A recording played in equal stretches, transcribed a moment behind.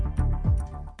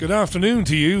Good afternoon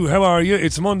to you. How are you?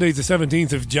 It's Monday the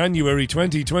 17th of January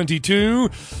 2022.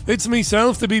 It's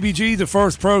myself, the BBG, the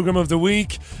first programme of the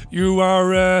week. You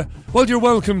are, you're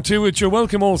welcome to it. You're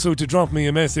welcome also to drop me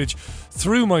a message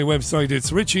through my website. It's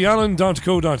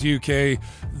richieallen.co.uk.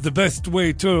 The best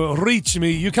way to reach me.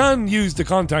 You can use the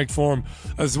contact form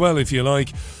as well if you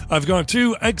like. I've got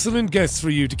two excellent guests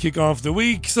for you to kick off the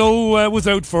week, so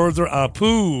without further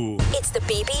ado. It's the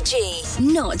BBG,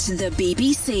 not the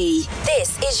BBC.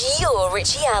 This is your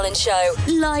Richie Allen Show,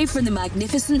 live from the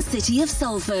magnificent city of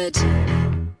Salford.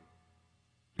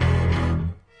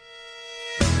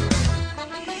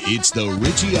 It's the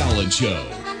Richie Allen Show,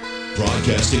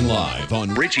 broadcasting live on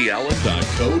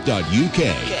richieallen.co.uk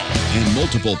and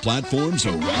multiple platforms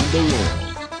around the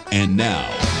world. And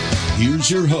now, here's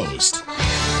your host,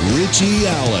 Richie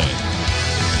Allen.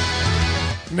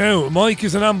 Now, Mike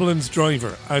is an ambulance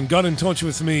driver and got in touch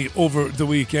with me over the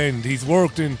weekend. He's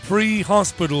worked in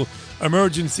pre-hospital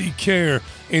emergency care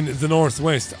in the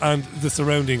northwest and the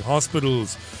surrounding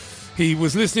hospitals. He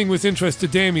was listening with interest to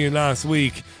Damien last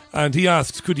week and he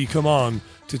asked could he come on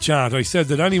to chat. I said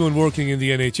that anyone working in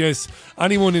the NHS,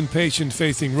 anyone in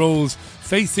patient-facing roles,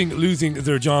 facing losing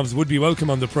their jobs would be welcome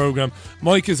on the programme.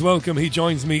 Mike is welcome. He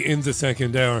joins me in the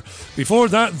second hour. Before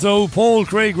that, though, Paul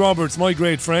Craig Roberts, my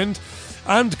great friend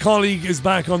and colleague, is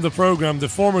back on the programme, the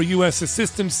former US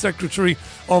Assistant Secretary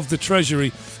of the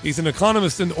Treasury. He's an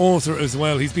economist and author as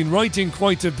well. He's been writing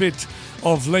quite a bit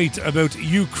of late about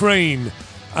Ukraine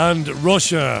and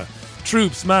Russia.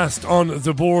 Troops massed on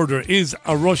the border. Is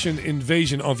a Russian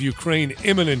invasion of Ukraine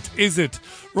imminent? Is it?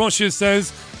 Russia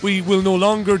says we will no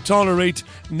longer tolerate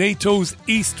NATO's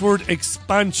eastward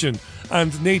expansion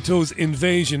and NATO's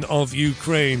invasion of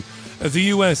Ukraine. The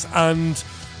US and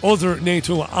other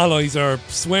NATO allies are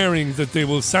swearing that they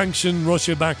will sanction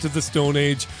Russia back to the Stone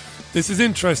Age. This is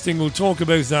interesting. We'll talk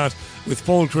about that with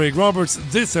Paul Craig Roberts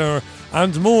this hour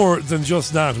and more than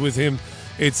just that with him.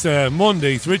 It's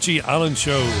Monday's Richie Allen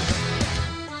Show.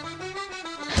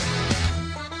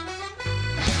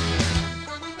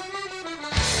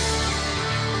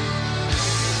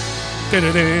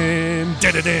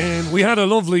 We had a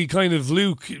lovely kind of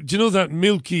Luke. Do you know that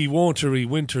milky, watery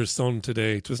winter sun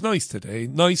today? It was nice today.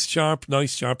 Nice, sharp,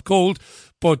 cold,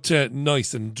 but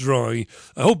nice and dry.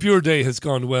 I hope your day has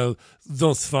gone well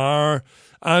thus far.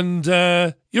 And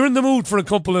you're in the mood for a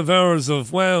couple of hours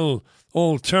of, well,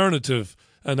 alternative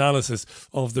analysis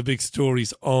of the big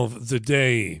stories of the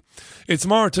day. It's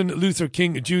Martin Luther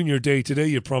King Jr. Day today.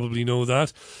 You probably know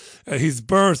that. His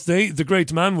birthday, the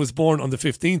great man was born on the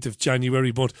 15th of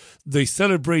January, but they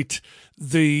celebrate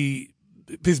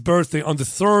his birthday on the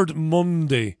third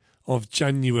Monday of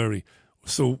January.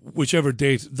 So whichever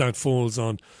date that falls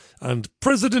on. And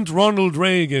President Ronald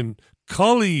Reagan,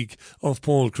 colleague of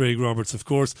Paul Craig Roberts, of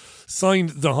course, signed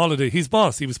the holiday. His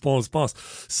boss, he was Paul's boss,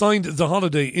 signed the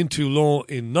holiday into law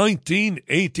in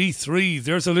 1983.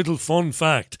 There's a little fun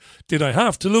fact. Did I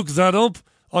have to look that up?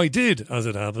 I did, as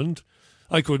it happened.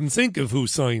 I couldn't think of who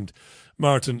signed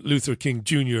Martin Luther King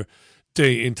Jr.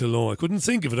 Day into law. I couldn't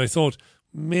think of it. I thought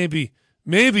maybe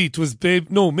it was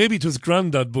maybe it was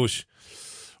Grandad Bush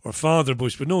or Father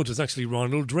Bush, but no, it was actually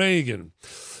Ronald Reagan.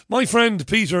 My friend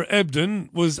Peter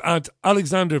Ebden was at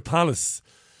Alexander Palace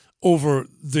over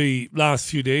the last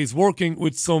few days working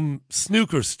with some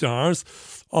snooker stars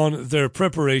on their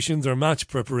preparation, their match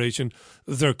preparation,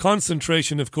 their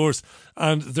concentration, of course,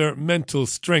 and their mental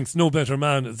strength. No better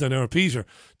man than our Peter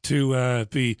to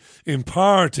be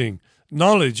imparting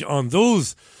knowledge on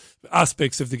those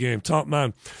aspects of the game. Top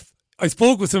man. I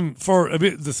spoke with him for a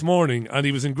bit this morning and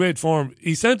he was in great form.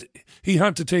 He said he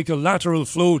had to take a lateral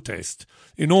flow test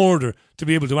in order to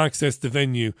be able to access the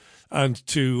venue and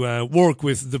to work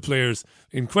with the players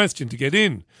in question to get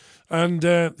in. And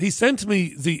he sent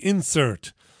me the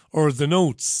insert or the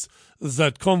notes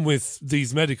that come with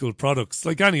these medical products.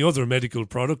 Like any other medical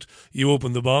product, you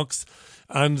open the box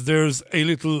and there's a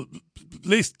little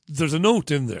list, there's a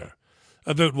note in there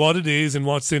about what it is and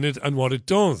what's in it and what it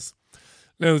does.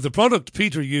 Now, the product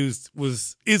Peter used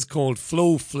is called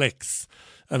Flow Flex,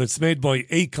 and it's made by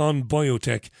Acon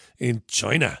Biotech in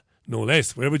China, no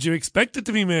less. Where would you expect it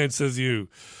to be made, says you?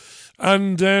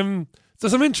 And there's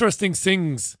some interesting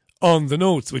things on the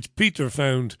notes, which Peter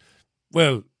found,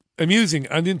 well, amusing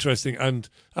and interesting, and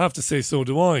I have to say so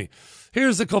do I.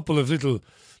 Here's a couple of little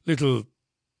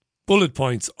bullet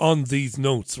points on these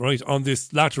notes, right, on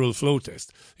this lateral flow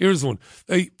test. Here's one.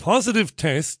 A positive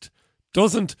test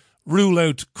doesn't rule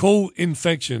out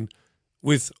co-infection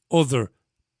with other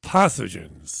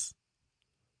pathogens.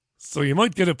 So you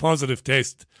might get a positive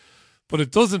test, but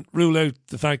it doesn't rule out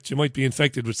the fact you might be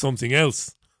infected with something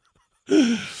else.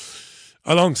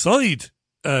 alongside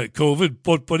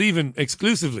COVID, but even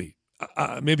exclusively.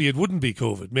 Maybe it wouldn't be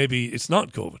COVID. Maybe it's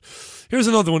not COVID. Here's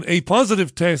another one. A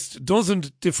positive test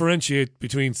doesn't differentiate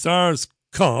between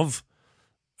SARS-CoV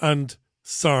and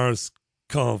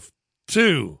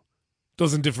SARS-CoV-2.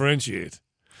 Doesn't differentiate.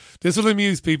 This will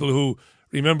amuse people who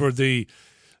remember the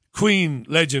Queen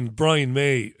legend Brian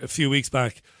May a few weeks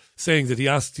back saying that he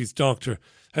asked his doctor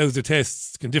how the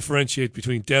tests can differentiate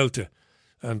between Delta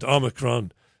and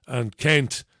Omicron and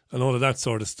Kent and all of that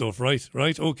sort of stuff, right?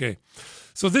 Right? Okay.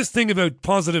 So this thing about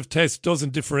positive test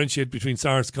doesn't differentiate between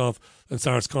SARS-CoV and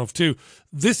SARS-CoV-2.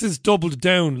 This is doubled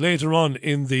down later on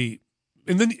in the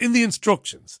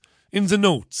instructions, in the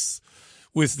notes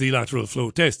with the lateral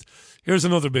flow test. Here's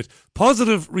another bit.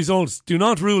 Positive results do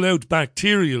not rule out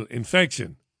bacterial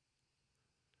infection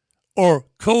or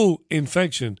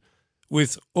co-infection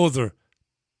with other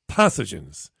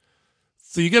pathogens.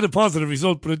 So you get a positive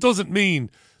result, but it doesn't mean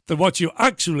that what you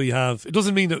actually have, it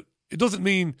doesn't mean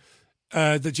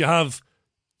that you have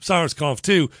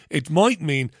SARS-CoV-2. It might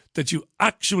mean that you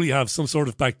actually have some sort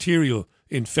of bacterial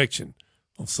infection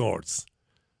of sorts.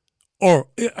 Or,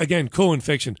 again,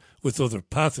 co-infection with other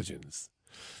pathogens.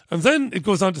 And then it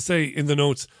goes on to say in the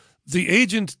notes, the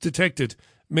agent detected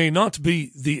may not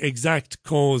be the exact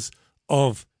cause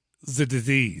of the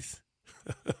disease.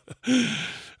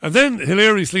 And then,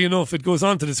 hilariously enough, it goes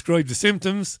on to describe the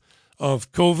symptoms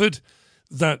of COVID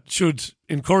that should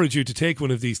encourage you to take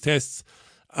one of these tests.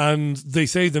 And they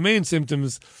say the main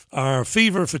symptoms are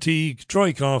fever, fatigue,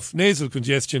 dry cough, nasal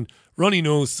congestion, runny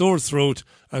nose, sore throat,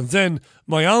 and then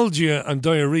myalgia and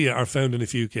diarrhea are found in a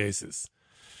few cases.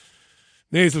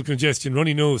 Nasal congestion,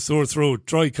 runny nose, sore throat,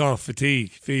 dry cough,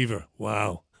 fatigue, fever.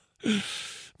 Wow.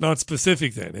 Not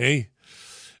specific then, eh?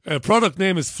 Product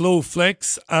name is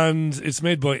FlowFlex and it's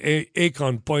made by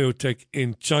Acon Biotech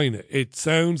in China. It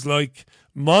sounds like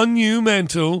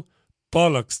monumental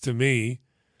bollocks to me,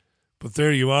 but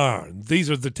there you are. These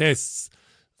are the tests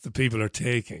the people are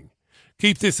taking.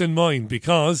 Keep this in mind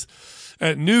because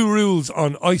new rules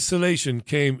on isolation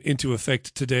came into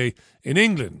effect today in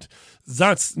England.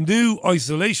 That's new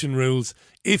isolation rules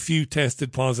if you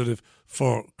tested positive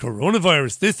for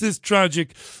coronavirus. This is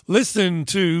tragic. Listen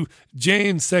to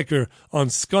Jane Secker on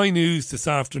Sky News this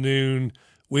afternoon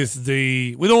with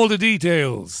all the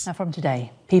details. Now from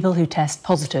today, people who test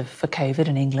positive for COVID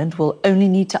in England will only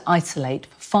need to isolate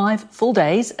for 5 full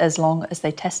days as long as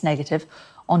they test negative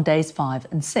on days 5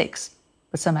 and 6.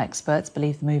 But some experts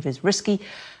believe the move is risky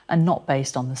and not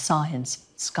based on the science.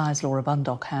 Sky's Laura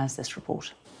Bundock has this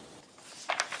report.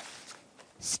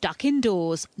 Stuck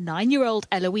indoors, 9-year-old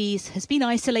Eloise has been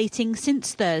isolating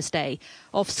since Thursday,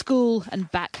 off school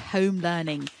and back home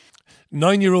learning.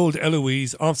 9-year-old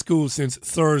Eloise off school since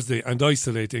Thursday and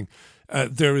isolating.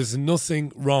 There is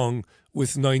nothing wrong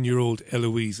with 9-year-old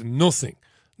Eloise. Nothing.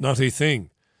 Not a thing.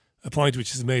 A point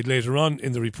which is made later on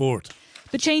in the report.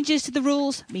 But changes to the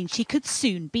rules mean she could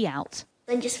soon be out.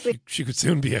 She could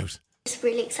soon be out. Just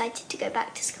really excited to go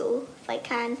back to school if I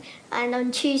can. And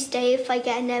on Tuesday, if I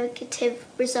get a negative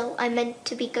result, I'm meant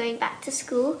to be going back to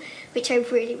school, which I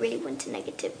really, really want a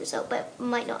negative result, but it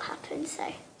might not happen,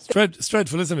 so... It's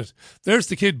dreadful, isn't it? There's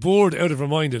the kid bored out of her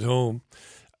mind at home,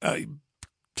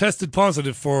 tested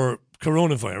positive for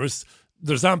coronavirus.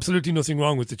 There's absolutely nothing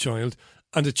wrong with the child.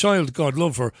 And the child, God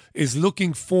love her, is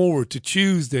looking forward to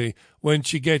Tuesday when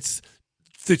she gets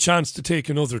the chance to take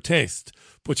another test.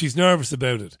 But she's nervous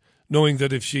about it, knowing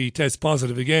that if she tests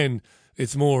positive again,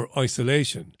 it's more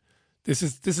isolation. This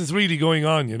is really going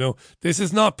on, you know. This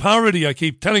is not parody, I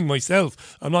keep telling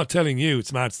myself. I'm not telling you,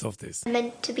 it's mad stuff, this. I'm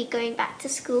meant to be going back to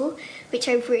school, which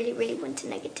I really, really want a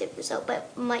negative result,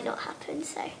 but it might not happen,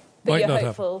 so... But you're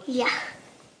hopeful? Yeah.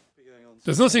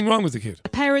 There's nothing wrong with the kid. The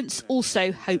parents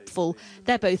also hopeful.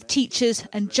 They're both teachers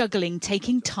and juggling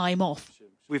taking time off.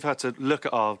 We've had to look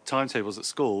at our timetables at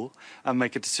school and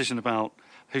make a decision about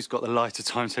who's got the lighter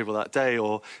timetable that day,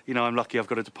 or, you know, I'm lucky I've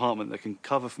got a department that can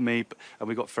cover for me, and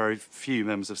we've got very few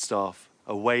members of staff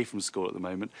away from school at the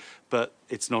moment, but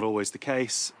it's not always the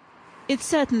case. It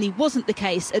certainly wasn't the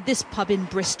case at this pub in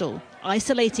Bristol.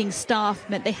 Isolating staff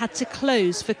meant they had to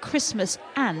close for Christmas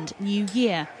and New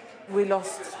Year. We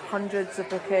lost hundreds of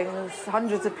bookings,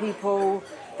 hundreds of people,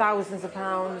 thousands of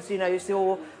pounds, you know,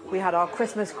 so we had our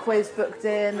Christmas quiz booked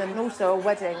in and also a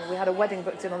wedding. We had a wedding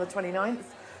booked in on the 29th.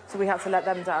 So we had to let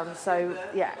them down. So,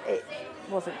 yeah, it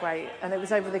wasn't great. And it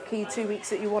was over the key 2 weeks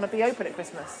that you want to be open at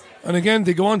Christmas. And again,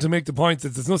 they go on to make the point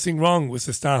that there's nothing wrong with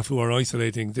the staff who are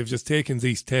isolating. They've just taken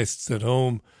these tests at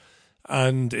home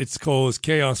and it's caused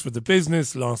chaos for the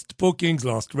business, lost bookings,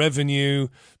 lost revenue,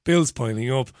 bills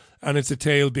piling up, and it's a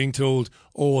tale being told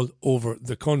all over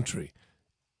the country.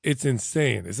 It's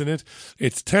insane, isn't it?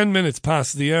 It's 10 minutes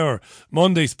past the hour.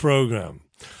 Monday's programme.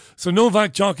 So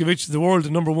Novak Djokovic, the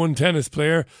world number one tennis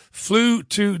player, flew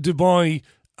to Dubai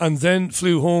and then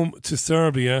flew home to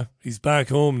Serbia. He's back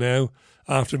home now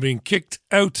after being kicked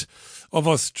out of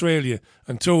Australia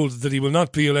and told that he will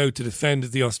not be allowed to defend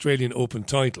the Australian Open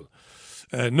title.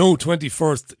 No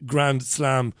 21st Grand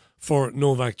Slam for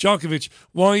Novak Djokovic.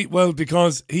 Why? Well,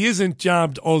 because he isn't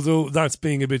jabbed, although that's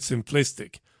being a bit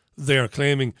simplistic. They're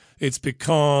claiming it's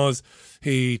because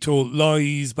he told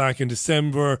lies back in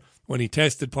December when he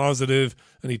tested positive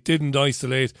and he didn't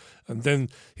isolate, and then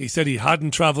he said he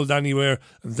hadn't travelled anywhere,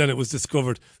 and then it was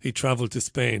discovered he travelled to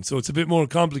Spain. So it's a bit more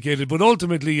complicated, but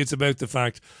ultimately it's about the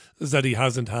fact that he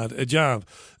hasn't had a jab.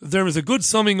 There is a good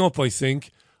summing up, I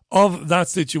think, of that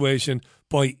situation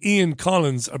by Ian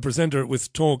Collins, a presenter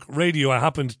with Talk Radio. I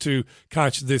happened to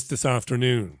catch this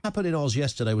afternoon. What happened in Oz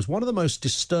yesterday was one of the most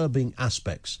disturbing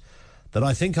aspects that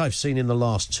I think I've seen in the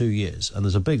last 2 years, and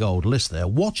there's a big old list there.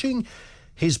 Watching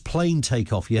his plane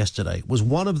take off yesterday was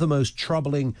one of the most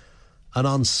troubling and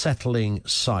unsettling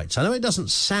sights. I know it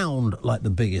doesn't sound like the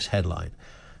biggest headline,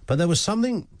 but there was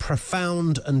something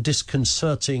profound and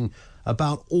disconcerting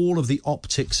about all of the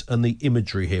optics and the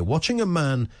imagery here. Watching a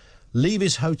man leave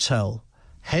his hotel,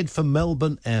 head for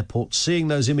Melbourne Airport, seeing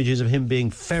those images of him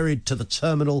being ferried to the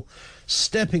terminal,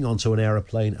 stepping onto an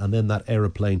aeroplane, and then that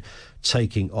aeroplane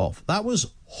taking off. That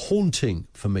was haunting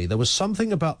for me. There was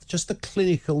something about just the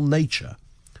clinical nature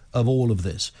of all of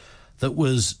this that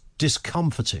was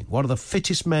discomforting. One of the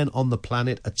fittest men on the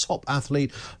planet, a top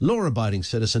athlete, law-abiding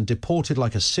citizen, deported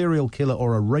like a serial killer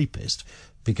or a rapist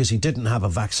because he didn't have a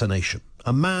vaccination.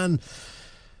 A man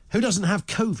who doesn't have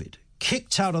COVID,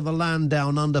 kicked out of the land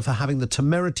down under for having the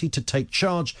temerity to take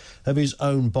charge of his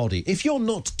own body. If you're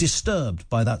not disturbed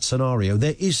by that scenario,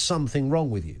 there is something wrong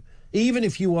with you. Even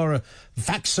if you are a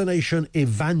vaccination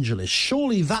evangelist,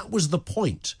 surely that was the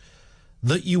point,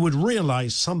 that you would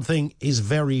realise something is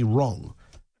very wrong.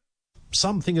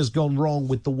 Something has gone wrong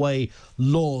with the way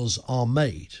laws are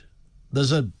made.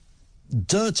 There's a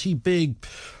dirty big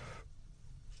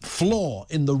flaw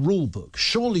in the rule book.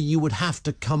 Surely you would have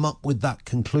to come up with that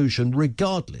conclusion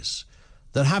regardless,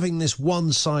 that having this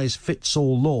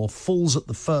one-size-fits-all law falls at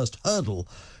the first hurdle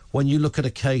when you look at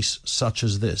a case such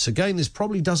as this. Again, this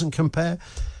probably doesn't compare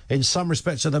in some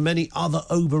respects to the many other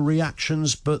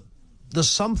overreactions, but there's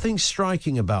something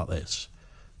striking about this.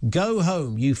 Go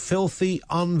home, you filthy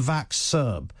unvaxxed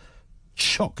Serb,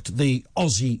 chocked the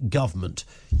Aussie government.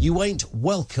 You ain't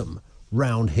welcome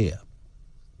round here.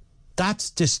 That's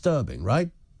disturbing, right?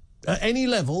 At any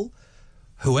level,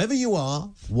 whoever you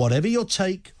are, whatever your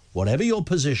take, whatever your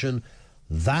position,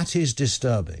 that is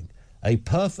disturbing. A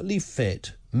perfectly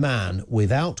fit man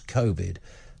without COVID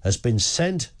has been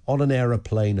sent on an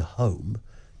aeroplane home,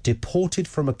 deported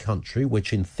from a country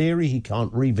which in theory he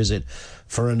can't revisit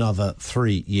for another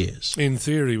 3 years. In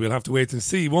theory, we'll have to wait and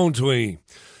see, won't we?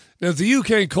 Now, the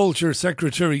UK Culture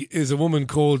Secretary is a woman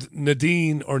called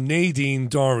Nadine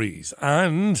Dorries,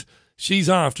 and she's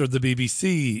after the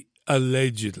BBC,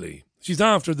 allegedly. She's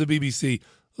after the BBC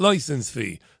licence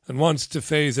fee and wants to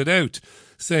phase it out,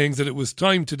 saying that it was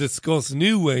time to discuss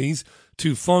new ways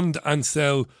to fund and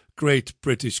sell great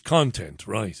British content,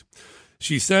 right?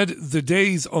 She said the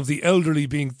days of the elderly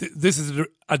being... this is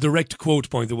a direct quote,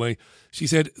 by the way. She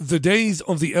said, the days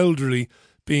of the elderly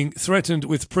being threatened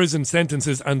with prison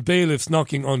sentences and bailiffs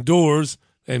knocking on doors,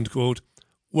 end quote,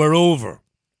 were over.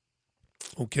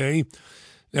 Okay?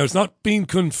 Now, it's not been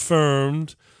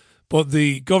confirmed, but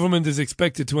the government is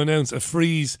expected to announce a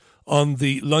freeze on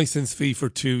the licence fee for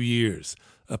 2 years.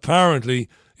 Apparently,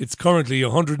 it's currently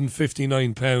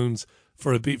 £159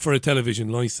 for a television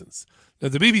licence. Now,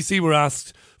 the BBC were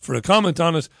asked for a comment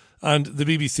on it, and the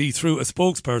BBC, through a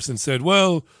spokesperson, said,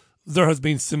 well, there has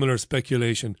been similar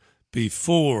speculation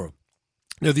before.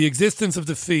 Now, the existence of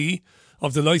the fee,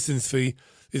 of the licence fee,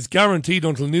 is guaranteed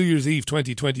until New Year's Eve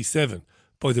 2027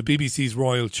 by the BBC's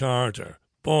Royal Charter.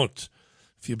 But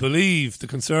if you believe the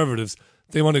Conservatives,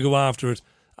 they want to go after it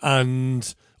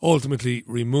and ultimately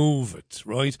remove it,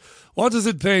 right? What does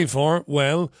it pay for?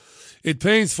 Well, it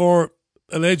pays for,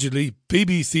 allegedly,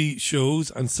 BBC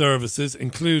shows and services,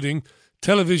 including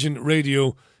television,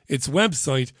 radio, its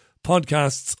website,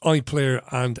 podcasts, iPlayer,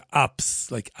 and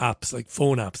apps like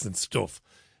phone apps and stuff.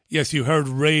 Yes, you heard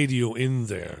radio in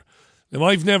there. Now,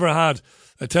 I've never had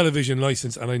a television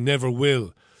licence, and I never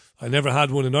will. I never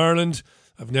had one in Ireland.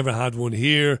 I've never had one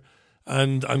here.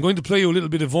 And I'm going to play you a little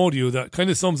bit of audio that kind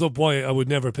of sums up why I would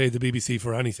never pay the BBC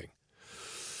for anything.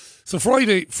 So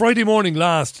Friday morning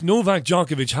last, Novak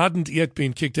Djokovic hadn't yet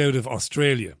been kicked out of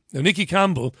Australia. Now, Nicky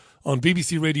Campbell on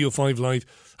BBC Radio 5 Live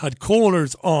had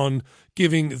callers on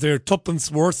giving their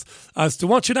tuppence worth as to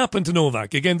what should happen to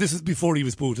Novak. Again, this is before he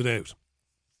was booted out.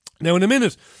 Now, in a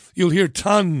minute, you'll hear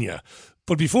Tanya.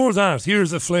 But before that,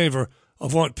 here's a flavour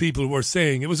of what people were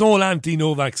saying. It was all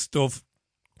anti-Novak stuff.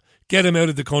 Get him out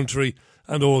of the country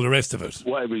and all the rest of it.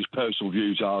 Whatever his personal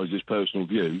views are, is his personal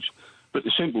views. But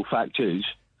the simple fact is,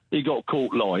 he got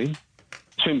caught lying.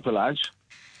 Simple as.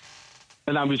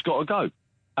 And now he's got to go.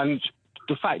 And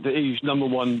the fact that he's number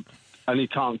one and he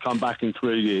can't come back in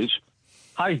 3 years,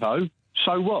 hey-ho,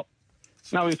 so what?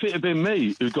 Now, if it had been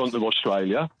me who'd gone to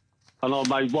Australia and I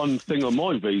made one thing on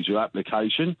my visa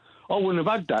application, I wouldn't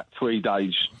have had that 3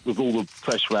 days with all the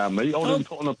press around me. I would have been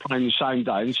put on a plane the same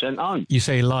day and sent home. You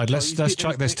say he lied. Let's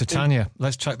chuck this to Tanya.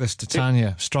 Let's chuck this to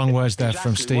Tanya. Strong words there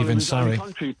from Steve in Surrey.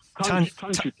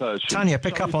 Tanya,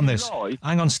 pick up on this.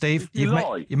 Hang on, Steve. You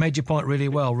made your point really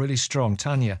well, really strong.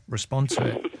 Tanya, respond to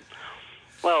it.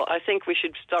 Well, I think we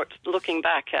should start looking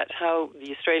back at how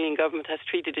the Australian government has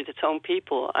treated its own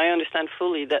people. I understand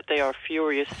fully that they are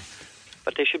furious,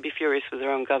 but they should be furious with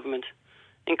their own government.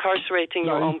 Incarcerating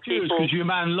your own people, because your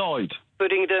man lied,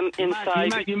 putting them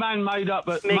inside, your man made up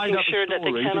making sure that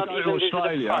they cannot even visit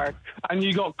a park, and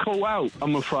you got caught out.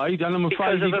 I'm afraid, and I'm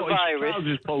afraid because he of a got virus his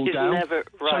trousers pulled is down. never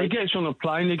right. So he gets on a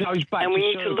plane, he goes back. And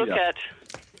we need to look at.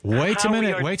 Wait a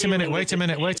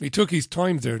minute. He took his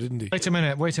time there, didn't he? Wait a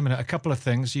minute. A couple of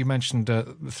things. You mentioned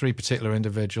 3 particular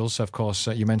individuals. Of course,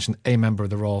 you mentioned a member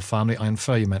of the royal family. I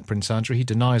infer you meant Prince Andrew. He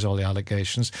denies all the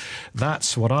allegations.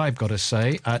 That's what I've got to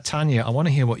say. Tanya, I want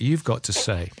to hear what you've got to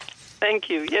say.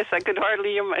 Thank you. Yes, I could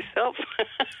hardly hear myself.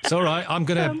 It's all right. I'm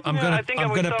gonna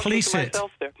police it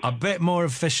a bit more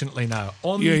efficiently now.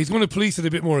 He's going to police it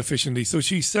a bit more efficiently. So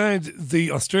she said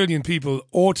the Australian people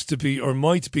ought to be or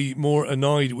might be more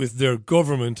annoyed with their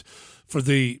government for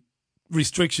the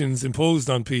restrictions imposed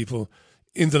on people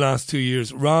in the last 2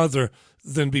 years rather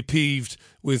than be peeved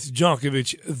with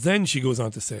Djokovic. Then she goes on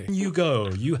to say, "You go.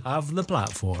 You have the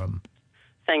platform."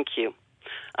 Thank you.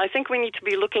 I think we need to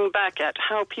be looking back at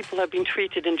how people have been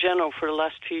treated in general for the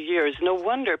last 2 years. No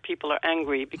wonder people are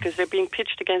angry because they're being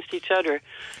pitched against each other.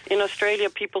 In Australia,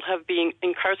 people have been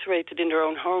incarcerated in their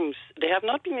own homes. They have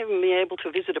not been even been able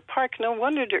to visit a park. No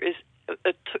wonder there is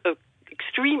a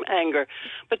extreme anger.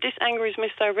 But this anger is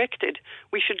misdirected.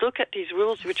 We should look at these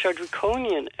rules which are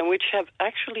draconian and which have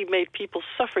actually made people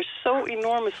suffer so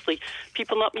enormously.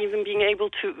 People not even being able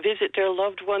to visit their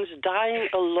loved ones, dying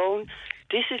alone.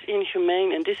 This is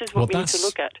inhumane, and this is what we need to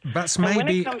look at. And when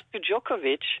it comes to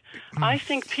Djokovic, I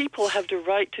think people have the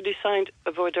right to decide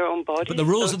about their own bodies. But the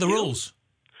rules are the rules.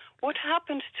 What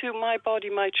happened to my body,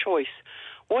 my choice?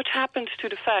 What happened to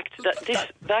the fact that this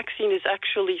vaccine is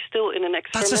actually still in an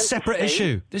experimental phase? That's a separate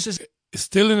issue. This is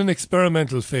still in an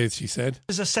experimental phase, she said.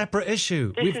 This is a separate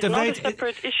issue. This is not a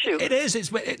separate issue. It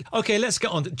is. Okay, let's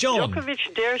get on to John.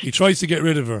 Djokovic dares... He tries to get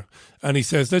rid of her, and he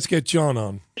says, let's get John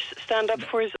on. Stand up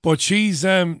for his... But she's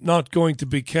not going to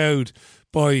be cowed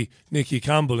by Nicky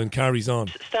Campbell and carries on.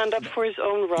 Stand up for his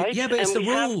own rights. Yeah, but it's the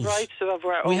rules. Have rights of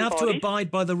our we own have bodies. to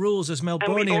abide by the rules as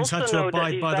Melbournians had to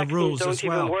abide by the rules as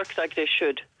well. Don't even work like they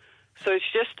should. So it's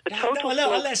just a total...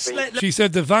 She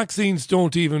said the vaccines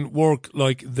don't even work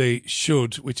like they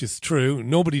should, which is true.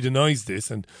 Nobody denies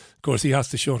this, and of course he has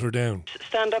to shut her down.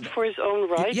 Stand up for his own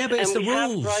rights. Yeah, but it's the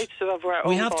rules. Have rights of our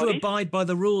we own have bodies. to abide by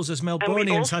the rules as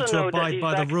Melbournians had to abide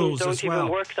by the rules as well. Don't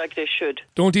even work like they should.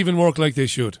 Don't even work like they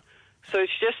should. So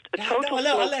it's just a total...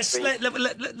 Let's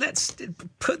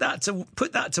put that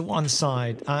to one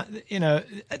side.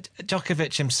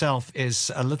 Djokovic himself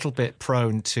is a little bit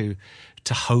prone to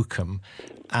hokum.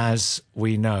 As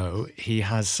we know, he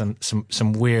has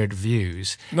some weird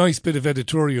views. Nice bit of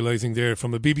editorialising there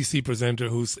from a BBC presenter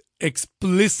who's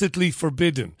explicitly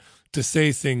forbidden to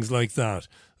say things like that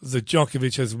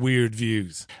Djokovic has weird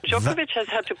views. Djokovic has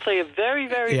had to play a very,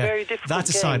 very, very difficult that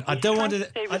aside, game. I don't want to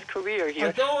save his career here,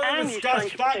 I don't want and to he's trying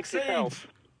to protect his health.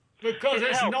 Because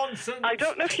it's nonsense. I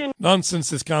don't know if you... Nonsense,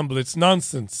 says Campbell. It's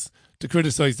nonsense to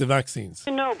criticise the vaccines.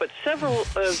 No, but several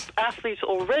athletes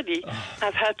already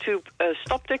have had to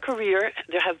stop their career.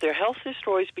 They have their health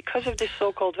destroyed because of this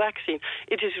so-called vaccine.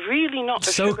 It is really not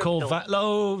a so-called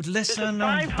listen,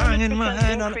 I'm banging my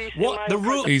head on what the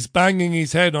rule. He's banging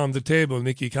his head on the table,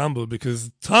 Nicky Campbell, because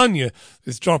Tanya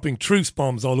is dropping truce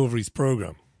bombs all over his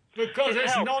programme. Because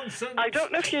it's nonsense. I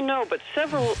don't know if you know, but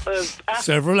several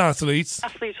athletes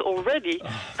already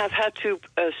have had to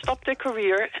stop their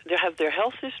career. They have their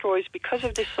health destroyed because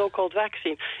of this so-called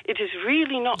vaccine. It is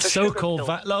really not a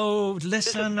so-called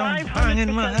listen, I'm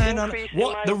banging my head on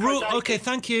what the rule. Okay,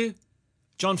 thank you,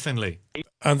 John Finlay.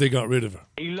 And they got rid of her.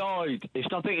 He lied. It's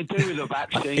nothing to do with the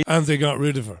vaccine. And they got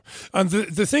rid of her. And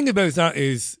the thing about that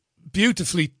is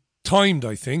beautifully timed,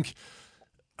 I think.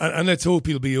 And let's hope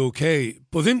he'll be okay.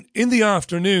 But in the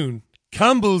afternoon,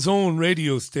 Campbell's own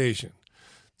radio station,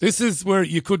 this is where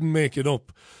you couldn't make it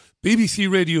up.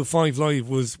 BBC Radio 5 Live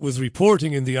was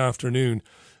reporting in the afternoon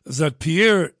that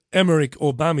Pierre-Emerick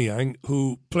Aubameyang,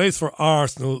 who plays for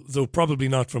Arsenal, though probably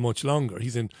not for much longer,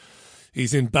 he's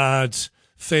in bad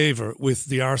favour with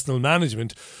the Arsenal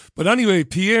management. But anyway,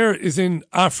 Pierre is in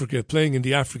Africa, playing in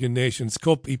the African Nations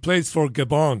Cup. He plays for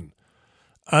Gabon.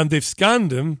 And they've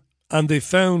scanned him, and they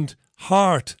found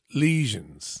heart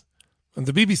lesions. And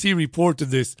the BBC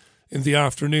reported this in the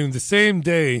afternoon, the same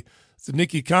day that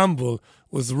Nicky Campbell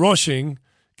was rushing,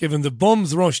 giving the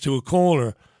bum's rush to a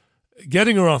caller,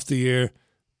 getting her off the air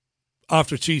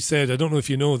after she said, I don't know if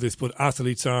you know this, but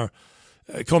athletes are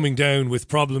coming down with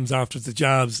problems after the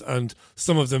jabs, and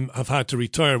some of them have had to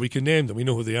retire. We can name them. We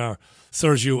know who they are.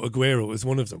 Sergio Aguero is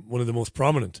one of them, one of the most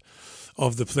prominent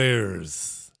of the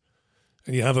players.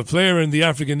 And you have a player in the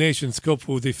African Nations Cup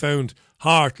who they found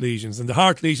heart lesions, and the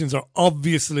heart lesions are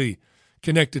obviously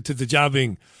connected to the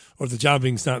jabbing or the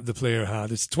jabbings that the player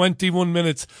had. It's 21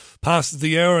 minutes past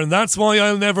the hour, and that's why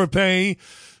I'll never pay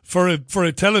for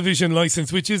a television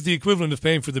licence, which is the equivalent of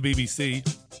paying for the BBC.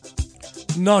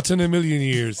 Not in a million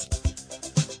years.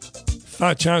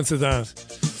 Fat chance of that.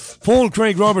 Paul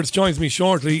Craig Roberts joins me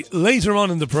shortly. Later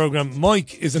on in the programme,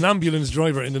 Mike is an ambulance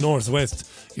driver in the Northwest.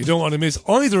 You don't want to miss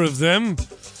either of them.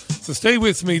 So stay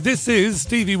with me. This is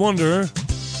Stevie Wonder,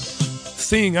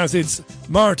 seeing as it's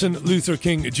Martin Luther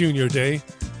King Jr. Day.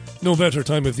 No better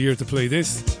time of the year to play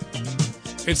this.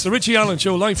 It's the Richie Allen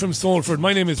Show, live from Salford.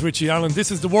 My name is Richie Allen. This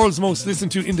is the world's most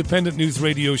listened to independent news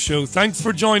radio show. Thanks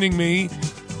for joining me.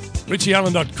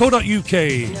 richieallen.co.uk.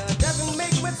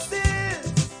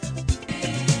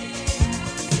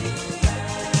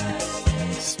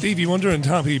 Stevie Wonder and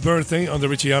happy birthday on the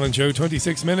Richie Allen Show.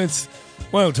 26 minutes,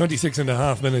 well, 26 and a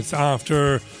half minutes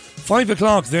after 5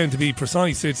 o'clock then to be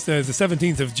precise. It's the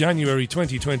 17th of January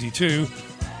 2022.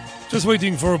 Just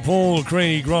waiting for Paul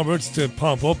Craig Roberts to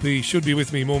pop up. He should be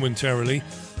with me momentarily.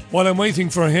 While I'm waiting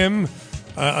for him,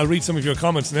 I'll read some of your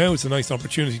comments now. It's a nice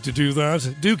opportunity to do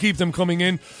that. Do keep them coming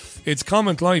in. It's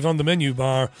comment live on the menu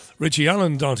bar,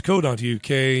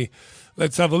 richieallen.co.uk.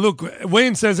 Let's have a look.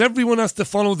 Wayne says everyone has to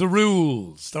follow the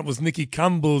rules. That was Nicky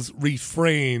Campbell's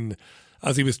refrain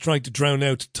as he was trying to drown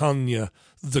out Tanya,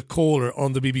 the caller,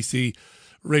 on the BBC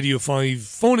Radio 5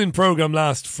 phone-in programme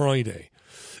last Friday.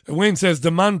 Wayne says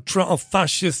the mantra of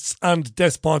fascists and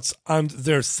despots and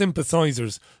their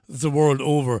sympathisers the world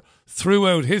over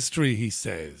throughout history, he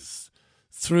says.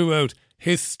 Throughout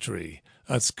history.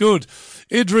 That's good.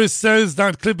 Idris says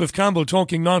that clip of Campbell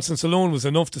talking nonsense alone was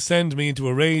enough to send me into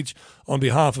a rage on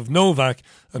behalf of Novak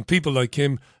and people like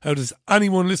him. How does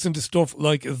anyone listen to stuff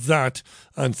like that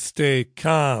and stay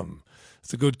calm?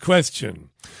 It's a good question.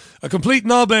 A complete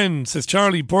knob end, says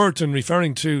Charlie Burton,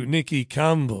 referring to Nicky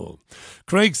Campbell.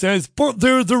 Craig says, but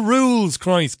they're the rules,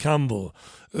 cries Campbell.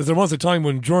 There was a time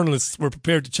when journalists were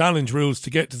prepared to challenge rules to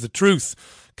get to the truth.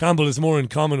 Campbell has more in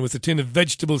common with a tin of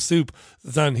vegetable soup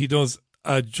than he does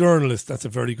a journalist. That's a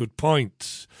very good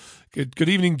point. Good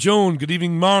evening, Joan. Good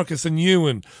evening, Marcus and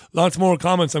Ewan. Lots more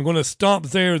comments. I'm going to stop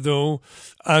there, though,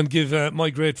 and give my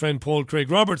great friend Paul Craig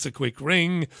Roberts a quick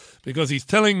ring, because he's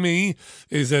telling me,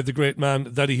 is the great man,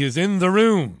 that he is in the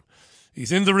room.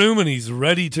 He's in the room and he's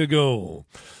ready to go.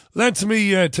 Let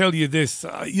me tell you this.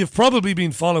 You've probably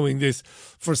been following this.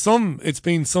 For some, it's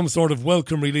been some sort of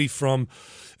welcome relief from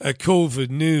COVID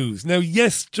news. Now,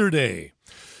 yesterday,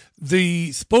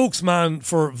 the spokesman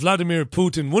for Vladimir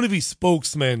Putin, one of his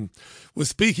spokesmen, was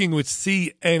speaking with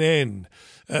CNN,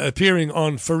 appearing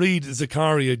on Fareed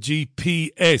Zakaria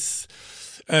GPS.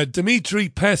 Dmitry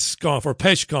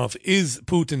Peskov is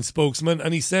Putin's spokesman,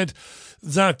 and he said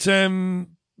that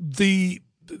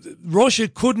Russia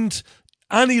couldn't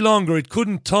any longer, it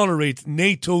couldn't tolerate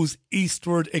NATO's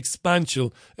eastward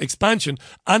expansion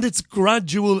and its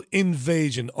gradual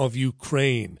invasion of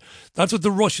Ukraine. That's what the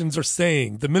Russians are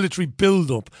saying. The military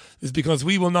buildup is because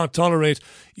we will not tolerate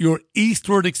your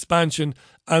eastward expansion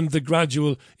and the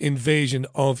gradual invasion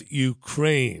of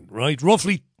Ukraine, right?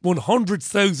 Roughly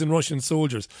 100,000 Russian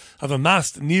soldiers have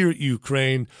amassed near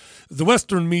Ukraine. The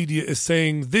Western media is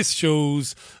saying this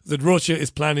shows that Russia is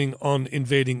planning on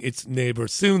invading its neighbour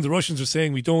soon. The Russians are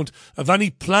saying we don't have any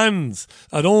plans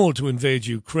at all to invade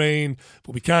Ukraine,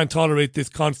 but we can't tolerate this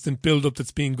constant build-up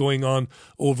that's been going on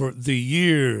over the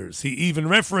years. He even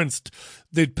referenced,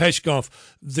 did Peskov,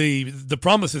 the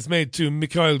promises made to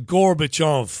Mikhail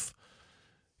Gorbachev.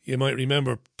 You might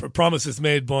remember promises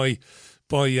made by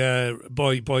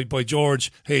by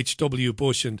George H.W.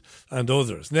 Bush and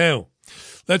others. Now,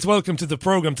 let's welcome to the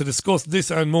programme to discuss this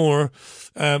and more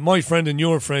my friend and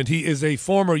your friend. He is a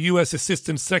former US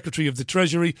Assistant Secretary of the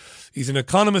Treasury. He's an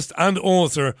economist and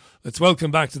author. Let's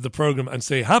welcome back to the programme and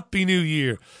say Happy New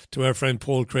Year to our friend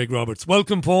Paul Craig Roberts.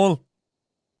 Welcome, Paul.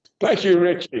 Thank you,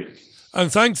 Richie.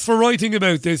 And thanks for writing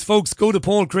about this. Folks, go to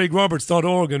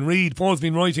paulcraigroberts.org and read. Paul's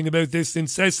been writing about this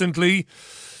incessantly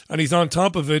and he's on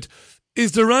top of it.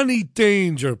 Is there any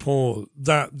danger, Paul,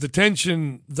 that the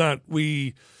tension that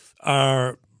we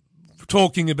are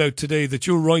talking about today, that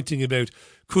you're writing about,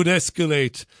 could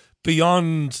escalate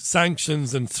beyond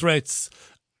sanctions and threats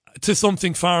to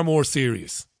something far more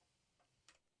serious?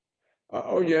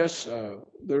 Oh, yes.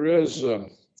 There is a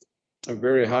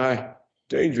very high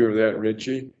danger of that,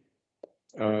 Richie.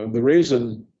 The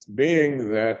reason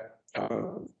being that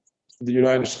the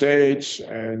United States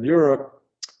and Europe,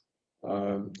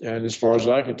 and as far as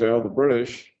I can tell, the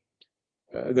British,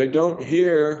 they don't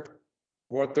hear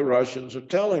what the Russians are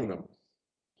telling them.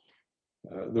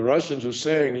 The Russians are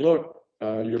saying, look,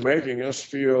 you're making us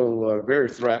feel very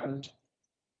threatened.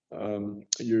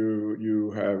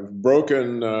 You have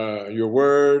broken your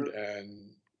word and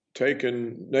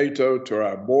taken NATO to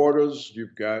our borders.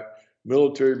 You've got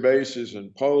military bases in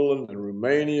Poland and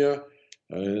Romania.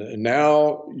 And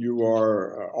now you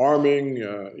are arming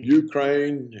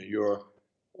Ukraine. Your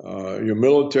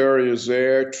military is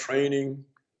there training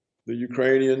the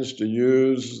Ukrainians to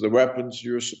use the weapons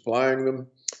you're supplying them.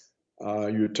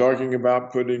 You're talking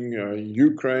about putting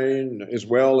Ukraine as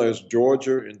well as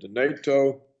Georgia into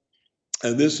NATO.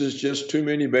 And this is just too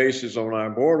many bases on our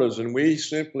borders, and we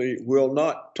simply will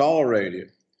not tolerate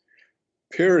it,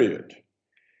 period.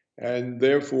 And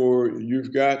therefore,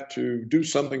 you've got to do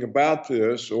something about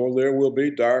this, or there will be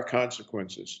dire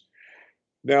consequences.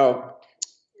 Now,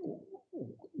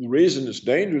 the reason it's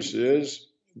dangerous is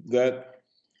that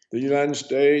the United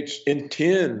States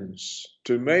intends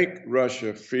to make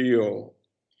Russia feel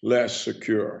less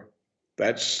secure.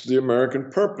 That's the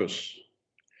American purpose.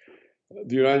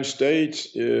 The United States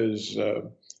is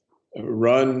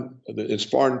run, its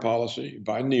foreign policy,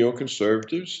 by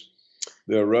neoconservatives.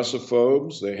 They're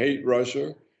Russophobes. They hate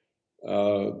Russia.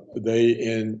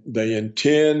 They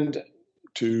intend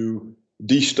to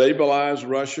destabilize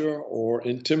Russia or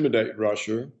intimidate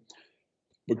Russia,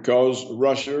 because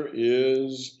Russia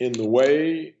is in the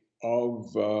way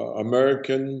of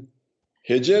American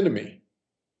hegemony.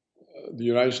 The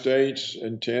United States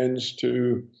intends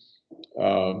to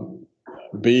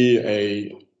be a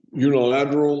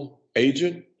unilateral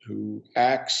agent who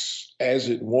acts as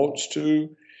it wants to,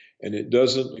 and it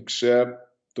doesn't accept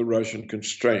the Russian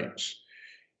constraints.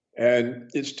 And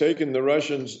it's taken the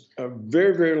Russians a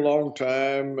very, very long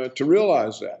time to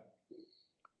realize that.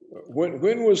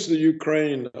 When was the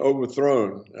Ukraine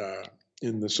overthrown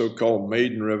in the so-called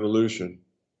Maiden Revolution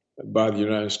by the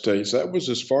United States? That was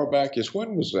as far back as,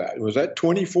 when was that? Was that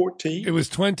 2014? It was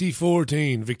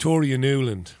 2014, Victoria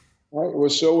Nuland. Well,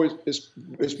 so it's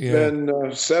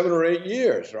been 7 or 8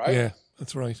 years, right? Yeah,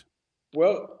 that's right.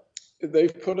 Well,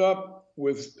 they've put up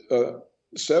with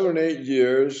 7 or 8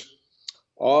 years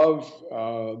of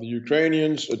the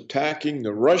Ukrainians attacking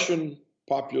the Russian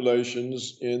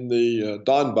populations in the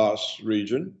Donbass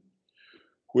region,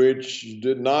 which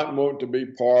did not want to be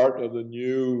part of the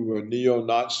new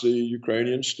neo-Nazi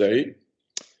Ukrainian state.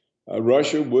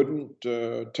 Russia wouldn't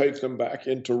take them back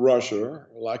into Russia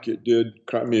like it did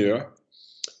Crimea.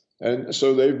 And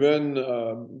so they've been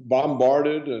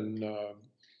bombarded and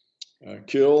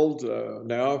killed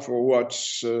now for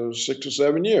 6 or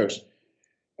 7 years.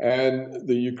 And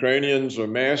the Ukrainians are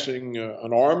massing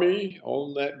an army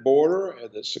on that border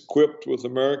that's equipped with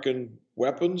American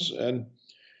weapons. And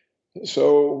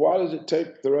so why does it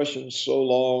take the Russians so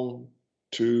long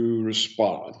to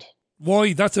respond?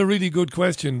 Why? That's a really good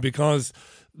question, because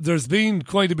there's been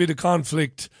quite a bit of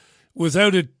conflict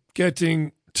without it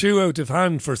getting too out of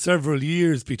hand for several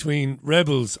years between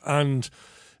rebels, and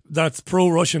that's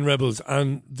pro-Russian rebels,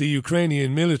 and the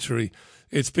Ukrainian military.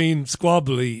 It's been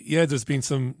squabbly. Yeah, there's been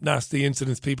some nasty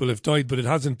incidents. People have died, but it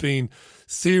hasn't been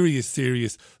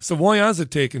serious. So why has it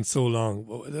taken so long?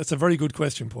 Well, that's a very good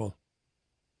question, Paul.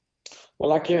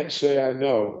 Well, I can't say I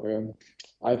know.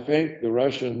 I think the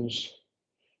Russians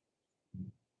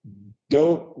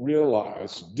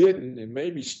didn't, and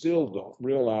maybe still don't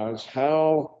realize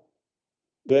how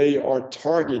they are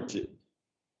targeted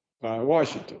by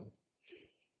Washington.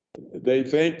 They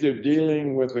think they're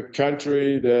dealing with a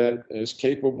country that is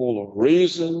capable of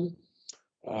reason,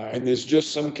 and there's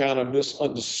just some kind of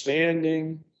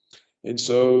misunderstanding. And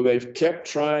so they've kept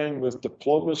trying with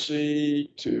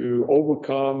diplomacy to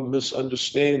overcome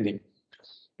misunderstanding.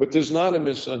 But there's not a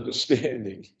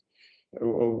misunderstanding.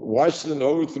 Washington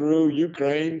overthrew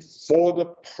Ukraine for the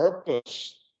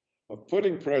purpose of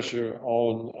putting pressure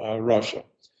on Russia.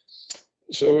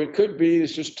 So it could be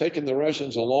it's just taken the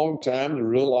Russians a long time to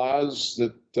realize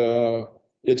that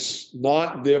it's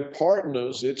not their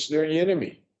partners, it's their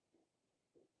enemy.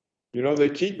 You know, they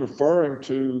keep referring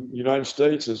to the United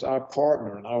States as our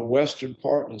partner and our Western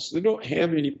partners. They don't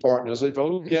have any partners. They've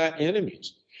only got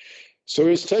enemies. So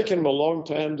it's taken them a long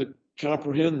time to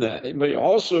comprehend that. It may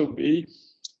also be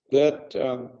that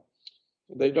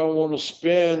they don't want to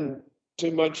spend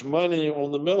too much money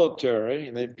on the military,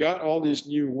 and they've got all these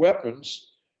new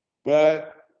weapons,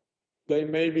 but they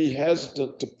may be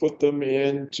hesitant to put them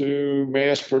into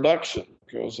mass production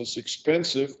because it's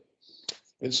expensive.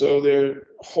 And so they're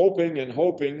hoping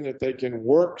that they can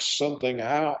work something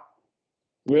out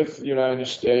with the United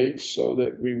States so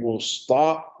that we will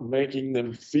stop making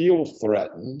them feel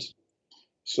threatened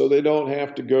so they don't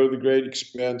have to go to the great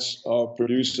expense of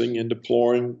producing and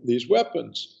deploying these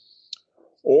weapons.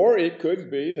 Or it could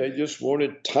be they just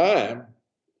wanted time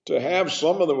to have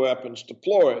some of the weapons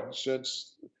deployed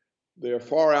since they're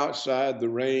far outside the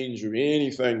range of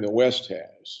anything the West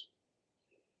has.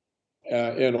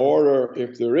 In order,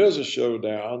 if there is a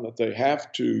showdown, that they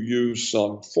have to use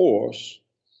some force,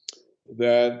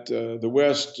 that the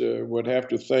West would have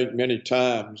to think many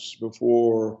times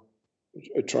before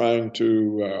trying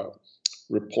to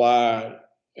reply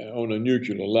on a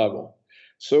nuclear level.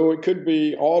 So it could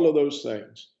be all of those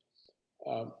things.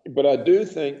 But I do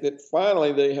think that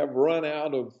finally they have run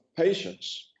out of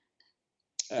patience.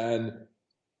 And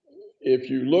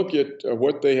if you look at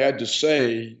what they had to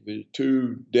say, the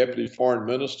two deputy foreign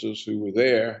ministers who were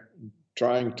there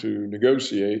trying to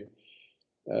negotiate,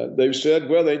 they've said,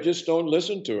 well, they just don't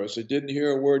listen to us. They didn't hear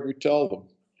a word we tell them.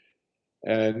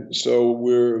 And so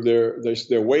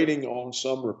they're waiting on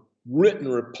some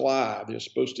written reply they're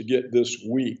supposed to get this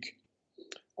week.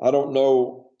 I don't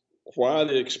know why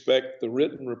they expect the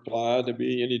written reply to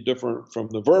be any different from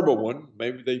the verbal one.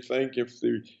 Maybe they think if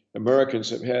the Americans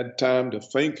have had time to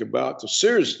think about the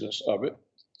seriousness of it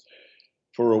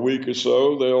for a week or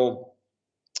so,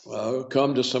 they'll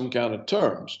come to some kind of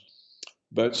terms.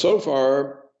 But so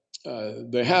far,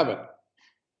 they haven't.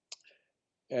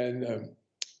 And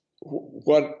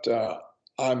what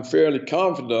I'm fairly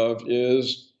confident of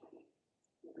is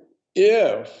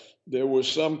if there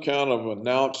was some kind of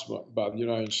announcement by the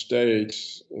United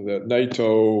States that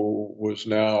NATO was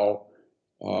now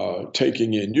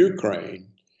taking in Ukraine,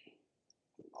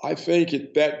 I think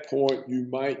at that point you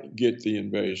might get the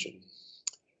invasion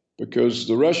because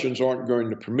the Russians aren't going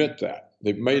to permit that.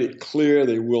 They've made it clear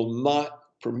they will not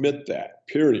permit that,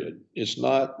 period. It's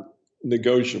not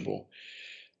negotiable.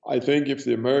 I think if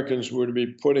the Americans were to be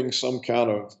putting some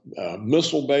kind of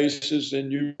missile bases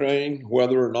in Ukraine,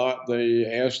 whether or not they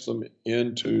asked them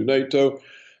into NATO,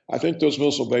 I think those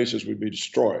missile bases would be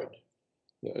destroyed.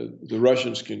 The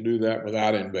Russians can do that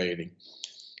without invading.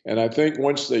 And I think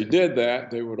once they did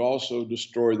that, they would also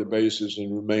destroy the bases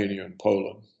in Romania and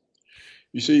Poland.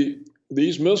 You see,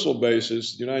 these missile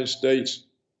bases, the United States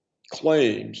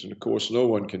claims, and of course no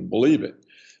one can believe it,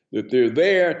 that they're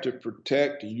there to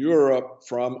protect Europe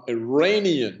from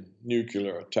Iranian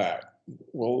nuclear attack.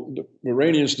 Well, the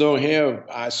Iranians don't have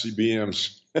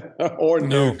ICBMs or nukes.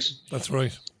 No, that's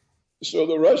right. So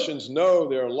the Russians know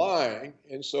they're lying.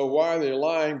 And so why are they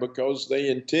lying? Because they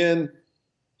intend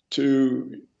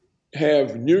to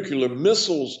have nuclear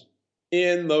missiles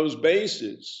in those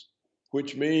bases,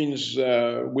 which means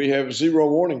we have zero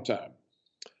warning time.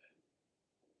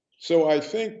 So I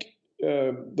think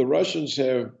the Russians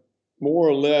have more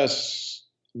or less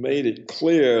made it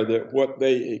clear that what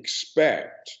they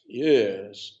expect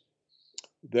is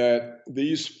that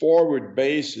these forward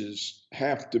bases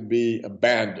have to be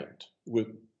abandoned,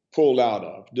 pulled out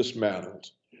of, dismantled,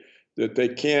 that they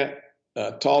can't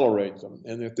tolerate them,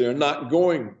 and that they're not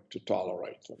going to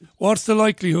tolerate them. What's the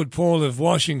likelihood, Paul, of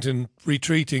Washington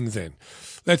retreating then?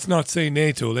 Let's not say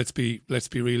NATO. Let's be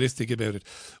realistic about it.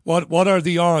 What are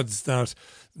the odds that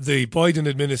the Biden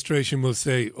administration will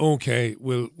say, okay,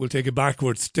 we'll take a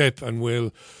backward step and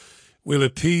we'll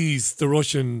appease the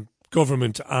Russian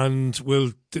government and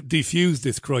we'll defuse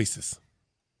this crisis?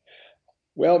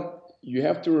 Well, you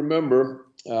have to remember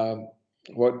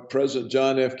what President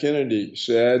John F. Kennedy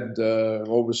said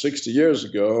over 60 years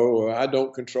ago: I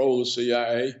don't control the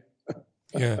CIA.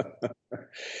 Yeah.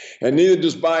 And neither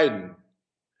does Biden.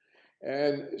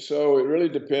 And so it really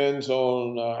depends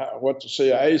on what the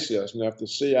CIA says. And if the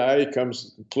CIA comes to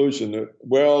the conclusion that,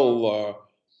 well,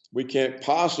 we can't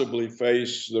possibly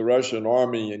face the Russian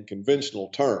army in conventional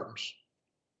terms.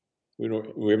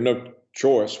 We have no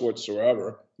choice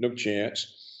whatsoever, no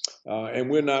chance. And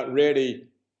we're not ready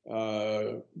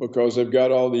because they've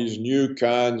got all these new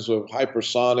kinds of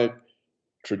hypersonic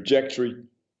trajectory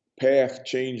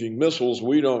path-changing missiles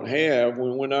we don't have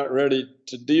when we're not ready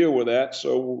to deal with that.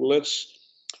 So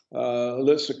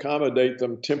let's accommodate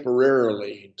them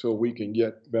temporarily until we can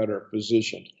get better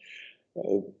positioned.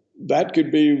 That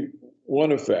could be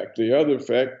one effect. The other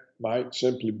effect might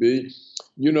simply be,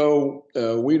 we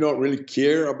don't really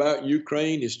care about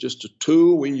Ukraine. It's just a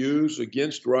tool we use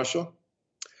against Russia.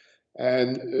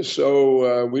 And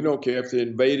so we don't care if they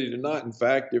invade it or not. In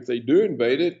fact, if they do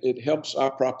invade it, it helps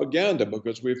our propaganda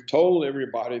because we've told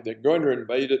everybody they're going to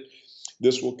invade it.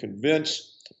 This will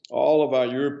convince all of our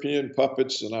European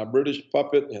puppets and our British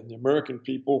puppet and the American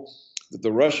people that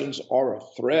the Russians are a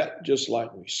threat, just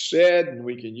like we said, and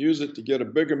we can use it to get a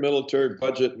bigger military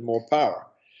budget and more power.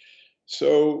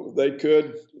 So they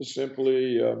could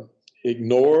simply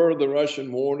ignore the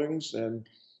Russian warnings and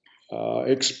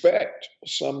expect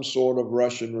some sort of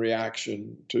Russian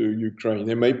reaction to Ukraine.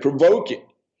 They may provoke it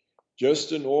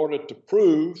just in order to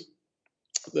prove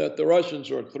that the Russians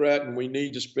are a threat and we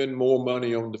need to spend more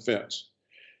money on defense.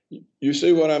 You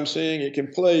see what I'm saying? It can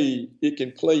play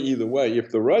either way.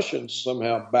 If the Russians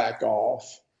somehow back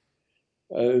off,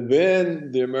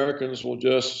 then the Americans will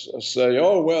just say,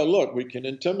 oh, well, look, we can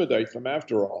intimidate them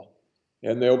after all.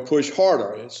 And they'll push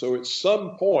harder. And so at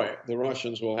some point, the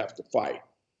Russians will have to fight.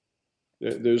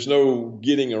 There's no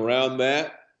getting around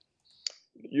that.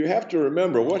 You have to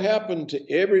remember what happened to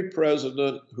every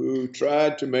president who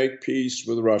tried to make peace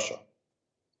with Russia.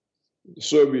 The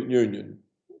Soviet Union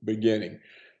beginning.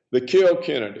 They killed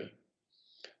Kennedy.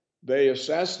 They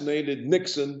assassinated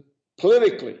Nixon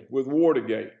politically with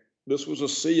Watergate. This was a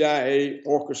CIA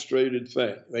orchestrated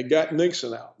thing. They got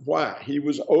Nixon out. Why? He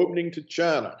was opening to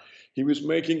China. He was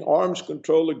making arms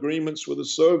control agreements with the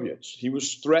Soviets. He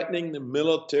was threatening the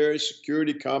military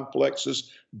security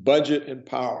complex's budget and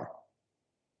power.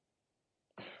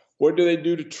 What do they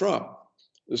do to Trump?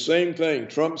 The same thing.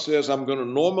 Trump says, I'm going to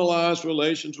normalize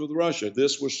relations with Russia.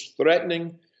 This was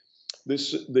threatening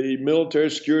the military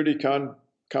security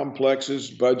complex's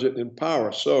budget and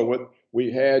power. So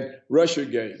we had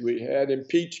Russiagate, we had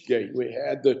Impeachgate, we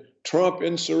had the Trump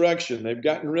insurrection. They've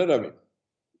gotten rid of him.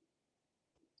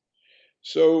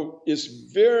 So it's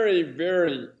very,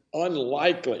 very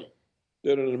unlikely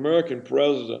that an American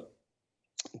president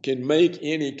can make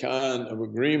any kind of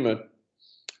agreement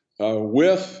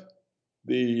with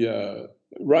the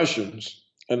Russians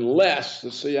unless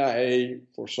the CIA,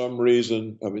 for some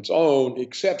reason of its own,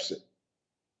 accepts it.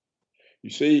 You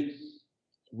see,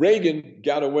 Reagan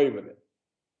got away with it.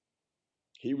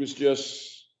 He was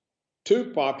just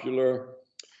too popular.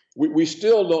 We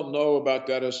still don't know about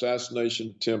that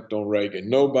assassination attempt on Reagan.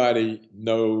 Nobody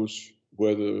knows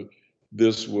whether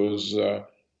this was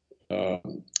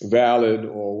valid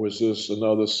or was this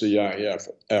another CIA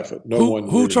effort.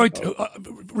 Who tried to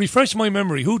refresh my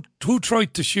memory? Who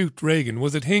tried to shoot Reagan?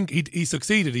 Was it Hinckley? He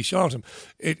succeeded. He shot him.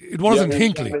 It wasn't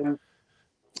Hinckley.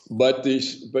 But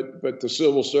the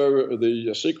civil service,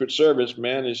 the Secret Service,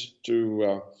 managed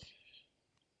to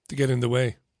get in the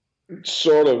way.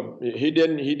 Sort of. He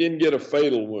didn't get a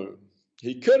fatal wound.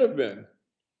 He could have been.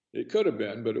 It could have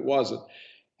been, but it wasn't.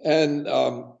 And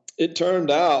it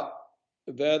turned out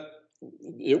that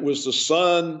it was the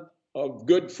son of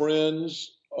good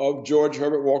friends of George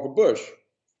Herbert Walker Bush,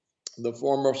 the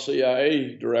former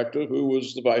CIA director who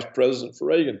was the vice president for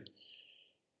Reagan.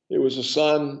 It was the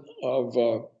son of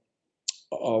a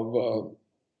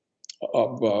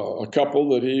couple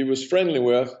that he was friendly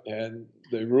with, and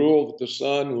they ruled that the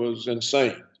son was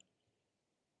insane.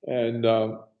 And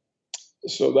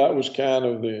so that was kind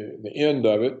of the end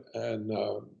of it. And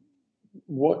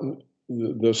what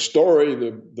the story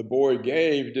the boy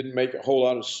gave didn't make a whole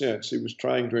lot of sense. He was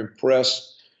trying to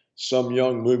impress some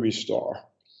young movie star.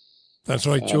 That's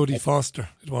right, Jodie Foster,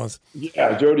 it was.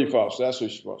 Yeah, Jodie Foster, that's who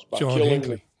she was. By John killing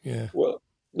Hinckley, yeah. Well,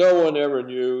 no one ever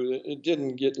knew. It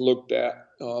didn't get looked at.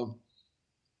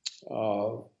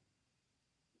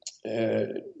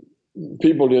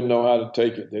 People didn't know how to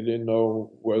take it. They didn't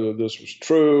know whether this was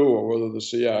true or whether the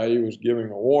CIA was giving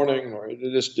a warning, or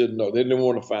they just didn't know. They didn't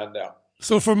want to find out.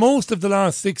 So for most of the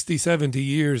last 60, 70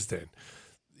 years then,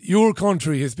 your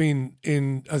country has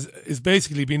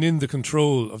basically been in the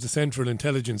control of the Central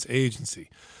Intelligence Agency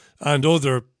and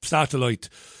other satellite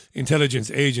intelligence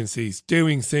agencies,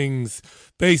 doing things,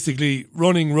 basically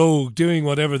running rogue, doing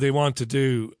whatever they want to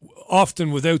do,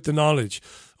 often without the knowledge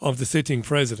of the sitting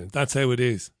president. That's how it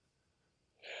is.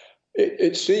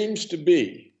 It seems to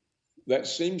be. that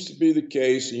seems to be the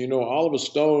case. You know, Oliver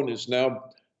Stone is now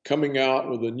coming out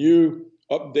with a new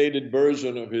updated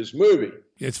version of his movie.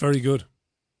 It's very good.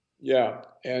 Yeah,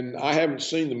 and I haven't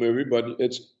seen the movie, but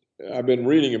I've been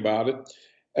reading about it.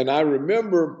 And I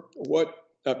remember what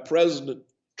President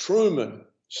Truman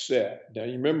said. Now,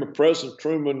 you remember President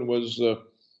Truman was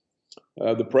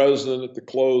the president at the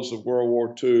close of World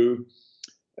War II.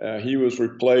 He was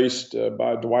replaced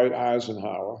by Dwight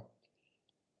Eisenhower.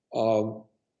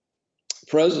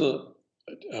 President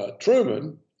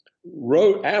Truman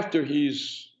wrote, after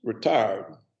he's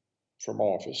retired from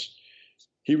office,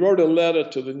 he wrote a letter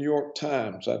to the New York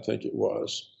Times, I think it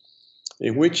was,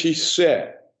 in which he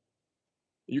said,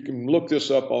 you can look this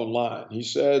up online. He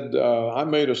said, I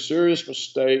made a serious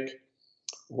mistake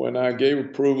when I gave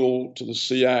approval to the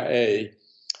CIA.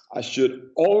 I should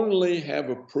only have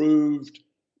approved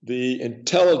the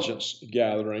intelligence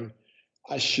gathering.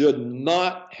 I should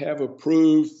not have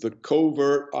approved the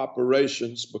covert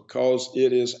operations because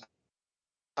it is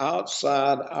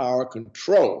outside our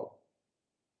control.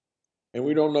 And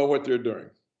we don't know what they're doing.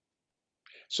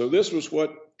 So this was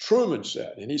what Truman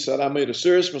said. And he said, I made a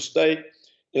serious mistake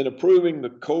in approving the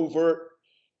covert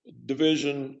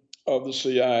division of the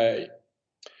CIA.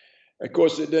 Of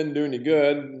course, it didn't do any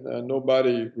good.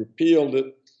 Nobody repealed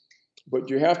it. But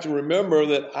you have to remember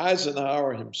that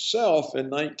Eisenhower himself in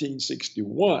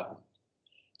 1961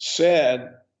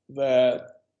 said that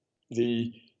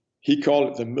he called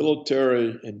it the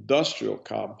military-industrial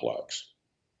complex,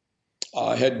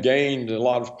 had gained a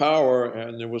lot of power,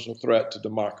 and there was a threat to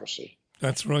democracy.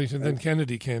 That's right. And then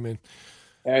Kennedy came in.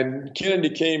 And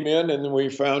Kennedy came in, and then we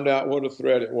found out what a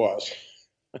threat it was.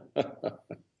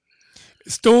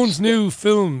 Stone's new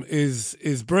film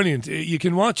is brilliant. You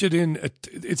can watch it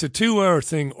it's a 2-hour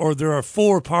thing, or there are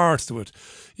 4 parts to it.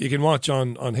 You can watch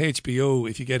on HBO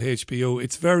if you get HBO.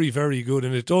 It's very, very good.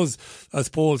 And it does, as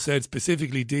Paul said,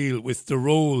 specifically deal with the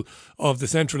role of the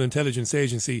Central Intelligence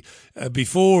Agency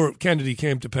before Kennedy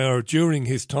came to power, during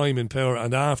his time in power,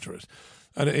 and after it.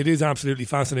 And it is absolutely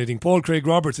fascinating. Paul Craig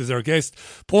Roberts is our guest.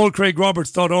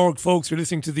 PaulCraigRoberts.org, folks. You're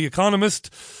listening to The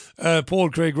Economist. Paul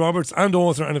Craig Roberts, and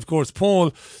author. And, of course,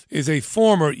 Paul is a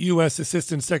former US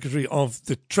Assistant Secretary of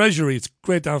the Treasury. It's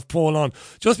great to have Paul on.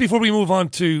 Just before we move on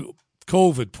to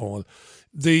COVID, Paul,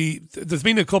 there's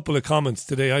been a couple of comments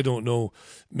today, I don't know,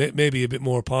 maybe a bit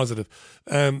more positive.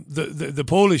 The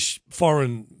Polish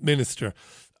foreign minister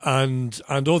and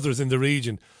others in the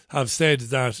region have said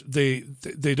that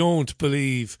they don't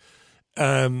believe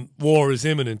war is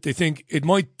imminent. They think it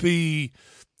might be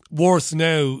worse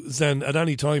now than at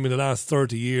any time in the last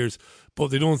 30 years, but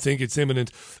they don't think it's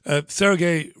imminent.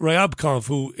 Sergei Ryabkov,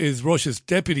 who is Russia's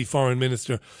deputy foreign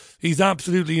minister, he's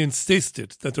absolutely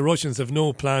insisted that the Russians have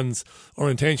no plans or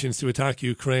intentions to attack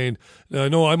Ukraine. Now, I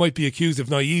know I might be accused of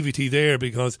naivety there,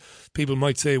 because people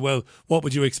might say, well, what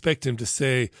would you expect him to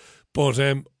say? But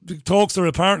the talks are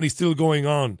apparently still going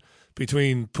on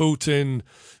between Putin,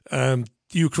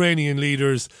 Ukrainian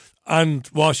leaders, and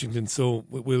Washington. So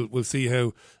we'll see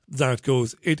how that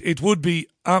goes. It would be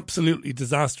absolutely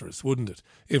disastrous, wouldn't it,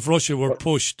 if Russia were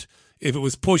pushed, if it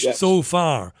was pushed Yes. so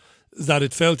far that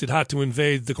it felt it had to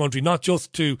invade the country, not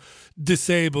just to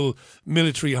disable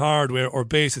military hardware or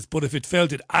bases, but if it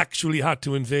felt it actually had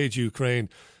to invade Ukraine,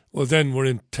 well, then we're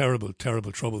in terrible,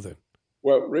 terrible trouble then.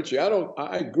 Well, Richie,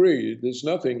 I agree. There's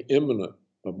nothing imminent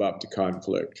about the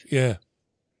conflict. Yeah.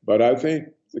 But I think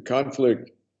the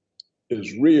conflict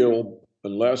is real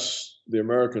unless the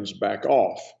Americans back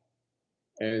off.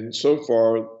 And so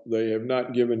far, they have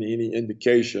not given any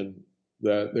indication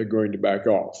that they're going to back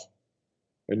off.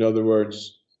 In other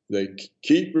words, they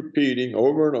keep repeating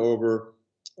over and over,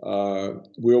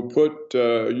 we'll put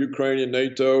Ukraine in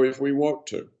NATO if we want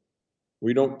to.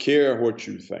 We don't care what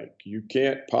you think. You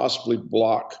can't possibly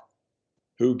block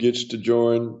who gets to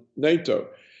join NATO.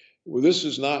 Well, this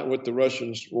is not what the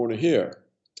Russians want to hear.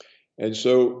 And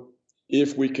so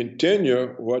if we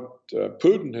continue what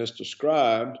Putin has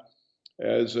described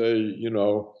as a,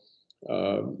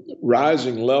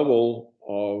 rising level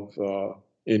of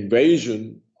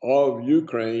invasion of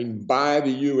Ukraine by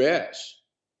the U.S.,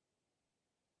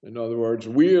 in other words,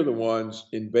 we are the ones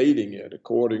invading it,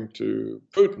 according to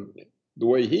Putin, the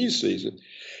way he sees it.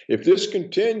 If this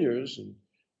continues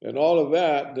and all of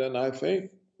that, then I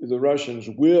think the Russians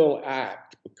will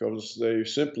act, because they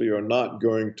simply are not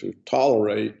going to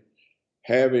tolerate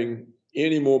having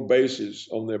any more bases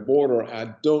on their border.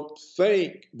 I don't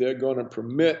think they're going to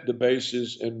permit the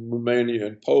bases in Romania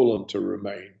and Poland to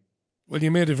remain. Well, you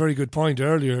made a very good point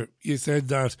earlier. You said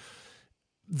that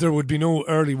there would be no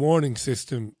early warning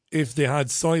system if they had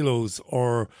silos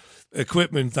or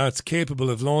equipment that's capable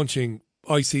of launching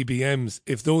ICBMs,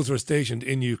 if those were stationed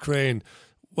in Ukraine,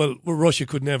 well, Russia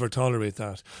could never tolerate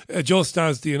that. Just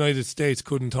as the United States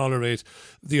couldn't tolerate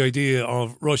the idea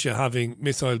of Russia having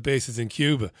missile bases in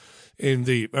Cuba in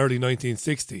the early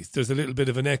 1960s. There's a little bit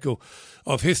of an echo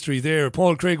of history there.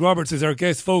 Paul Craig Roberts is our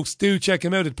guest, folks. Do check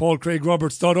him out at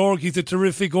paulcraigroberts.org. He's a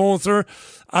terrific author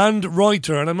and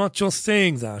writer, and I'm not just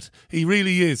saying that. He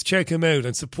really is. Check him out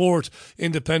and support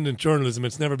independent journalism.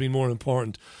 It's never been more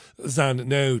important than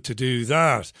now to do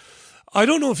that. I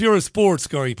don't know if you're a sports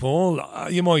guy, Paul.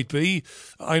 You might be.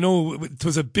 I know it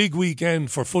was a big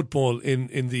weekend for football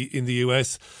in the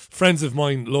US. Friends of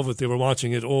mine love it. They were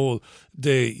watching it all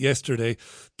day yesterday.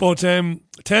 But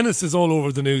tennis is all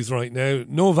over the news right now.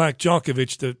 Novak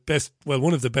Djokovic,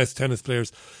 one of the best tennis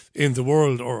players in the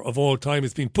world or of all time,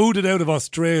 has been booted out of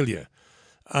Australia.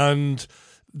 And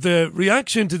the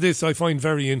reaction to this I find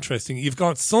very interesting. You've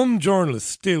got some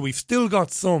journalists we've still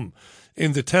got some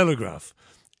in the Telegraph,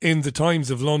 in the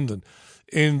Times of London,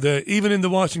 even in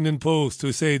the Washington Post,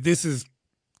 who say this is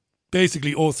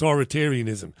basically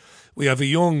authoritarianism. We have a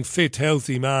young, fit,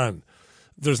 healthy man.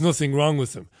 There's nothing wrong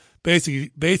with him.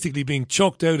 Basically being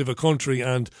chucked out of a country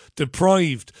and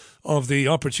deprived of the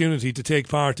opportunity to take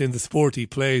part in the sport he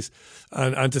plays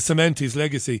and to cement his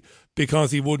legacy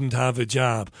because he wouldn't have a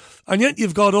jab. And yet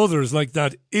you've got others like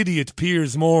that idiot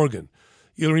Piers Morgan.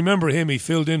 You'll remember him. He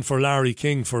filled in for Larry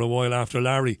King for a while after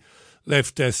Larry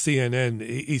left CNN.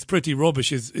 He's pretty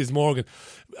rubbish, is Morgan.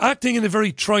 Acting in a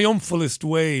very triumphalist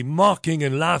way, mocking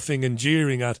and laughing and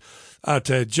jeering at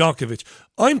Djokovic.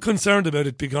 I'm concerned about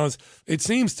it because it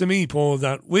seems to me, Paul,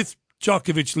 that with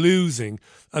Djokovic losing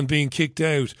and being kicked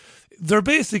out, they're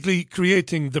basically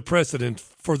creating the precedent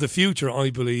for the future, I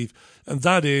believe, and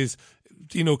that is,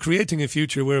 creating a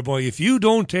future whereby if you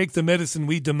don't take the medicine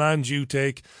we demand you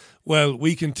take, well,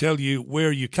 we can tell you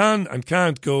where you can and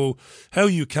can't go, how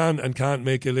you can and can't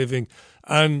make a living.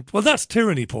 And, well, that's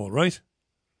tyranny, Paul, right?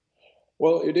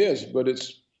 Well, it is, but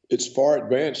it's far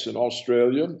advanced in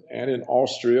Australia and in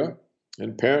Austria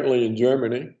and apparently in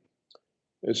Germany.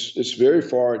 It's very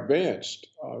far advanced.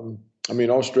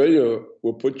 Australia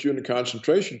will put you in a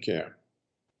concentration camp.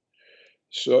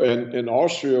 So, and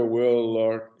Austria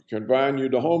will confine you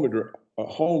to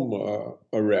home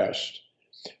arrest.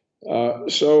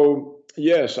 So,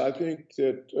 yes, I think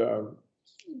that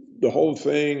the whole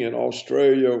thing in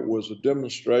Australia was a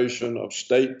demonstration of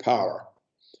state power,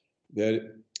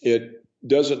 that it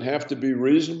doesn't have to be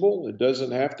reasonable. It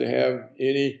doesn't have to have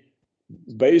any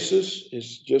basis.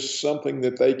 It's just something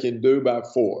that they can do by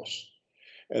force.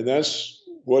 And that's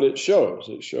what it shows.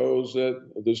 It shows that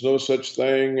there's no such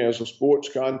thing as a sports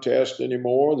contest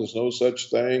anymore. There's no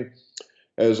such thing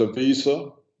as a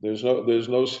visa. There's no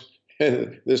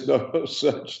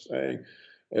such thing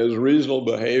as reasonable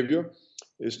behavior.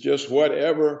 It's just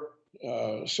whatever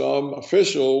some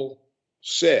official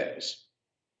says.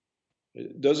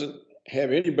 It doesn't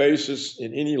have any basis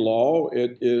in any law.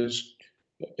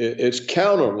 It's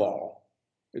counter law.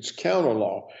 It's counter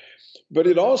law. But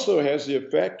it also has the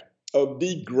effect of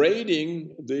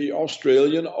degrading the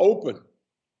Australian Open.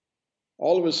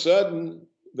 All of a sudden,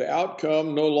 the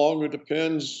outcome no longer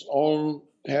depends on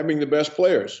having the best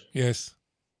players. Yes.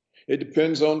 It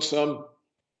depends on some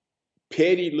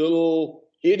petty little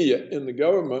idiot in the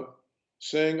government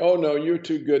saying, oh, no, you're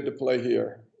too good to play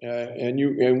here. And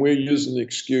we're using the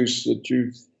excuse that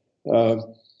you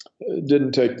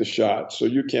didn't take the shot, so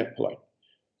you can't play.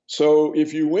 So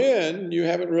if you win, you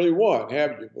haven't really won,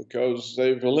 have you? Because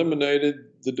they've eliminated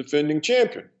the defending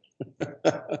champion.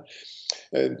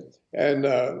 and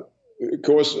of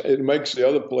course, it makes the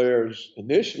other players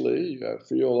initially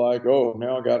feel like, oh,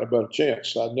 now I got a better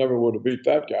chance. I never would have beat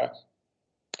that guy.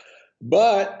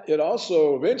 But it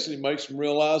also eventually makes them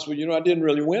realize, well, I didn't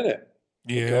really win it.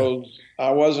 Yeah. Because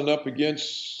I wasn't up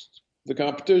against the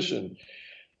competition.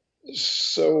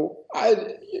 So I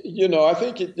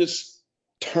think it just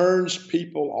turns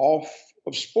people off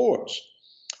of sports.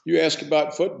 You ask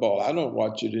about football. I don't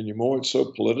watch it anymore. It's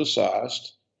so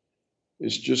politicized.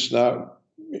 It's just not,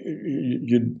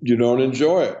 you don't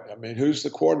enjoy it. I mean, who's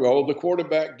the quarterback? Oh, the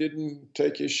quarterback didn't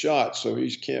take his shot, so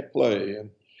he can't play.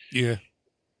 And yeah,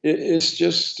 it's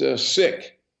just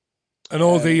sick. And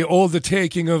all the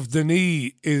taking of the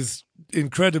knee is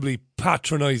incredibly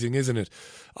patronizing, isn't it?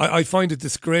 I find it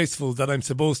disgraceful that I'm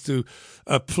supposed to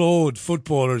applaud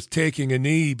footballers taking a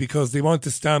knee because they want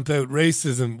to stamp out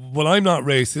racism. Well, I'm not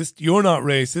racist. You're not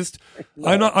racist.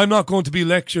 No. I'm not going to be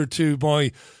lectured to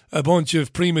by a bunch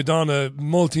of prima donna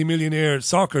multimillionaire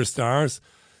soccer stars.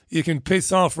 You can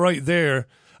piss off right there.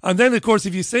 And then, of course,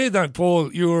 if you say that,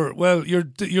 Paul, you're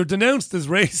denounced as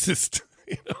racist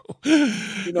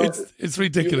It's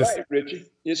ridiculous. You're right, Richie.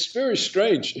 It's very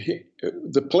strange.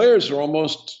 The players are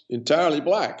almost entirely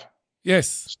black.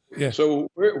 Yes. Yeah. So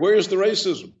where's the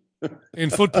racism? In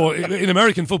football, in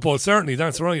American football, certainly,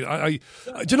 that's right.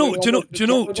 Do you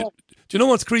know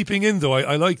what's creeping in though?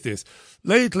 I like this.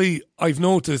 Lately, I've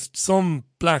noticed some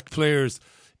black players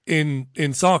in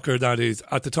soccer, that is,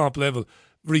 at the top level,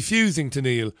 refusing to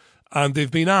kneel, and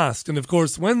they've been asked. And of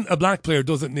course, when a black player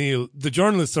doesn't kneel, the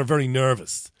journalists are very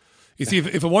nervous. You see,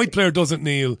 if a white player doesn't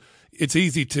kneel, it's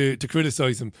easy to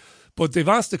criticise him. But they've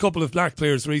asked a couple of black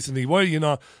players recently, why are you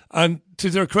not? And to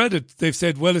their credit, they've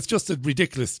said, well, it's just a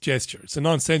ridiculous gesture. It's a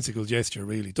nonsensical gesture,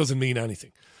 really. It doesn't mean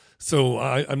anything. So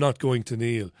I'm not going to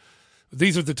kneel.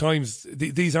 These are the times,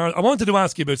 I wanted to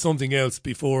ask you about something else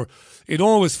before. It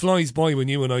always flies by when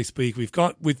you and I speak. We've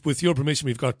got, with your permission,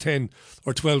 we've got 10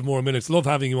 or 12 more minutes. Love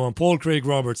having you on. Paul Craig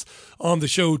Roberts on the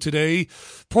show today.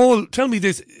 Paul, tell me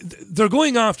this. They're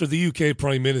going after the UK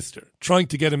Prime Minister, trying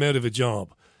to get him out of a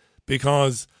job,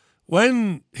 because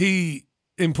when he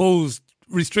imposed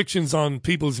restrictions on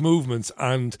people's movements,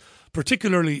 and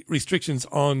particularly restrictions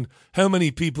on how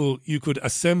many people you could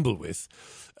assemble with,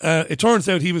 it turns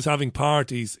out he was having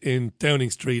parties in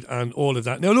Downing Street and all of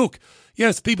that. Now, look,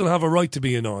 yes, people have a right to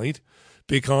be annoyed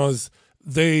because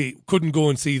they couldn't go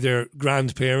and see their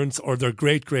grandparents or their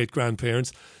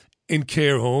great-great-grandparents in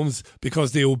care homes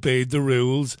because they obeyed the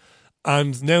rules.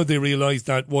 And now they realise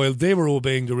that while they were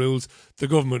obeying the rules, the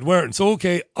government weren't. So,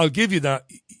 okay, I'll give you that.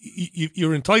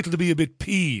 You're entitled to be a bit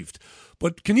peeved.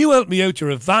 But can you help me out? You're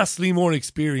a vastly more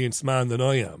experienced man than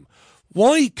I am.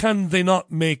 Why can they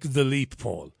not make the leap,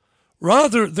 Paul?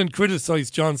 Rather than criticise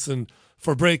Johnson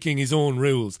for breaking his own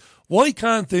rules, why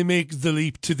can't they make the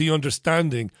leap to the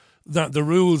understanding that the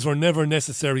rules were never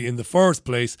necessary in the first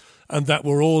place and that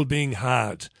we're all being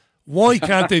had? Why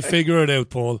can't they figure it out,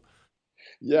 Paul?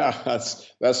 Yeah,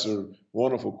 that's a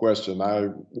wonderful question. I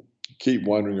keep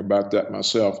wondering about that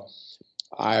myself.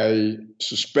 I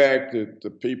suspect that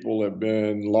the people have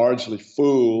been largely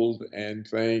fooled and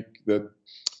think that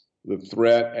the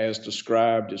threat as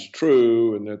described is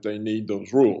true and that they need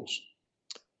those rules.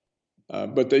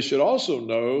 But they should also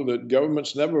know that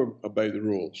governments never obey the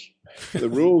rules. The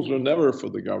rules are never for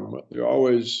the government. They're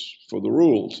always for the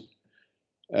rules.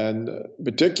 And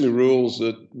particularly rules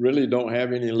that really don't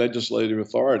have any legislative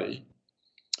authority.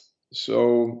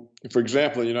 So, for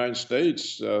example, in the United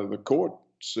States, the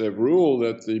courts have ruled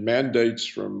that the mandates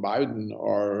from Biden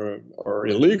are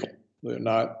illegal. They're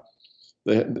not.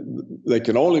 They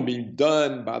can only be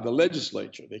done by the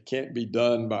legislature. They can't be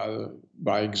done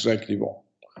by executive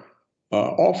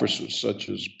officers such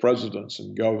as presidents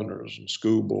and governors and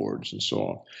school boards and so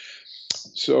on.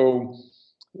 So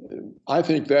I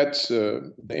think that's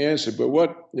the answer. But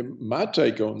what my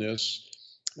take on this,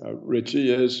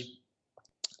 Richie, is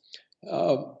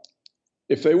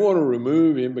if they want to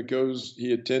remove him because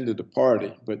he attended a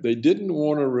party, but they didn't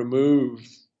want to remove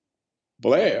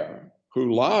Blair,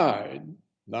 who lied,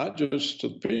 not just to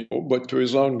the people, but to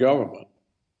his own government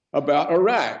about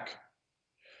Iraq,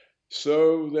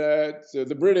 so that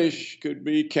the British could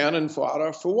be cannon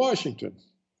fodder for Washington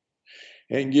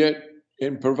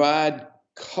and provide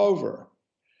cover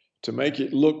to make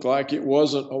it look like it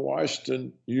wasn't a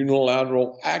Washington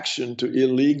unilateral action to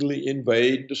illegally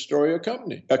invade, destroy a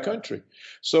country.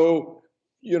 So,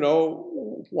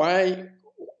 why?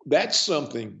 That's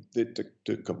something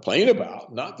to complain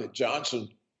about, not that Johnson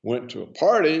went to a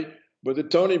party, but that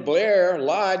Tony Blair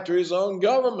lied to his own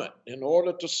government in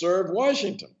order to serve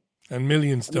Washington. And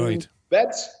millions died.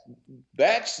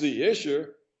 That's the issue.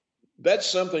 That's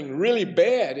something really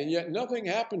bad, and yet nothing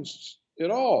happens at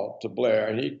all to Blair,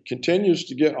 and he continues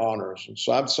to get honors. And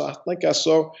so I think I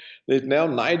saw they've now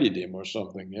knighted him or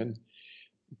something. And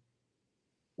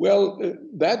well,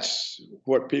 that's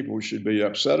what people should be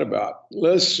upset about.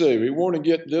 Let's see, we want to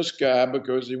get this guy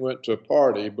because he went to a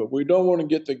party, but we don't want to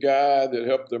get the guy that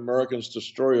helped the Americans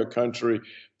destroy a country,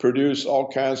 produce all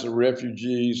kinds of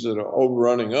refugees that are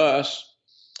overrunning us.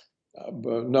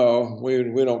 But no, we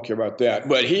don't care about that.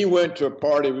 But he went to a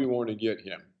party, we want to get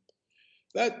him.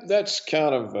 That's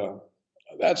kind of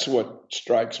that's what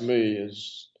strikes me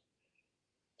as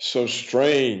so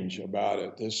strange about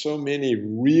it. There's so many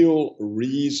real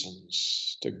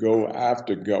reasons to go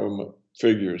after government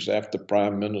figures, after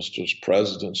prime ministers,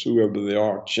 presidents, whoever they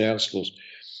are, chancellors.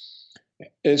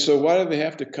 And so why do they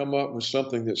have to come up with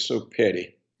something that's so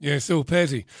petty? Yeah, so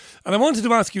petty. And I wanted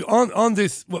to ask you on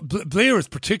this, Blair is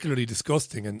particularly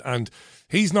disgusting and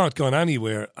he's not gone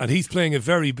anywhere and he's playing a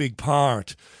very big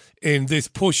part in this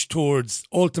push towards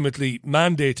ultimately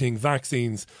mandating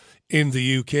vaccines in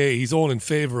the UK. He's all in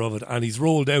favour of it, and he's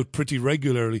rolled out pretty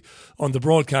regularly on the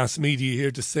broadcast media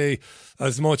here to say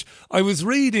as much. I was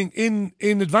reading in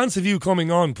advance of you coming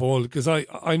on, Paul, because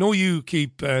I know you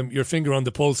keep your finger on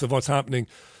the pulse of what's happening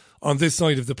on this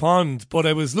side of the pond, but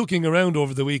I was looking around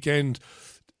over the weekend.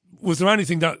 Was there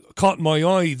anything that caught my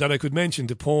eye that I could mention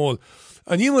to Paul?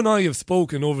 And you and I have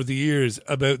spoken over the years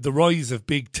about the rise of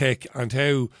big tech and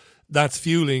how that's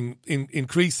fueling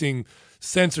increasing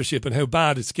censorship and how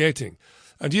bad it's getting.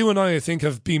 And you and I think,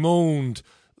 have bemoaned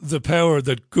the power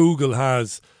that Google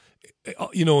has,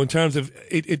 you know, in terms of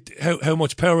how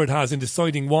much power it has in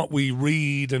deciding what we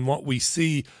read and what we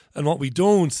see and what we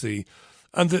don't see.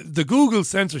 And the Google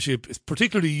censorship,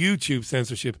 particularly YouTube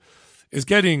censorship, is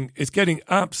getting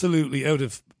absolutely out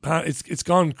of hand. It's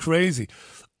gone crazy.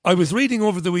 I was reading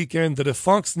over the weekend that a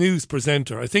Fox News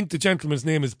presenter, I think the gentleman's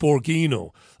name is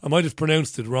Borghino, I might have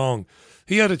pronounced it wrong,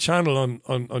 he had a channel on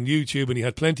YouTube and he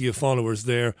had plenty of followers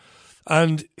there,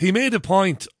 and he made a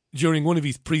point during one of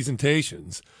his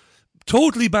presentations,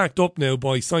 totally backed up now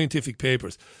by scientific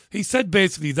papers. He said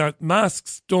basically that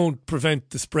masks don't prevent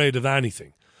the spread of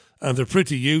anything and they're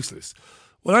pretty useless.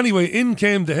 Well, anyway, in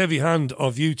came the heavy hand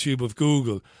of YouTube, of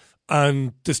Google,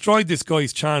 and destroyed this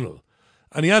guy's channel.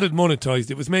 And he had it monetized.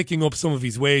 It was making up some of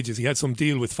his wages. He had some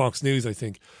deal with Fox News, I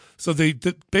think. So they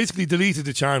basically deleted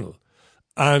the channel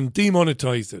and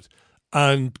demonetized it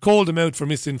and called him out for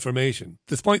misinformation,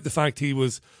 despite the fact he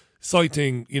was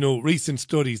citing, you know, recent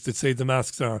studies that say the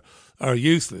masks are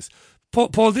useless.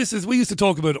 Paul, we used to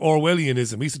talk about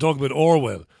Orwellianism. We used to talk about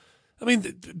Orwell. I mean,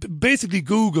 basically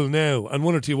Google now and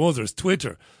one or two others,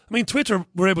 Twitter. I mean, Twitter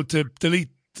were able to delete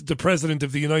the President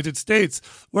of the United States,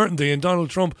 weren't they, and Donald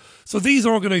Trump. So these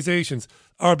organisations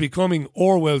are becoming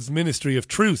Orwell's Ministry of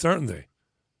Truth, aren't they?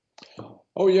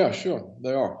 Oh, yeah, sure,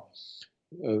 they are.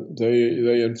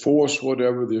 They enforce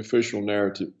whatever the official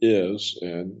narrative is,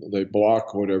 and they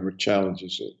block whatever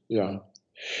challenges it. Yeah.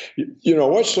 You know,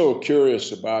 what's so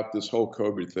curious about this whole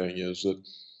COVID thing is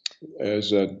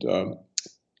that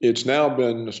it's now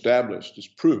been established, it's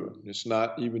proven, it's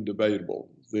not even debatable.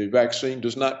 The vaccine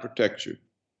does not protect you.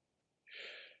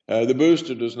 The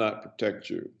booster does not protect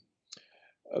you.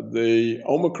 The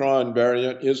Omicron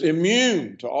variant is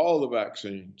immune to all the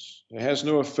vaccines. It has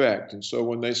no effect. And so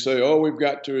when they say, oh, we've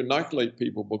got to inoculate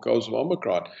people because of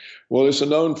Omicron, well, it's a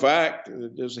known fact that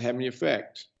it doesn't have any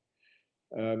effect.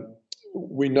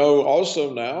 We know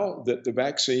also now that the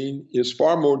vaccine is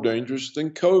far more dangerous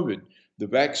than COVID. The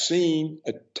vaccine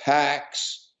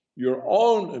attacks your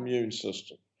own immune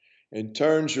system and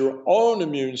turns your own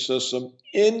immune system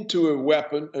into a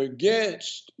weapon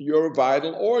against your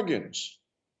vital organs.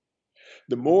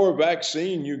 The more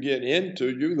vaccine you get into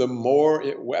you, the more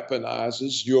it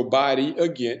weaponizes your body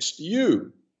against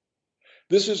you.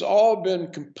 This has all been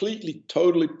completely,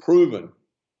 totally proven.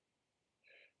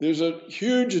 There's a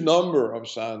huge number of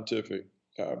scientific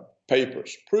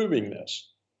papers proving this.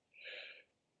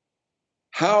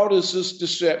 How does this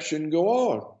deception go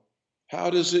on? How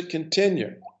does it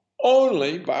continue?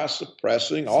 Only by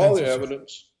suppressing all the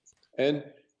evidence and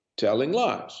telling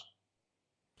lies.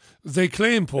 They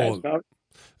claim, Paul,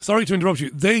 sorry to interrupt you,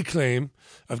 they claim,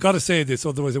 I've got to say this,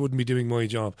 otherwise I wouldn't be doing my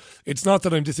job. It's not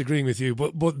that I'm disagreeing with you,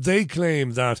 but they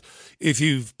claim that if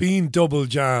you've been double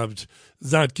jabbed,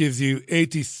 that gives you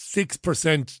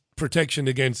 86% protection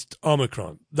against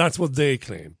Omicron. That's what they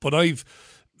claim. But I've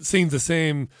seen the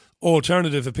same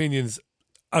alternative opinions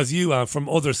as you have from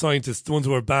other scientists, the ones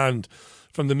who are banned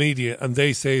from the media, and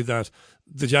they say that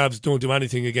the jabs don't do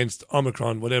anything against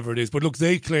Omicron, whatever it is. But look,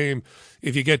 they claim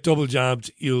if you get double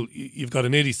jabbed, you've got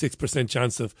an 86%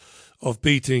 chance of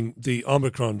beating the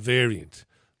Omicron variant.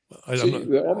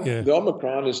 The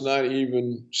Omicron is not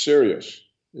even serious.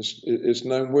 It's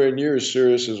nowhere near as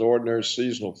serious as ordinary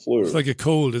seasonal flu. It's like a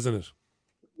cold, isn't it?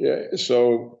 Yeah.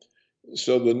 So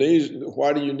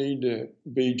why do you need to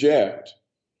be jabbed?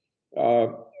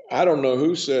 I don't know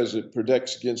who says it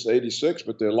protects against 86,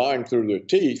 but they're lying through their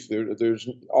teeth. There's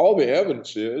all the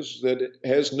evidence is that it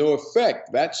has no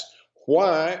effect. That's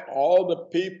why all the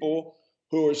people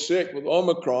who are sick with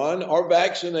Omicron are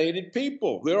vaccinated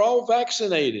people. They're all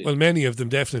vaccinated. Well, many of them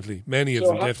definitely.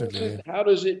 How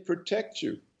does it protect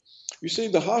you? You see,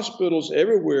 the hospitals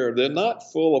everywhere, they're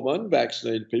not full of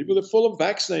unvaccinated people. They're full of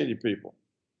vaccinated people.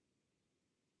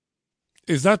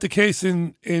 Is that the case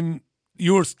in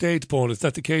your state, Paul? Is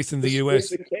that the case in the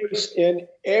US? It's the case in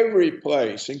every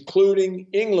place, including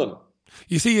England.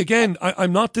 You see, again,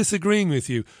 I'm not disagreeing with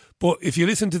you, but if you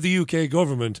listen to the UK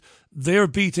government, they're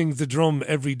beating the drum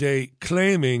every day,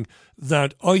 claiming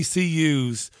that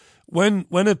ICUs, when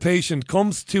a patient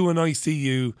comes to an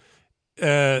ICU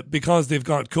because they've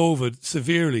got COVID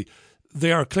severely,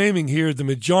 they are claiming here the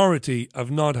majority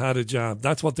have not had a jab.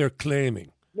 That's what they're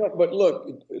claiming. No, but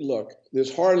look,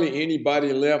 there's hardly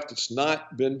anybody left that's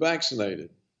not been vaccinated.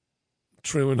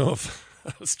 True enough.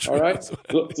 That's true. All right.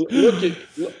 Well.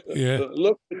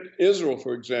 Look at Israel,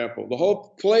 for example. The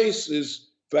whole place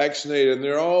is vaccinated, and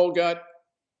they're all got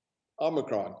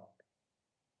Omicron.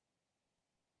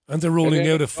 And they're rolling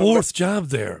out a fourth jab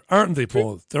there, aren't they,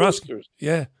 Paul? They're asking,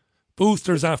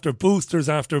 boosters after boosters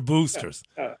after boosters.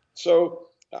 So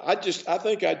I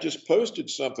think I just posted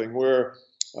something where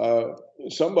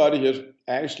somebody has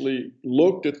actually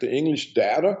looked at the English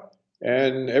data,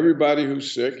 and everybody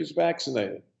who's sick is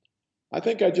vaccinated. I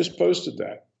think I just posted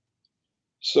that.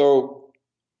 So,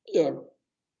 yeah,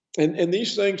 and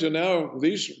these things are now,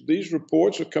 these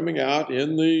reports are coming out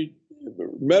in the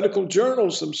medical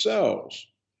journals themselves.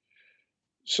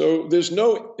 So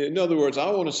in other words,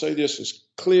 I want to say this as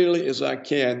clearly as I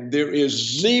can. There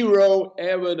is zero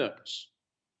evidence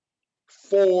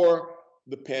for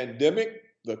the pandemic,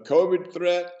 the COVID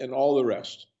threat, and all the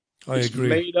rest. It's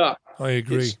made up. I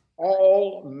agree. It's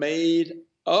all made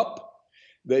up.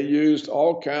 They used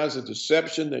all kinds of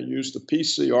deception. They used the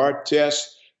PCR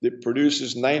test that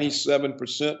produces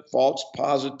 97% false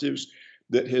positives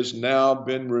that has now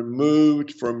been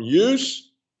removed from use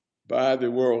by the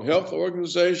World Health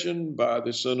Organization, by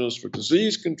the Centers for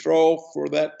Disease Control, for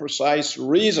that precise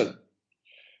reason,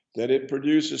 that it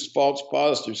produces false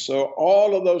positives. So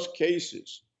all of those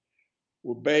cases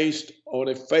were based on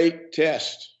a fake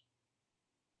test.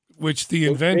 Which the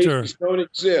inventor... Those cases don't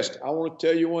exist. I want to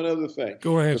tell you one other thing.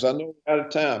 Go ahead. Because I know we're out of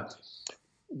time.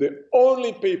 The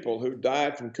only people who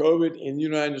died from COVID in the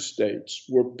United States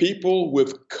were people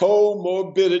with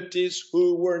comorbidities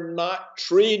who were not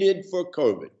treated for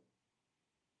COVID.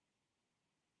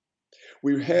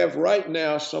 We have right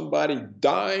now somebody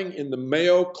dying in the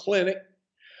Mayo Clinic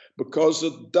because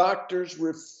the doctors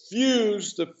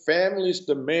refused the family's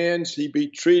demands he be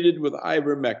treated with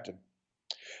ivermectin.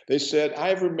 They said,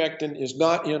 ivermectin is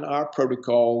not in our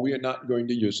protocol. We are not going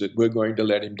to use it. We're going to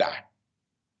let him die.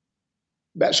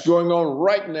 That's going on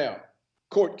right now.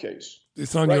 Court case.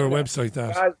 It's on your website,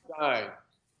 that. Guy's dying.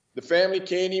 The family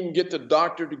can't even get the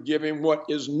doctor to give him what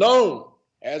is known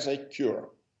as a cure.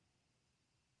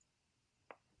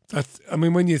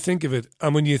 When you think of it,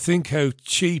 and when you think how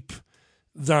cheap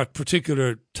that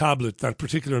particular tablet, that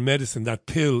particular medicine, that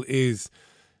pill is,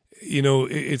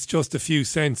 it's just a few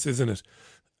cents, isn't it?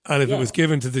 And if it was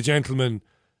given to the gentleman,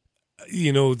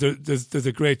 there's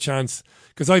a great chance.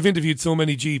 Because I've interviewed so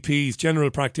many GPs,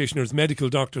 general practitioners, medical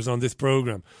doctors on this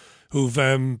programme who've,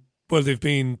 they've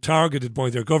been targeted by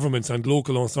their governments and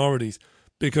local authorities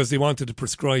because they wanted to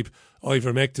prescribe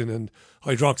ivermectin and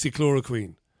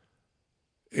hydroxychloroquine.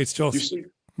 It's just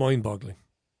mind-boggling.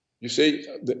 You see,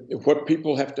 what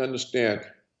people have to understand,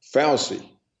 Fauci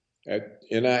at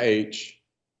NIH,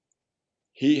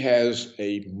 he has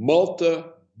a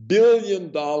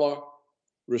multi-billion-dollar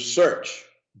research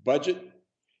budget.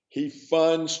 He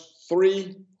funds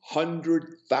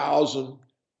 300,000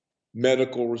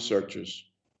 medical researchers.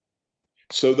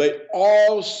 So they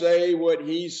all say what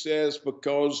he says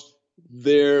because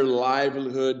their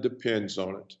livelihood depends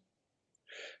on it.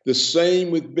 The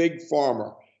same with Big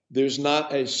Pharma. There's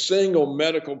not a single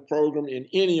medical program in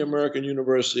any American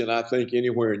university, and I think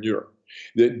anywhere in Europe,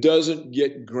 that doesn't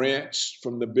get grants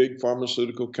from the big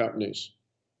pharmaceutical companies.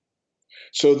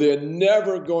 So they're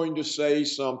never going to say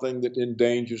something that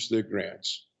endangers their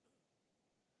grants.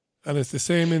 And it's the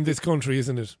same in this country,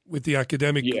 isn't it? With the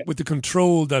academic, with the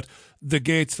control that the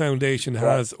Gates Foundation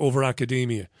has over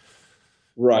academia.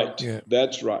 Right. Yeah.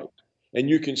 That's right. And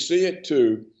you can see it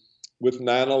too with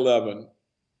 9/11.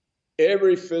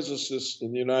 Every physicist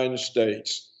in the United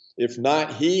States, if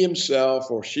not he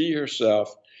himself or she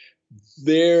herself,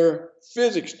 their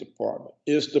physics department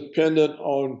is dependent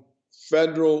on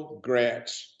federal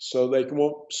grants, so they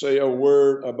won't say a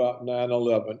word about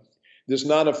 9/11. There's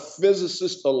not a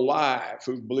physicist alive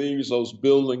who believes those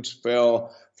buildings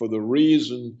fell for the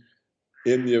reason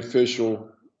in the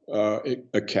official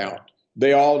account.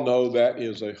 They all know that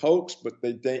is a hoax, but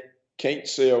they can't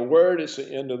say a word. It's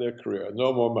the end of their career.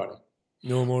 No more money.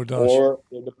 No more dosh. Or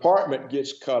the department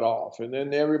gets cut off, and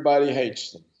then everybody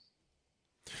hates them.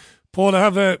 Paul, I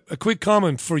have a quick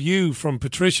comment for you from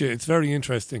Patricia. It's very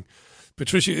interesting.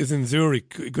 Patricia is in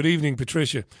Zurich. Good evening,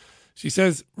 Patricia. She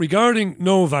says, regarding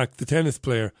Novak, the tennis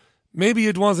player, maybe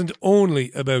it wasn't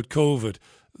only about COVID.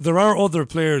 There are other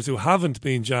players who haven't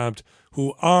been jabbed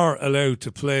who are allowed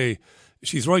to play.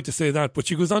 She's right to say that, but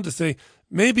she goes on to say,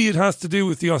 maybe it has to do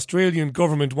with the Australian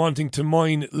government wanting to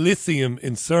mine lithium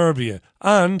in Serbia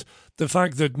and the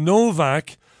fact that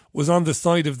Novak was on the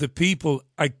side of the people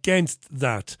against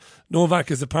that. Novak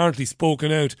has apparently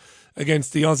spoken out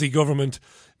against the Aussie government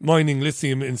mining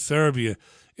lithium in Serbia.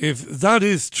 If that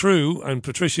is true, and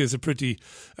Patricia is a pretty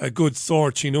good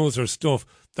sort, she knows her stuff,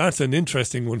 that's an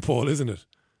interesting one, Paul, isn't it?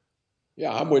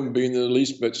 Yeah, I wouldn't be in the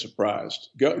least bit surprised.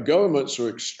 Governments are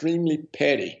extremely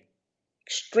petty.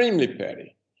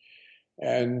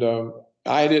 And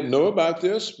I didn't know about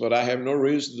this, but I have no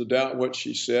reason to doubt what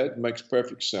she said. It makes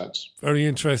perfect sense. Very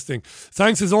interesting.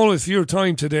 Thanks as always for your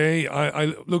time today.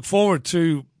 I look forward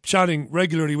to chatting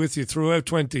regularly with you throughout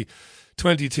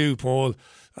 2022, Paul.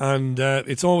 And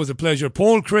it's always a pleasure.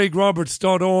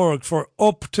 PaulCraigRoberts.org for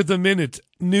up-to-the-minute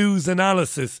news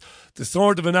analysis, the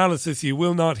sort of analysis you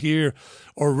will not hear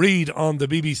or read on the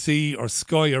BBC or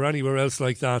Sky or anywhere else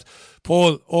like that.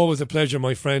 Paul, always a pleasure,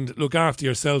 my friend. Look after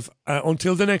yourself.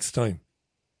 Until the next time.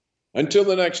 Until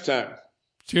the next time.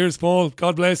 Cheers, Paul.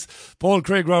 God bless. Paul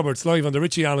Craig Roberts, live on the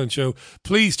Richie Allen Show.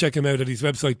 Please check him out at his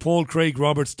website,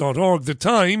 paulcraigroberts.org. The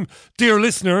time, dear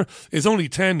listener, is only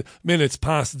 10 minutes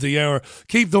past the hour.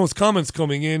 Keep those comments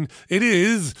coming in. It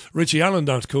is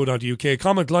richieallen.co.uk.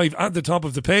 Comment live at the top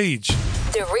of the page.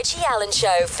 The Richie Allen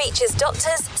Show features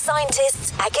doctors,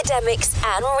 scientists, academics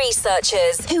and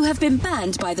researchers who have been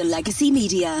banned by the legacy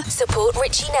media. Support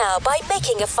Richie now by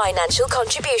making a financial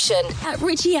contribution at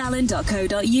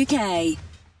richieallen.co.uk.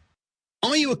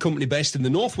 Are you a company based in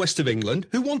the northwest of England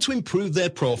who want to improve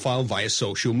their profile via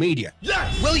social media?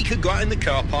 Yes! Well, you could go out in the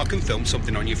car park and film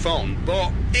something on your phone,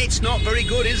 but it's not very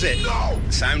good, is it? No!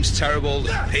 Sounds terrible,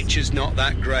 yes! The picture's not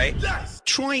that great. Yes!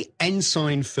 Try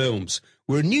Ensign Films.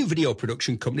 We're a new video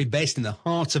production company based in the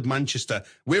heart of Manchester.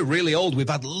 We're really old, we've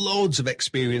had loads of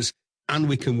experience, and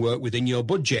we can work within your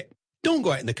budget. Don't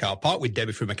go out in the car park with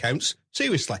Debbie from accounts.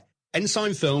 Seriously,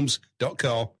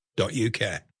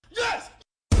 ensignfilms.co.uk. Yes!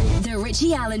 The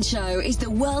Richie Allen Show is the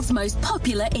world's most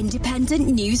popular independent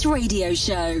news radio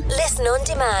show. Listen on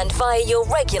demand via your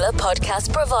regular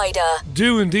podcast provider.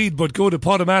 Do indeed, but go to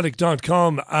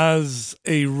podomatic.com as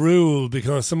a rule,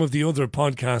 because some of the other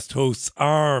podcast hosts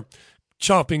are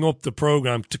chopping up the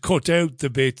programme to cut out the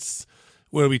bits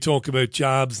where we talk about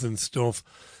jabs and stuff.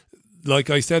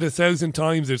 Like I said 1,000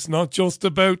 times, it's not just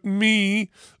about me.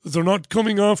 They're not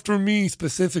coming after me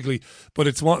specifically, but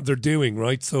it's what they're doing,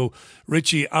 right? So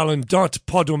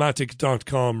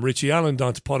richieallen.podomatic.com,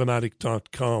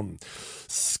 richieallen.podomatic.com.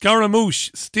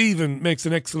 Scaramouche Stephen makes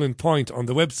an excellent point on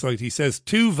the website. He says,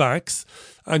 2 vax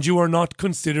and you are not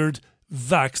considered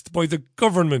vaxed by the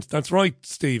government. That's right,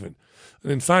 Stephen.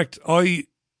 And in fact, I'm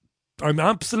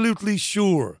absolutely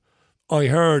sure I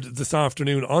heard this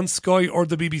afternoon on Sky or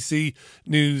the BBC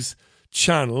News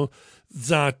channel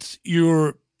that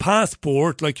your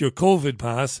passport, like your COVID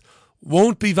pass,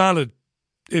 won't be valid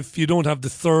if you don't have the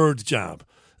 3rd jab.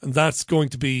 And that's going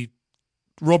to be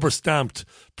rubber stamped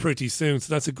pretty soon.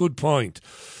 So that's a good point.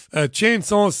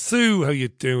 Chainsaw Sue, how you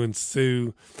doing,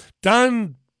 Sue?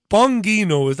 Dan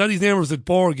Bongino, is that his name or is it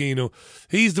Borghino?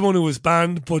 He's the one who was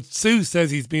banned, but Sue says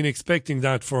he's been expecting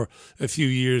that for a few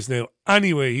years now.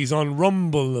 Anyway, he's on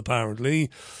Rumble apparently.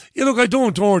 Yeah, look, I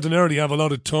don't ordinarily have a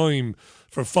lot of time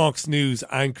for Fox News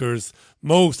anchors.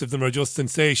 Most of them are just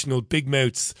sensational big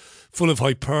mouths full of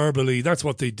hyperbole. That's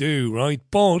what they do, right?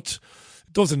 But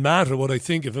it doesn't matter what I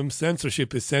think of them.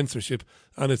 Censorship is censorship,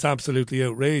 and it's absolutely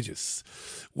outrageous.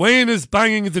 Wayne is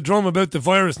banging the drum about the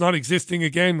virus not existing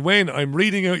again. Wayne, I'm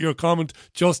reading out your comment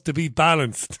just to be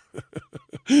balanced.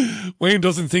 Wayne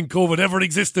doesn't think COVID ever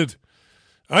existed.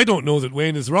 I don't know that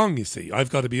Wayne is wrong, you see. I've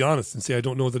got to be honest and say I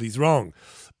don't know that he's wrong.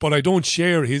 But I don't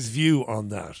share his view on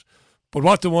that. But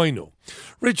what do I know?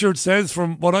 Richard says,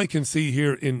 from what I can see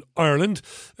here in Ireland,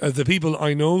 the people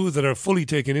I know that are fully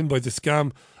taken in by the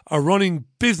scam are running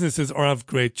businesses or have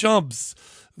great jobs.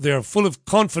 They are full of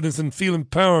confidence and feel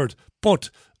empowered.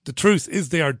 But the truth is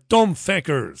they are dumb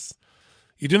feckers.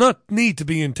 You do not need to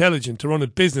be intelligent to run a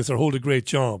business or hold a great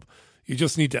job. You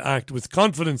just need to act with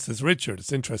confidence, says Richard.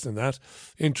 It's interesting, that.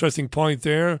 Interesting point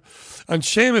there. And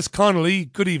Seamus Connolly,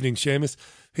 good evening, Seamus.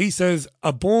 He says,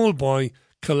 a ball boy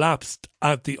collapsed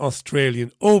at the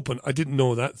Australian Open. I didn't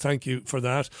know that. Thank you for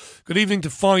that. Good evening to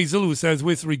Faisal, who says,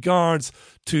 with regards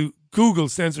to Google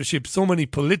censorship, so many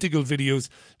political videos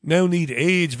now need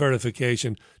age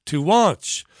verification to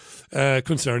watch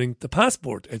concerning the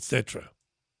passport, etc.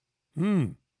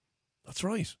 That's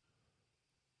right.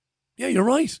 Yeah, you're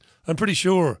right. I'm pretty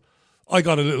sure I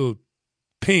got a little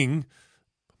ping.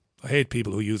 I hate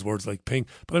people who use words like ping,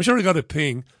 but I'm sure I got a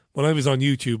ping when I was on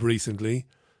YouTube recently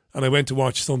and I went to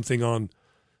watch something on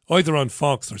either on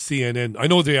Fox or CNN. I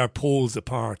know they are poles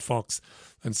apart, Fox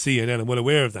and CNN. I'm well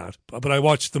aware of that, but I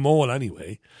watched them all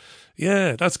anyway.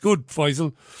 Yeah, that's good,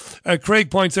 Faisal.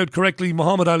 Craig points out correctly,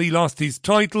 Muhammad Ali lost his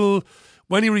title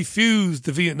when he refused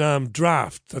the Vietnam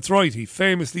draft. That's right, he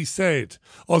famously said.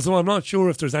 Also, I'm not sure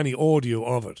if there's any audio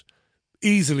of it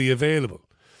easily available.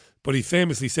 But he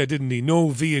famously said, didn't he, no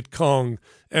Viet Cong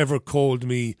ever called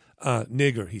me a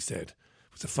nigger, he said.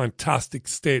 It was a fantastic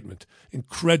statement.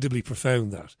 Incredibly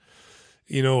profound, that.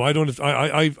 You know,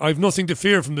 I've nothing to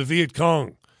fear from the Viet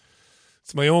Cong.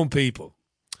 It's my own people.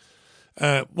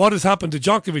 What has happened to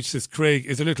Djokovic, says Craig,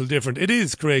 is a little different. It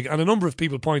is, Craig, and a number of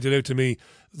people pointed out to me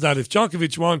that if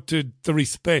Djokovic wanted the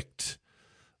respect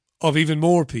of even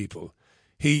more people,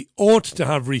 he ought to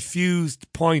have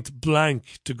refused point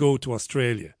blank to go to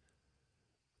Australia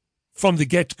from the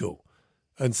get-go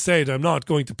and said, I'm not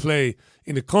going to play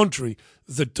in a country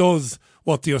that does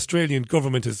what the Australian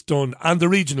government has done and the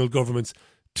regional governments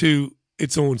to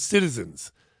its own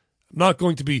citizens. I'm not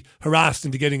going to be harassed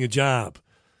into getting a jab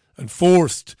and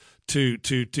forced to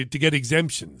get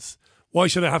exemptions. Why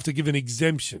should I have to give an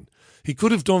exemption? He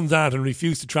could have done that and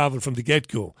refused to travel from the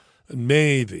get-go, and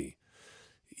maybe,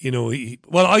 you know,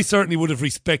 I certainly would have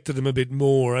respected him a bit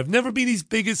more. I've never been his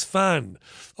biggest fan.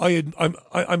 I'm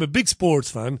a big sports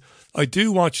fan. I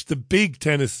do watch the big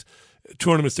tennis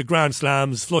tournaments, the Grand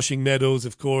Slams, Flushing Meadows,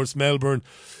 of course, Melbourne,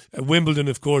 Wimbledon,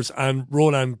 of course, and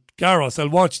Roland Garros. I'll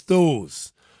watch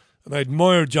those. And I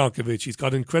admire Djokovic. He's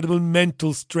got incredible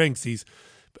mental strength. He's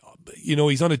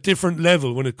on a different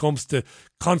level when it comes to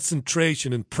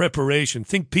concentration and preparation.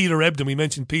 Think Peter Ebdon. We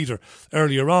mentioned Peter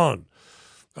earlier on.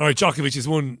 All right, Djokovic has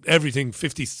won everything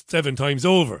 57 times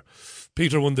over.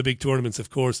 Peter won the big tournaments, of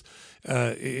course,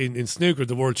 in snooker,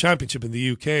 the World Championship in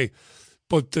the UK.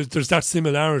 But there's that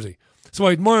similarity. So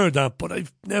I admire that, but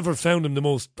I've never found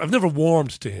him I've never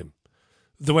warmed to him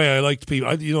the way I liked people.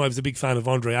 I was a big fan of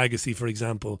Andre Agassi, for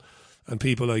example, and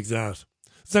people like that.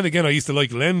 Then again, I used to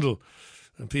like Lendl,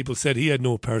 and people said he had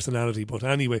no personality. But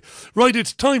anyway, right,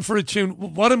 it's time for a tune.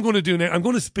 What I'm going to do now, I'm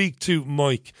going to speak to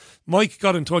Mike. Mike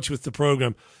got in touch with the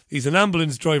programme. He's an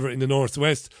ambulance driver in the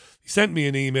Northwest. He sent me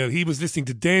an email. He was listening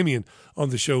to Damien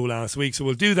on the show last week, so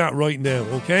we'll do that right now,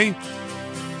 okay?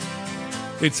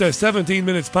 It's 17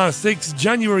 minutes past 6,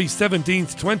 January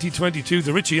 17th, 2022,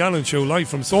 The Richie Allen Show, live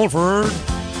from Salford.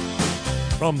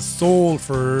 From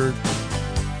Salford.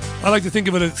 I like to think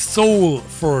of it as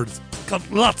Soulford.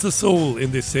 Got lots of soul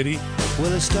in this city.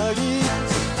 Well, it started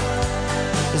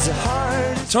as a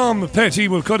heart. Tom Petty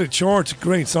will cut it short.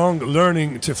 Great song,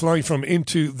 Learning to Fly from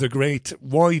Into the Great,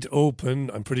 Wide Open,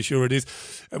 I'm pretty sure it is.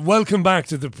 Welcome back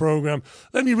to the programme.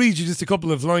 Let me read you just a couple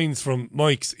of lines from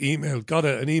Mike's email. Got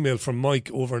an email from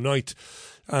Mike overnight.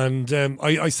 And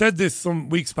I said this some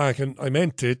weeks back and I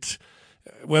meant it.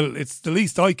 Well, it's the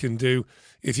least I can do.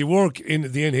 If you work in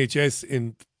the NHS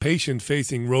in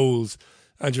patient-facing roles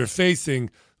and you're facing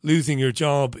losing your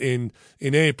job in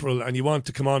April and you want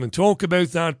to come on and talk about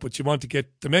that, but you want to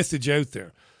get the message out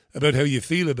there about how you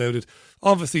feel about it,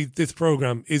 obviously this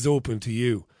programme is open to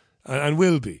you and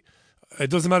will be. It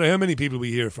doesn't matter how many people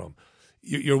we hear from.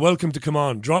 You're welcome to come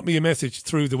on. Drop me a message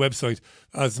through the website,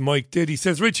 as Mike did. He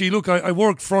says, Richie, look, I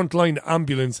work frontline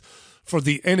ambulance for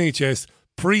the NHS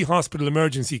pre-hospital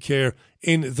emergency care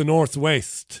in the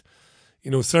Northwest,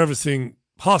 servicing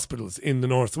hospitals in the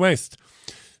Northwest.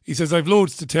 He says, I've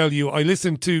loads to tell you. I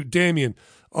listened to Damien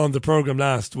on the programme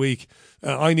last week.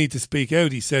 I need to speak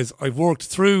out. He says, I've worked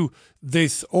through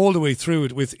this, all the way through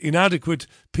it, with inadequate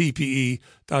PPE,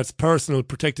 that's personal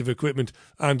protective equipment,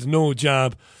 and no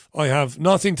jab. I have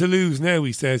nothing to lose now,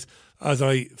 he says, as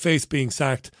I face being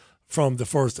sacked from the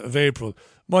 1st of April.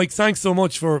 Mike, thanks so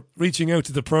much for reaching out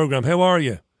to the programme. How are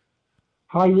you?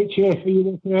 Hi, Richie. Are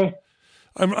you okay?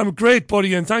 I'm great,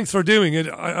 buddy, and thanks for doing it.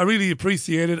 I really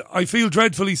appreciate it. I feel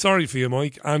dreadfully sorry for you,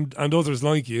 Mike, and others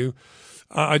like you.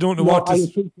 I don't know what to... I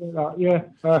appreciate that,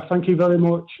 yeah. Thank you very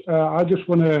much. I just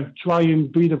want to try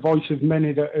and be the voice of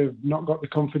many that have not got the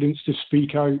confidence to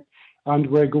speak out, and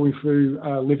we're going through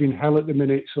living hell at the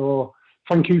minute. So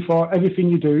thank you for everything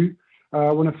you do.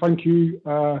 I want to thank you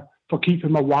for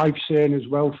keeping my wife sane as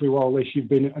well through all this. You've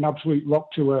been an absolute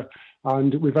rock to her,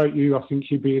 and without you, I think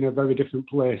she'd be in a very different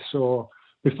place. So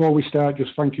before we start,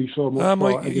 just thank you so much.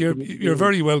 Mike, you're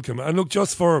very welcome. And look,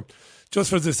 just for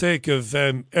the sake of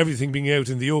everything being out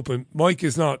in the open, Mike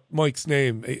is not Mike's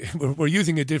name. We're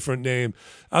using a different name,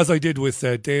 as I did with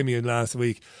Damien last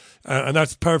week. And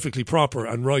that's perfectly proper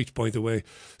and right, by the way.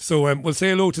 So we'll say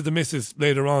hello to the missus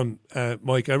later on,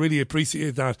 Mike. I really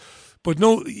appreciate that. But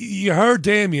no, you heard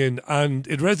Damien and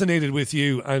it resonated with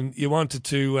you and you wanted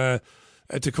to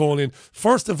call in.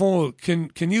 First of all,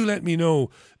 can you let me know,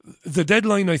 the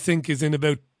deadline I think is in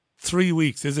about 3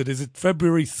 weeks, is it? Is it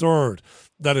February 3rd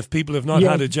that if people have not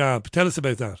had a jab? Tell us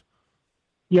about that.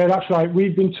 Yeah, that's right.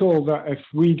 We've been told that if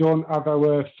we don't have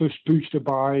our first booster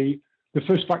by the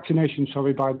first vaccination,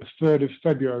 by the 3rd of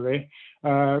February,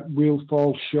 we'll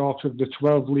fall short of the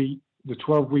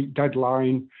 12-week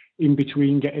deadline in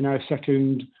between getting our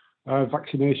second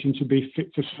vaccination to be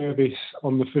fit for service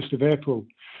on the 1st of April.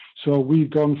 So we've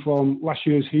gone from last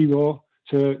year's hero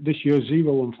to this year's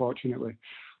zero, unfortunately.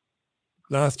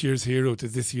 Last year's hero to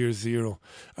this year's zero.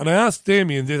 And I asked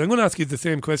Damien this. I'm going to ask you the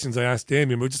same questions I asked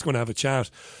Damien. We're just going to have a chat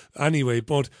anyway.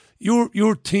 But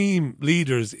your team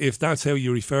leaders, if that's how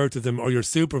you refer to them, or your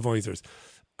supervisors,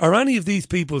 are any of these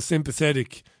people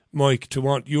sympathetic, Mike, to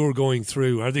what you're going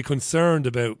through? Are they concerned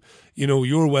about,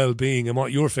 your well-being and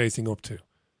what you're facing up to?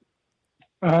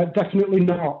 Definitely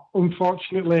not.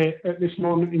 Unfortunately, at this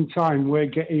moment in time, we're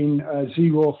getting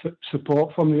zero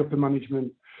support from the upper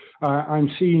management. I'm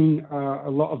seeing a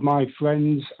lot of my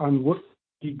friends and work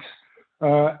colleagues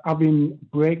having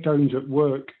breakdowns at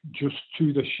work just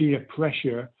to the sheer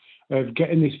pressure of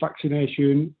getting this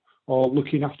vaccination or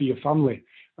looking after your family.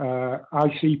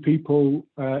 I see people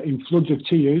in floods of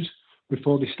tears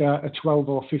before they start a 12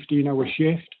 or 15-hour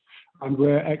shift, and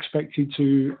we're expected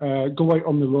to go out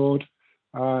on the road,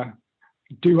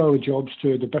 do our jobs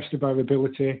to the best of our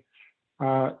ability.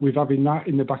 With having that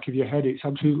in the back of your head, it's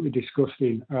absolutely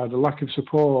disgusting. The lack of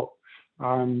support,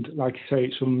 and like I say,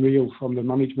 it's unreal from the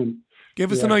management.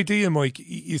 Give us an idea, Mike.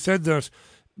 You said that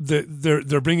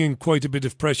they're bringing quite a bit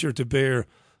of pressure to bear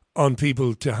on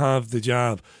people to have the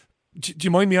jab. Do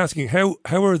you mind me asking, how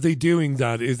are they doing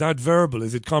that? Is that verbal?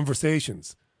 Is it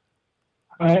conversations?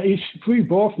 It's through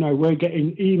both now. We're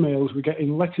getting emails, we're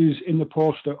getting letters in the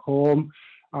post at home,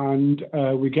 and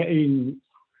we're getting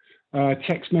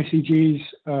text messages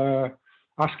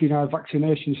asking our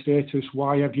vaccination status.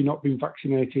 Why have you not been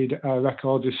vaccinated?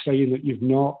 Records are saying that you've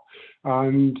not.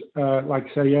 And like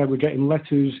I say, we're getting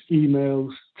letters,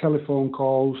 emails, telephone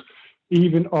calls,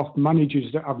 even off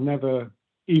managers that I've never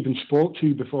even spoke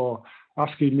to before,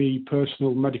 asking me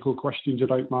personal medical questions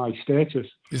about my status.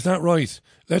 Is that right?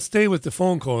 Let's stay with the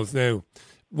phone calls now.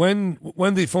 When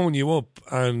they phone you up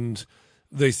and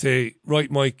they say, right,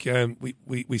 Mike,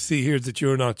 we see here that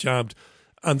you're not jabbed,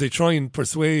 and they try and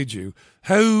persuade you,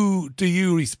 how do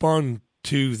you respond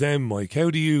to them, Mike? How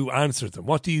do you answer them?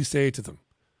 What do you say to them?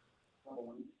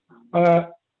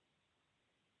 I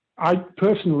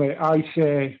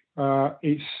say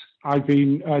I've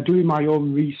been doing my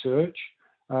own research.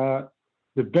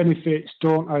 The benefits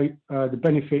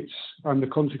and the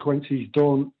consequences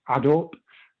don't add up.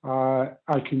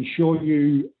 I can show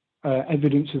you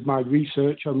evidence of my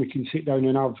research, and we can sit down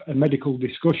and have a medical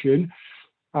discussion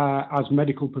as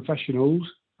medical professionals.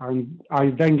 And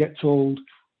I then get told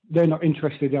they're not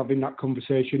interested in having that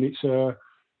conversation.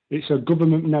 It's a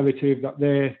government narrative that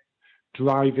they're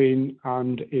driving,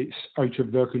 and it's out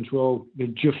of their control. They're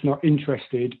just not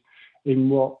interested in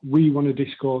what we want to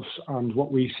discuss and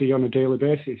what we see on a daily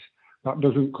basis. That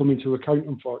doesn't come into account,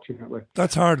 unfortunately.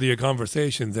 That's hardly a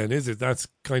conversation then, is it? That's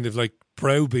kind of like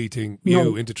browbeating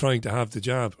you into trying to have the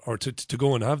jab, or to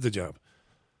go and have the jab.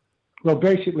 Well,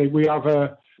 basically, we have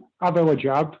our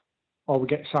jab or we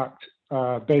get sacked.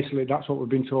 Basically, that's what we've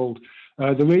been told.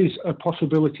 There is a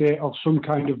possibility of some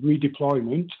kind of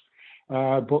redeployment,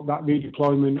 but that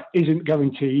redeployment isn't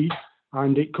guaranteed,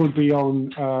 and it could be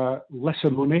on lesser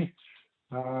money.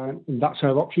 And that's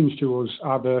our options to us,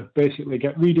 either basically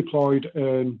get redeployed,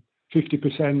 earn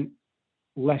 50%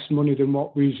 less money than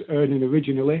what we was earning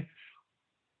originally,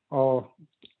 or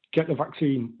get the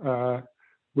vaccine,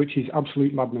 which is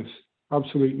absolute madness.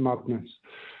 Absolute madness.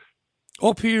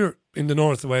 Up here in the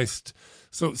Northwest,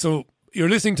 so you're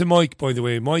listening to Mike, by the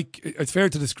way. Mike, it's fair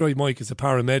to describe Mike as a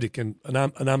paramedic and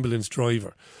an ambulance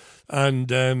driver.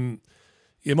 And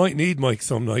you might need Mike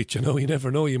some night, you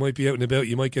never know. You might be out and about,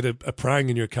 you might get a prang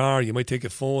in your car, you might take a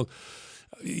fall.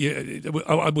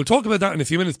 We'll talk about that in a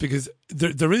few minutes, because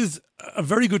there is a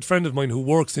very good friend of mine who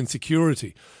works in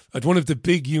security at one of the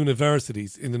big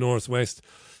universities in the Northwest,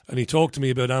 and he talked to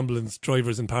me about ambulance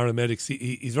drivers and paramedics.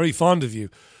 He's very fond of you,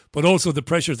 but also the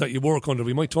pressures that you work under.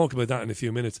 We might talk about that in a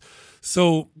few minutes.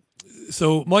 So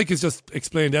Mike has just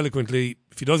explained eloquently,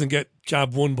 if he doesn't get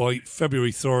jab 1 by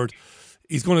February 3rd,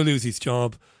 he's going to lose his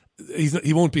job.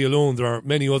 He won't be alone. There are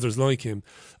many others like him,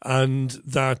 and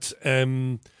that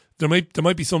there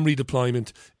might be some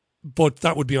redeployment, but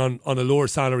that would be on a lower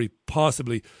salary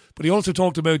possibly. But he also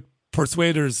talked about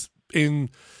persuaders in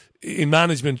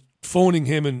management phoning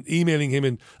him and emailing him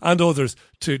and others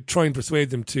to try and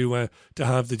persuade them to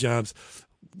have the jabs.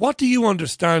 What do you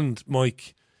understand,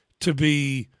 Mike, to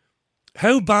be,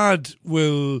 how bad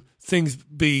will things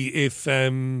be if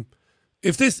the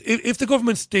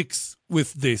government sticks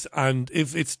with this, and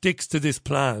if it sticks to this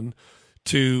plan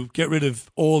to get rid of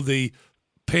all the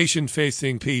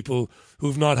patient-facing people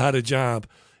who've not had a jab,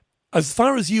 as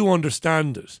far as you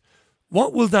understand it,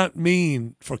 what will that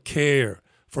mean for care,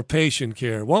 for patient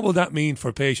care? What will that mean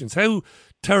for patients? How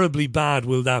terribly bad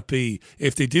will that be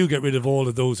if they do get rid of all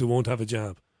of those who won't have a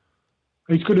jab?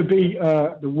 It's going to be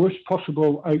the worst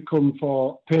possible outcome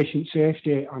for patient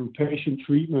safety and patient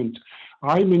treatment.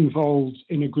 I'm involved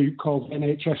in a group called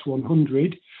NHS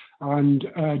 100, and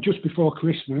just before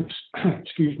Christmas,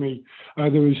 excuse me,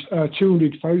 there was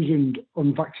 200,000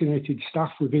 unvaccinated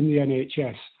staff within the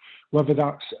NHS, whether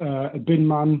that's a bin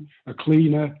man, a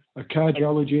cleaner, a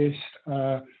cardiologist,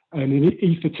 an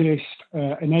anaesthetist,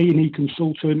 an A&E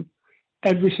consultant.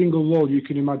 Every single role you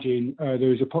can imagine,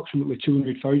 there is approximately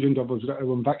 200,000 of us that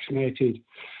are unvaccinated.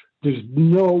 There's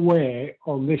no way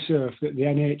on this earth that the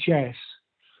NHS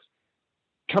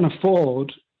can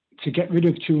afford to get rid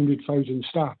of 200,000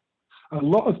 staff. A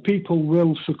lot of people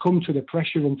will succumb to the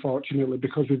pressure, unfortunately,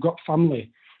 because we've got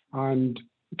family and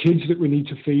kids that we need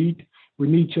to feed. We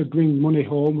need to bring money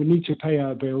home. We need to pay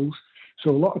our bills. So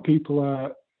a lot of people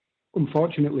are,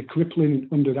 unfortunately, crippling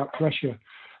under that pressure.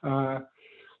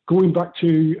 Going back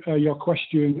to your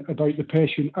question about the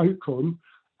patient outcome,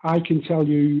 I can tell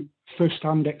you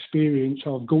first-hand experience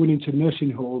of going into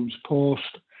nursing homes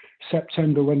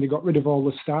post-September when they got rid of all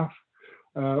the staff.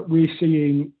 We're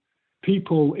seeing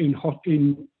people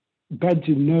in beds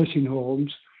in nursing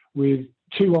homes with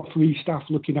 2 or 3 staff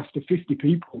looking after 50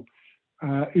 people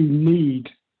who need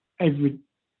every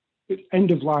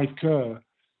end-of-life care,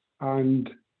 and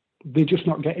they're just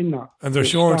not getting that. And they're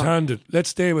short-handed. Let's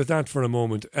stay with that for a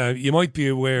moment. You might be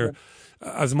aware,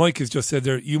 as Mike has just said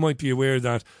there, you might be aware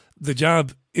that the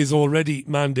jab is already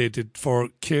mandated for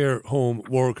care home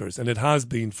workers, and it has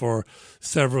been for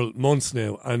several months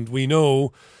now. And we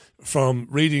know from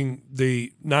reading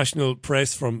the national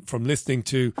press, from listening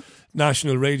to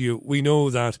national radio, we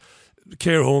know that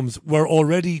care homes were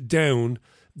already down.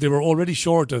 They were already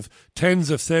short of tens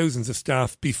of thousands of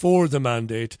staff before the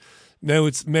mandate. Now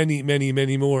it's many, many,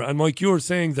 many more. And Mike, you're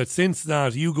saying that since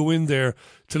that, you go in there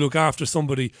to look after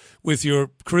somebody with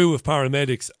your crew of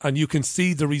paramedics and you can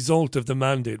see the result of the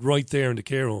mandate right there in the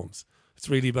care homes. It's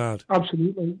really bad.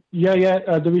 Absolutely. Yeah.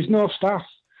 There is no staff.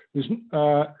 There's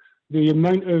the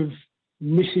amount of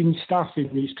missing staff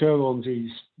in these care homes is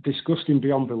disgusting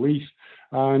beyond belief.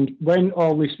 And when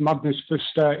all this madness first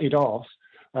started off,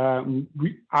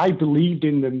 I believed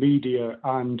in the media,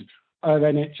 and our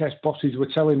NHS bosses were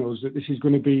telling us that this is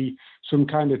going to be some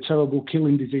kind of terrible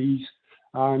killing disease.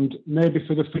 And maybe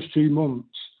for the first 2 months,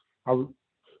 I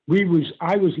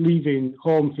was leaving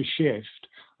home for shift.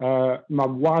 My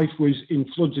wife was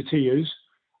in floods of tears.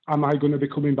 Am I going to be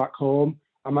coming back home?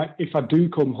 If I do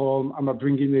come home, am I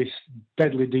bringing this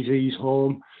deadly disease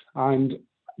home? And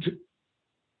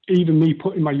even me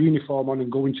putting my uniform on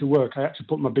and going to work, I had to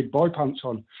put my big boy pants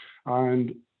on.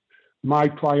 And my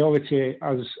priority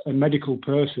as a medical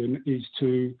person is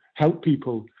to help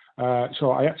people.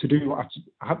 So I had to do what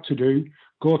I had to do,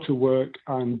 go to work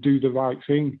and do the right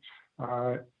thing.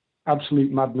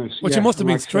 Absolute madness. But you must have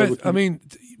been stressed. I mean,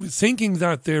 thinking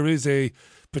that there is a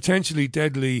potentially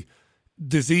deadly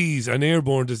disease, an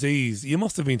airborne disease, you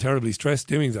must have been terribly stressed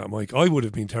doing that, Mike. I would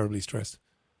have been terribly stressed.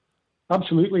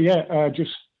 Absolutely, yeah.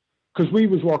 Just because we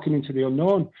was walking into the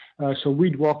unknown. So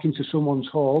we'd walk into someone's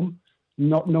home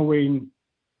not knowing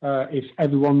if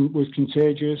everyone was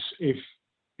contagious, if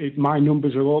my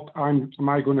numbers are up, am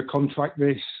I going to contract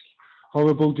this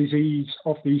horrible disease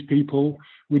off these people?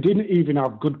 We didn't even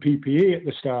have good PPE at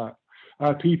the start.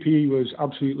 Our PPE was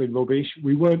absolutely rubbish.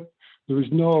 There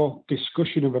was no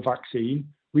discussion of a vaccine.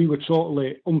 We were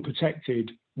totally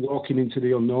unprotected walking into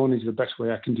the unknown is the best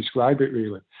way I can describe it,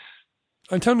 really.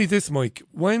 And tell me this, Mike,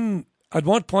 at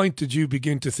what point did you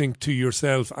begin to think to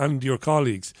yourself and your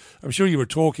colleagues, I'm sure you were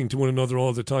talking to one another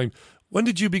all the time, when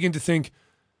did you begin to think,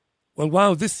 well,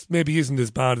 wow, this maybe isn't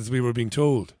as bad as we were being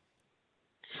told?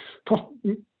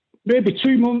 Maybe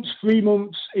 2 months, 3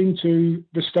 months into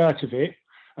the start of it,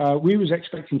 we was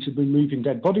expecting to be moving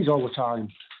dead bodies all the time.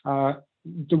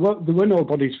 There were no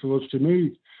bodies for us to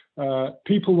move.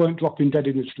 People weren't dropping dead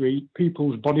in the street.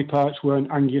 People's body parts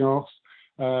weren't hanging off.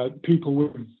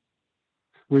 People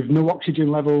with no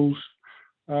oxygen levels.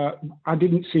 I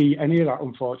didn't see any of that,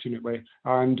 unfortunately,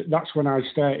 and that's when I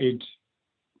started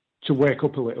to wake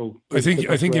up a little. I think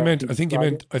you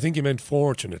meant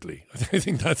fortunately. I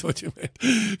think that's what you meant.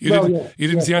 You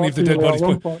didn't see any of the dead bodies,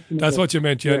 but that's what you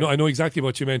meant. Yeah, I know exactly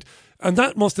what you meant, and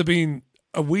that must have been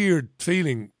a weird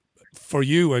feeling for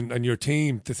you and your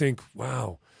team to think,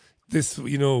 wow, this,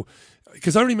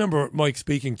 because I remember Mike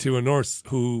speaking to a nurse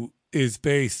who is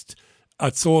based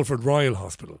at Salford Royal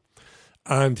Hospital.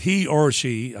 And he or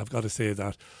she, I've got to say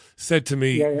that, said to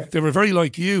me, they were very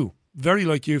like you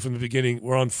from the beginning,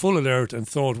 were on full alert and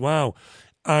thought, wow.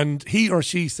 And he or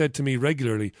she said to me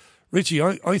regularly, Richie,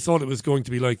 I thought it was going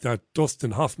to be like that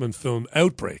Dustin Hoffman film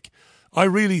Outbreak. I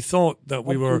really thought that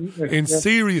we were in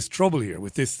serious trouble here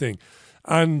with this thing.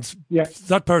 And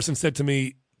that person said to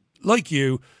me, like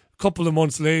you, a couple of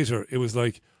months later, it was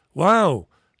like, wow,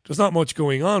 there's not much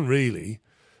going on really.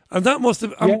 And that must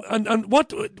have, and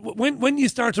what, when you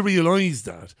start to realise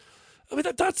that, I mean,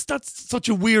 that's such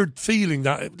a weird feeling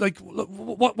that, like,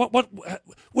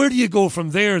 where do you go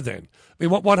from there then? I mean,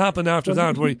 what happened after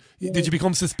that? Did you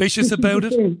become suspicious about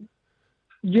it?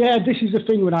 Yeah, this is the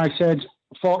thing when I said,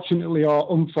 fortunately or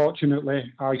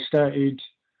unfortunately, I started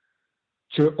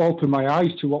to open my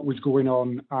eyes to what was going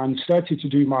on and started to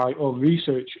do my own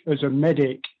research. As a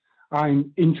medic,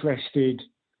 I'm interested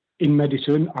in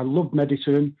medicine. I love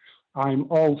medicine. I'm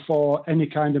all for any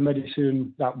kind of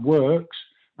medicine that works.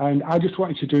 And I just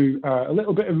wanted to do a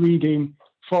little bit of reading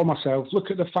for myself, look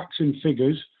at the facts and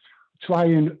figures, try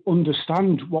and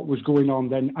understand what was going on.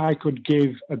 Then I could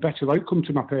give a better outcome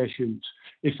to my patients.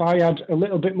 If I had a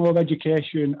little bit more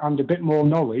education and a bit more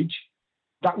knowledge,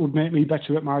 that would make me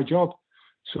better at my job.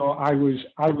 So I was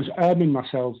arming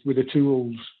myself with the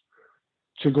tools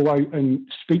to go out and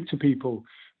speak to people.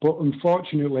 But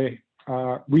unfortunately,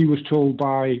 we was told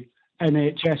by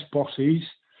NHS bosses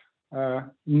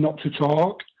not to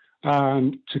talk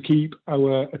and to keep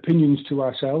our opinions to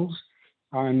ourselves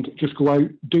and just go out,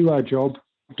 do our job,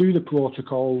 do the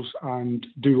protocols and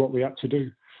do what we had to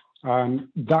do. And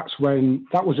that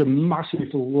was a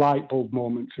massive light bulb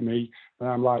moment for me. And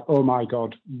I'm like, oh my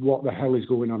God, what the hell is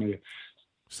going on here?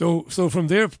 So from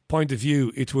their point of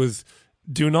view, it was,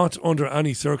 do not under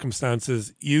any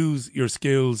circumstances use your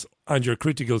skills and your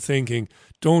critical thinking.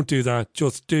 Don't do that.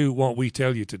 Just do what we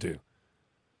tell you to do.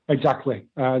 Exactly.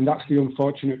 And that's the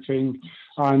unfortunate thing.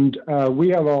 And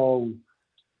we are all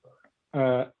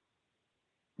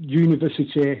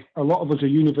university, a lot of us are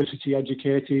university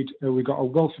educated. We've got a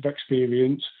wealth of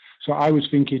experience. So I was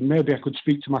thinking maybe I could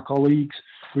speak to my colleagues.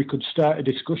 We could start a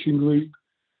discussion group.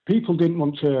 People didn't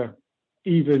want to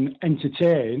even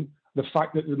entertain the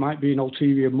fact that there might be an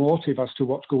ulterior motive as to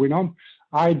what's going on.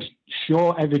 I'd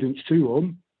show evidence to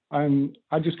them and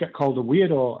I'd just get called a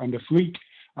weirdo and a freak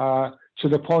to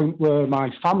the point where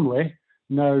my family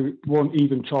now won't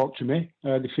even talk to me.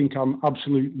 They think I'm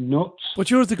absolute nuts.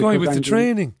 But you're the guy with the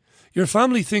training. Your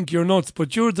family think you're nuts,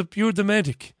 but you're the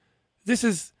medic. This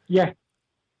is... Yeah.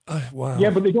 Wow.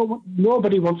 Yeah, but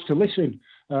nobody wants to listen.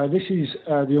 This is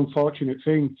the unfortunate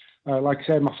thing. Like I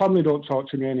said, my family don't talk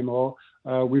to me anymore.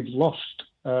 We've lost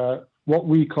what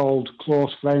we called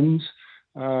close friends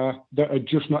that are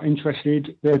just not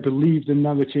interested. They believe the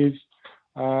narrative.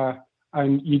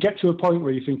 And you get to a point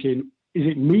where you're thinking, is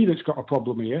it me that's got a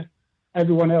problem here?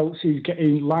 Everyone else is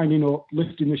lining up,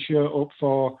 lifting the shirt up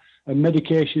for a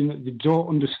medication that they don't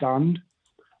understand.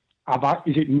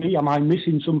 Is it me? Am I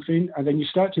missing something? And then you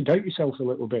start to doubt yourself a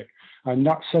little bit. And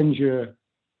that sends you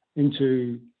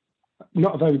into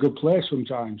not a very good place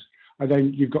sometimes. And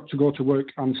then you've got to go to work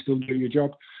and still do your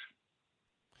job.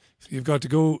 So you've got to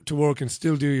go to work and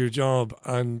still do your job,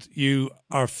 and you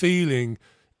are feeling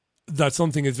that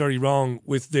something is very wrong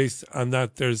with this and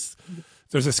that there's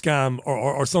a scam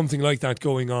or something like that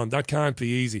going on. That can't be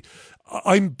easy.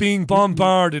 I'm being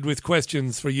bombarded with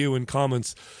questions for you and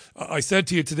comments. I said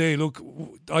to you today, look,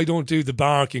 I don't do the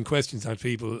barking questions at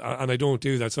people, and I don't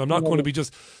do that. So I'm not going to be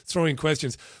just throwing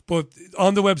questions. But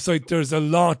on the website, there's a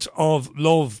lot of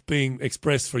love being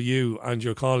expressed for you and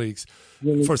your colleagues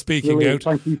for speaking out,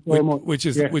 Thank you so much. which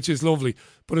is lovely.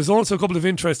 But there's also a couple of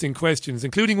interesting questions,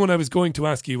 including one I was going to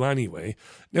ask you anyway.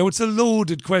 Now, it's a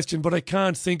loaded question, but I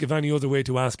can't think of any other way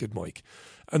to ask it, Mike.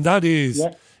 And that is,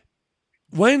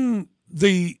 when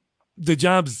the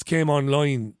jabs came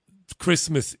online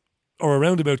Christmas or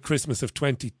around about Christmas of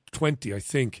 2020, I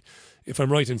think, if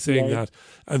I'm right in saying that,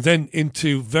 and then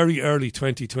into very early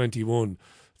 2021.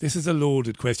 This is a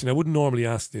loaded question. I wouldn't normally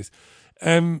ask this.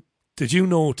 Did you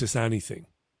notice anything?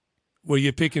 Were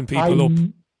you picking people up?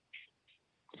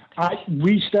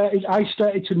 I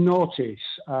started to notice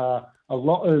a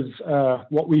lot of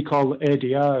what we call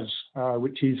ADRs,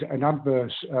 which is an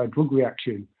adverse drug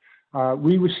reaction.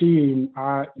 We were seeing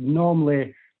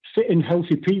normally fit and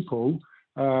healthy people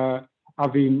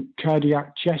having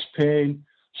cardiac chest pain,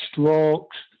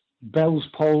 strokes, Bell's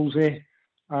palsy.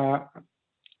 I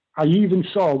even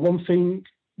saw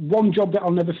one job that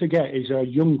I'll never forget is a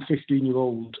young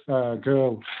 15-year-old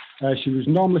girl. She was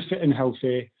normally fit and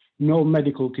healthy, no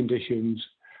medical conditions.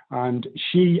 and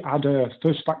she had her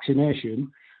first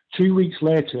vaccination. 2 weeks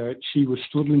later, she was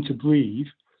struggling to breathe.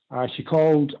 She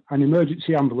called an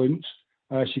emergency ambulance.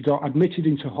 She got admitted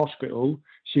into hospital.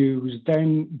 She was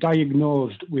then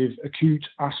diagnosed with acute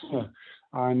asthma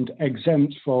and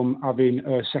exempt from having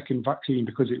a second vaccine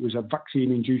because it was a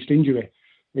vaccine-induced injury.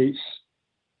 We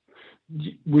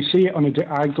see it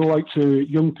I go out to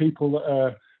young people that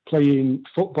are playing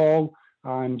football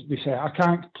and they say, I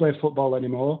can't play football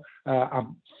anymore. I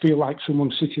feel like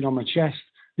someone's sitting on my chest.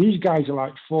 These guys are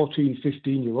like 14,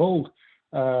 15-year-old.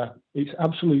 It's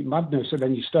absolute madness. And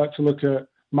then you start to look at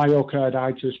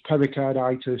myocarditis,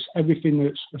 pericarditis, everything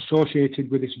that's associated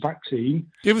with this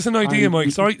vaccine. Give us an idea,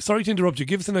 Mike. Sorry to interrupt you.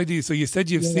 Give us an idea. So you said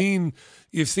you've seen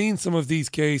some of these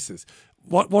cases.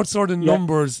 What sort of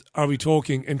numbers are we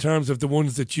talking in terms of the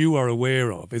ones that you are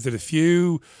aware of? Is it a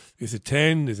few? Is it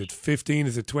 10? Is it 15?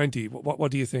 Is it 20?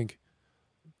 What do you think?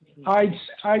 I'd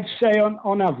say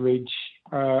on average,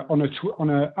 on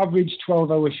an average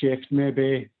 12-hour shift,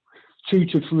 maybe 2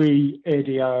 to 3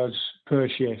 ADRs per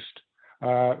shift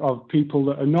of people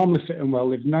that are normally fit and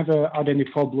well. They've never had any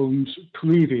problems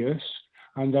previous,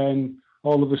 and then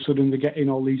all of a sudden they're getting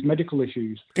all these medical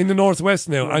issues. In the Northwest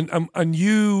now, and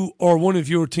you or one of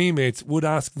your teammates would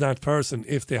ask that person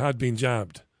if they had been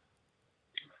jabbed?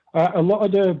 A lot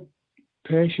of the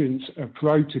patients are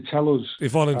proud to tell us. They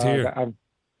volunteer.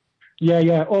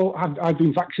 Oh, I've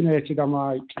been vaccinated. I'm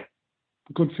like,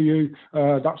 good for you.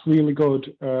 That's really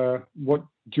good. What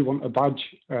do you want, a badge?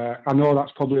 I know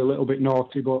that's probably a little bit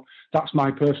naughty, but that's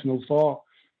my personal thought.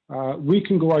 We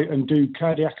can go out and do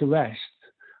cardiac arrest.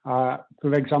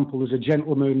 For example, there's a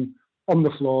gentleman on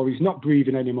the floor. He's not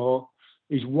breathing anymore.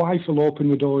 His wife will open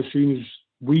the door as soon as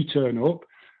we turn up,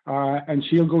 and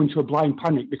she'll go into a blind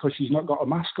panic because she's not got a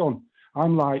mask on.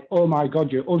 I'm like, oh my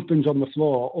God, your husband's on the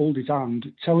floor, hold his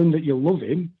hand, tell him that you love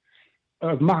him.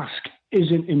 A mask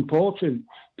isn't important.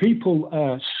 People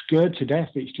are scared to death.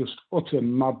 It's just utter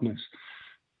madness.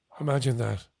 Imagine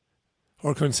that.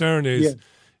 Our concern is,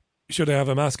 should I have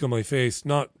a mask on my face?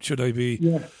 Not should I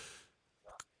be...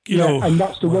 You know, and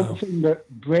that's the one thing that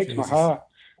breaks my heart.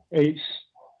 I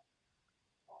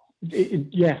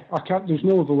can't, there's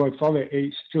no other word for it.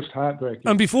 It's just heartbreaking.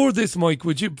 And before this, Mike,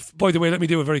 would you, by the way, let me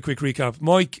do a very quick recap.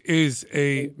 Mike is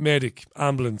a medic,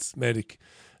 ambulance medic,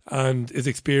 and is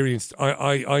experienced.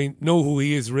 I know who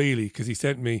he is really, because he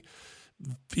sent me,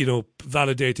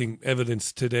 validating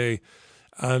evidence today.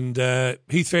 And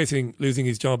he's facing losing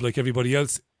his job like everybody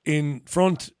else in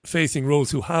front-facing roles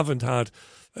who haven't had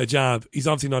a jab. He's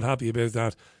obviously not happy about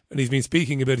that, and he's been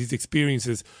speaking about his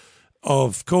experiences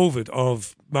of COVID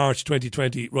of March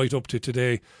 2020 right up to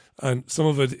today, and some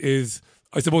of it is,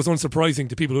 I suppose, unsurprising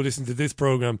to people who listen to this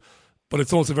programme, but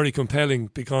it's also very compelling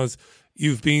because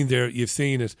you've been there, you've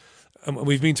seen it.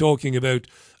 We've been talking about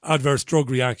adverse drug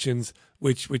reactions,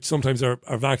 which sometimes are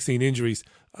vaccine injuries,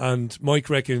 and Mike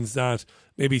reckons that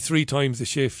maybe 3 times a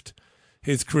shift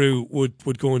his crew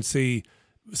would go and see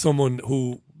someone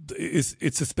who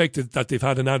it's suspected that they've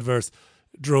had an adverse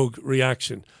drug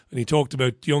reaction. And he talked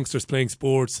about youngsters playing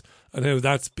sports and how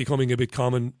that's becoming a bit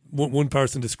common. One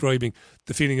person describing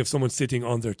the feeling of someone sitting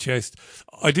on their chest.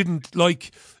 I didn't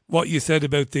like what you said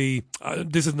about this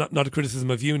is not a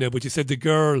criticism of you now, but you said the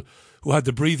girl who had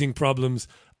the breathing problems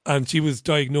and she was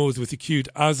diagnosed with acute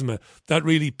asthma. That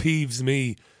really peeves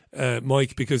me,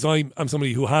 Mike, because I'm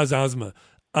somebody who has asthma,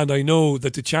 and I know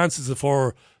that the chances of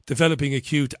her developing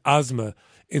acute asthma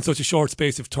in such a short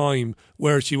space of time,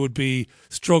 where she would be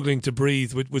struggling to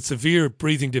breathe with severe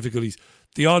breathing difficulties,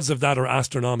 the odds of that are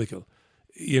astronomical.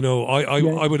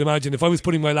 I would imagine if I was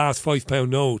putting my last £5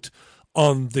 note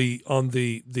on the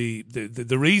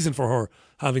reason for her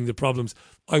having the problems,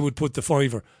 I would put the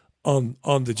 £5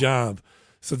 on the jab.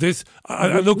 So this,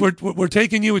 and look, we're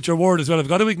taking you at your word as well. I've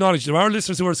got to acknowledge there are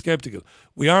listeners who are sceptical.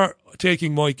 We are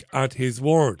taking Mike at his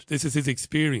word. This is his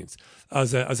experience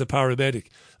as a paramedic.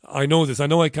 I know this. I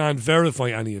know I can't verify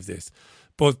any of this,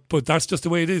 but that's just the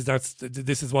way it is.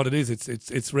 This is what it is.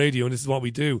 It's radio, and this is what we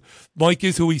do. Mike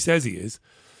is who he says he is,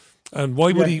 and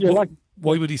why would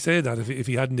why would he say that if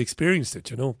he hadn't experienced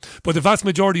it? But the vast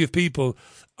majority of people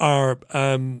are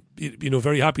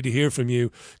very happy to hear from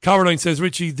you. Caroline says,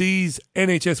 Richie, these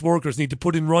NHS workers need to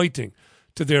put in writing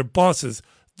to their bosses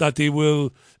that they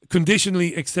will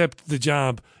conditionally accept the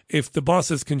jab if the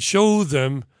bosses can show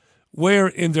them where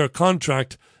in their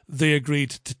contract they agreed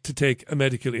to take a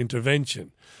medical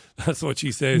intervention. That's what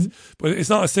she says. But it's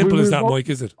not as simple as that, Mike,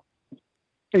 is it?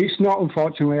 It's not,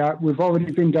 unfortunately. We've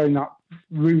already been down that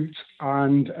route,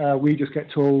 and we just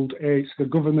get told it's the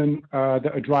government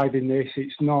that are driving this.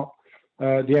 It's not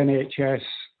the NHS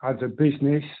as a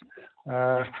business.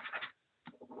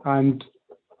 And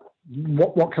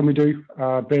what can we do?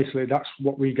 Basically, that's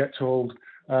what we get told.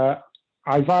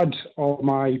 I've had all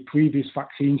my previous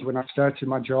vaccines when I started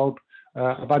my job.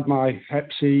 I've had my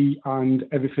Hep C and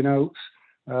everything else.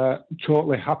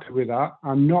 Totally happy with that.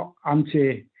 I'm not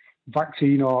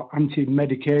anti-vaccine or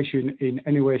anti-medication in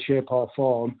any way, shape or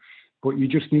form, but you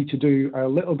just need to do a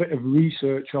little bit of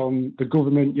research on the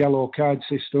government yellow card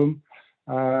system.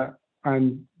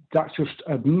 And that's just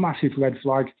a massive red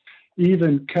flag.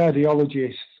 Even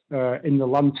cardiologists in the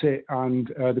Lancet and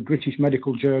the British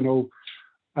Medical Journal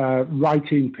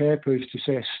writing papers to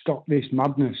say, stop this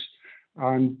madness.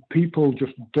 And people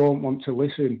just don't want to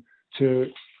listen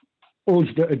to us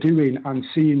that are doing and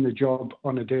seeing the job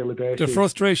on a daily basis. The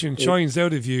frustration shines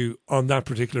out of you on that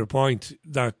particular point,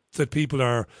 that people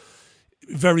are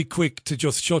very quick to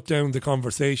just shut down the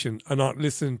conversation and not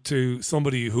listen to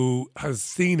somebody who has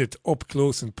seen it up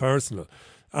close and personal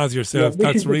as yourself.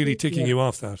 That's really ticking you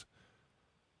off, that.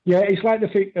 Yeah, it's like the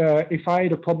thing, if I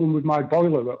had a problem with my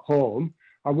boiler at home,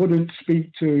 I wouldn't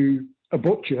speak to a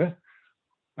butcher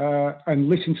and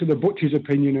listen to the butcher's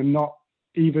opinion and not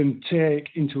even take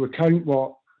into account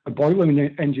what a boiler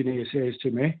engineer says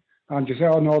to me, and just say,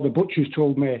 oh no, the butcher's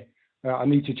told me I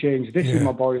need to change this in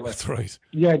my boiler. That's right.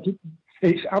 Yeah,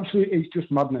 it's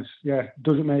just madness. Yeah,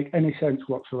 doesn't make any sense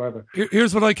whatsoever.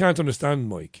 Here's what I can't understand,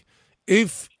 Mike.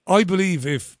 I believe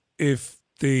if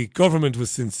the government was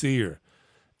sincere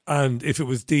and if it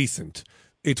was decent,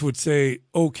 it would say,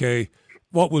 okay,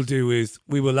 what we'll do is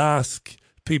we will ask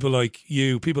people like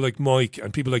you, people like Mike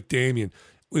and people like Damien,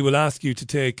 we will ask you to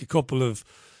take a couple of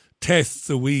tests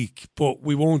a week, but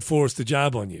we won't force the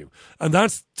jab on you. And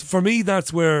that's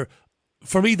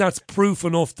proof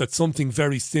enough that something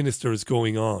very sinister is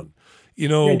going on. You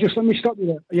know. Yeah, just let me stop you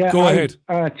there. Yeah, go ahead.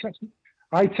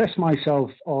 I test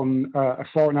myself on a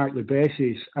fortnightly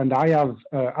basis, and I have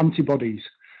antibodies.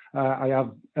 I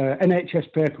have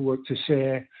NHS paperwork to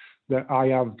say that I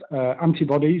have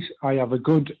antibodies. I have a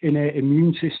good innate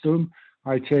immune system.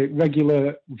 I take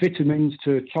regular vitamins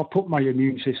to top up my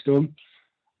immune system.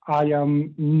 I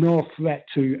am no threat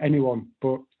to anyone,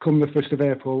 but come the 1st of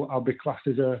April, I'll be classed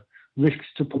as a risk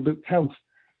to public health.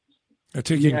 A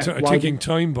ticking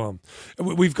time bomb.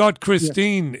 We've got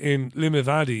Christine in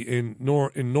Limavady in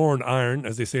Northern Ireland,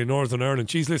 as they say, Northern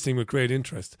Ireland. She's listening with great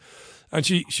interest. And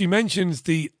she mentions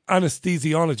the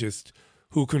anaesthesiologist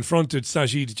who confronted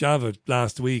Sajid Javid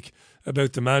last week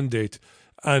about the mandate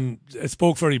and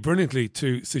spoke very brilliantly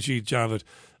to Sajid Javid.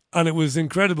 And it was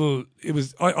incredible. It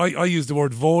was I used the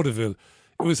word vaudeville.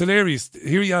 It was hilarious.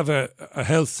 Here you have a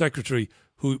health secretary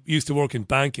who used to work in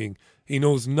banking. He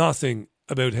knows nothing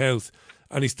about health,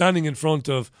 and he's standing in front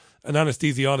of an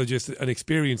anaesthesiologist, an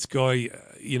experienced guy,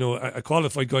 a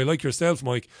qualified guy like yourself,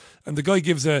 Mike, and the guy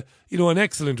gives an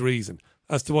excellent reason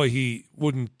as to why he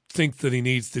wouldn't think that he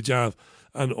needs the jab,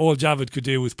 and all Javid could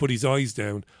do was put his eyes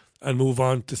down and move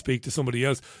on to speak to somebody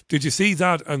else. Did you see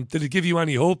that, and did it give you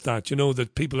any hope that,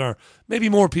 that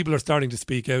more people are starting to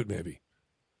speak out, maybe?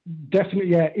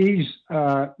 Definitely,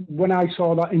 yeah. When I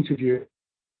saw that interview,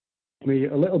 me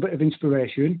a little bit of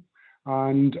inspiration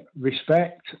and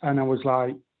respect, and I was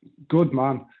like, good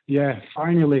man, yeah,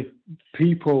 finally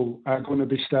people are going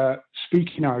to start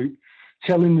speaking out,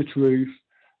 telling the truth,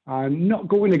 and not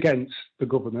going against the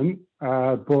government,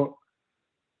 but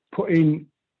putting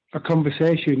a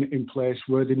conversation in place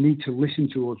where they need to listen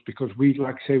to us, because we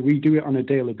do it on a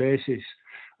daily basis.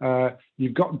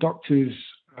 You've got doctors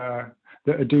that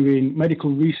are doing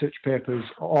medical research papers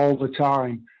all the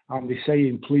time, and they're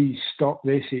saying, please stop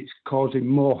this, it's causing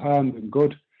more harm than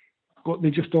good. But they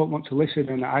just don't want to listen,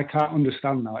 and I can't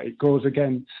understand that. It goes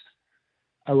against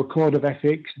our code of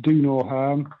ethics, do no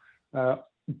harm,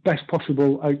 best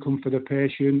possible outcome for the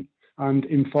patient, and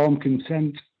informed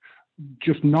consent.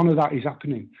 Just none of that is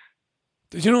happening.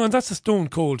 And that's a stone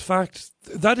cold fact.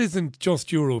 That isn't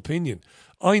just your opinion.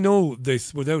 I know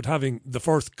this without having the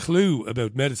first clue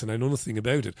about medicine. I know nothing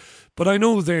about it. But I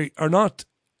know they are not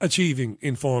achieving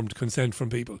informed consent from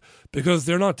people, because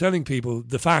they're not telling people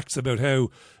the facts about how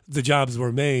the jabs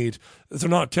were made. They're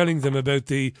not telling them about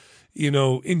the,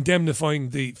 indemnifying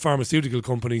the pharmaceutical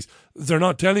companies. They're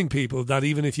not telling people that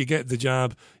even if you get the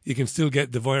jab, you can still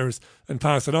get the virus and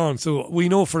pass it on. So we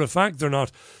know for a fact they're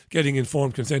not getting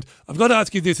informed consent. I've got to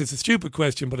ask you this. It's a stupid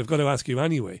question, but I've got to ask you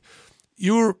anyway.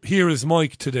 You're here as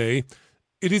Mike today.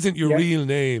 It isn't your real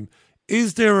name.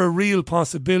 Is there a real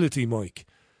possibility, Mike,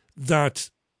 that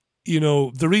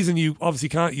the reason you obviously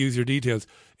can't use your details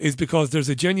is because there's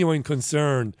a genuine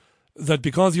concern that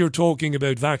because you're talking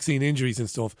about vaccine injuries and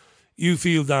stuff, you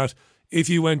feel that if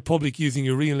you went public using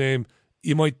your real name,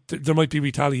 there might be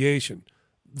retaliation.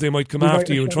 They might come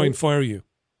after you and try and fire you.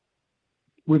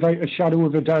 without a shadow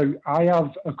of a doubt. I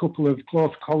have a couple of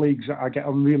close colleagues that I get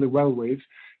on really well with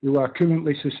who are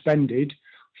currently suspended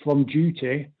from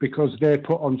duty because they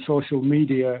put on social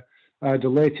media the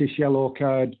latest yellow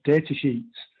card data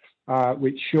sheets,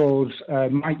 which shows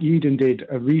Mike Eden did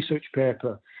a research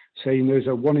paper saying there's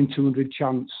a 1 in 200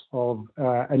 chance of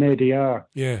an ADR.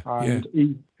 And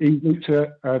he looked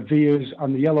at VIAs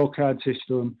and the yellow card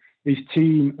system. His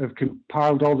team have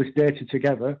compiled all this data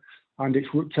together, and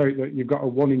it's worked out that you've got a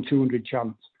 1 in 200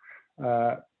 chance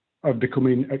of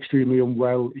becoming extremely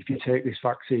unwell if you take this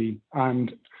vaccine.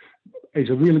 And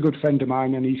he's a really good friend of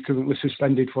mine, and he's currently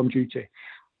suspended from duty.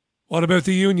 What about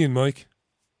the union, Mike?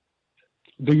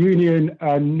 The union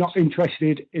are not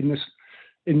interested in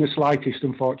the slightest,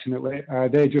 unfortunately.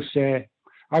 They just say,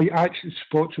 I actually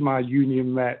spoke to my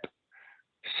union rep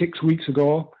 6 weeks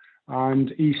ago,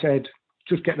 and he said,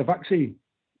 just get the vaccine.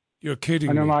 You're kidding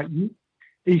me. And I'm like,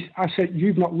 I said,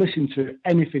 you've not listened to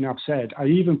anything I've said. I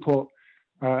even put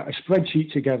a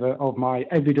spreadsheet together of my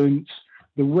evidence,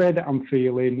 the way that I'm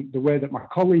feeling, the way that my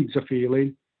colleagues are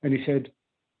feeling. And he said,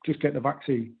 just get the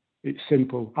vaccine. It's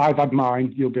simple. I've had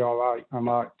mine. You'll be all right. I'm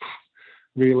like,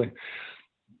 really?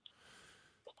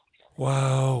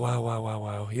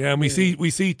 Wow. Yeah, and we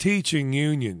see teaching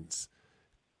unions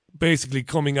basically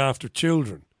coming after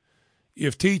children. You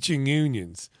have teaching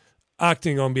unions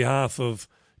acting on behalf of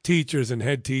teachers and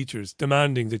head teachers,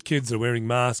 demanding that kids are wearing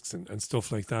masks and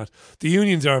stuff like that. The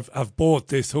unions have bought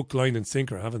this hook, line and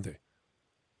sinker, haven't they?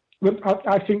 Well,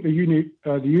 I think the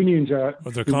unions are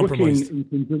working in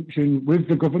conjunction with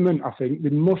the government. I think they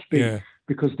must be,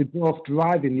 because they're both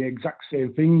driving the exact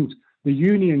same things. The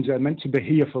unions are meant to be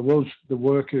here for us, the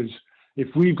workers. If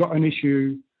we've got an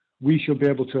issue, we should be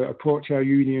able to approach our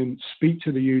union, speak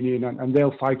to the union, and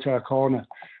they'll fight our corner.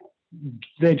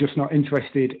 They're just not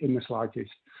interested in the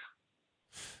slightest.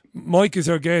 Mike is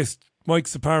our guest.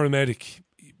 Mike's a paramedic,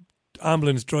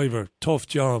 ambulance driver, tough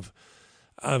job.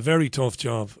 A very tough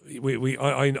job.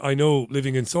 I know,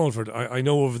 living in Salford, I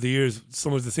know over the years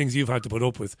some of the things you've had to put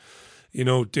up with, you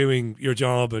know, doing your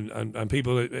job and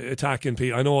people attacking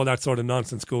people. I know all that sort of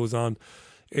nonsense goes on.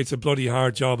 It's a bloody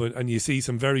hard job, and you see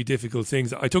some very difficult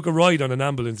things. I took a ride on an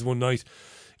ambulance one night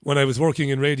when I was working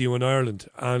in radio in Ireland,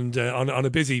 and on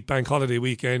a busy bank holiday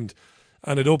weekend,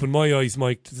 and it opened my eyes,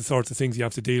 Mike, to the sorts of things you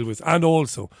have to deal with, and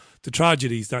also the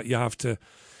tragedies that you have to,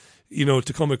 you know,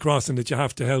 to come across and that you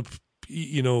have to help.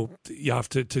 You know, you have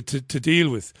to deal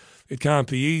with. It can't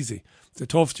be easy. It's a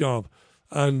tough job,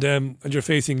 and you're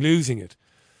facing losing it,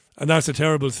 and that's a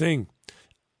terrible thing.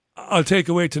 I'll take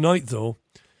away tonight, though,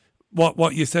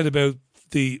 what you said about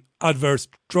the adverse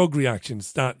drug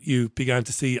reactions that you began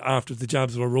to see after the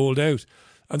jabs were rolled out,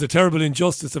 and the terrible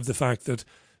injustice of the fact that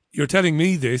you're telling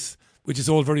me this, which is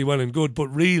all very well and good, but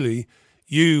really,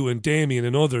 you and Damien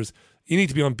and others, you need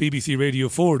to be on BBC Radio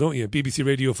 4, don't you? BBC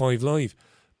Radio 5 Live.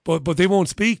 But they won't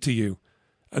speak to you.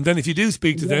 And then if you do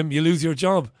speak to them, you lose your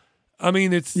job. I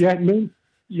mean, it's... mainstream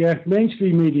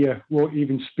media won't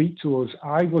even speak to us.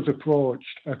 I was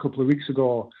approached a couple of weeks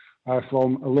ago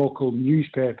from a local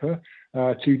newspaper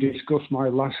to discuss my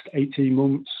last 18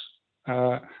 months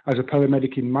as a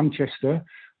paramedic in Manchester.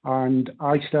 And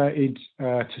I started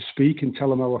to speak and tell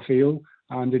them how I feel.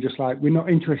 And they're just like, we're not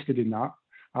interested in that.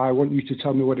 I want you to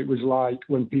tell me what it was like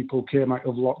when people came out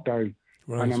of lockdown.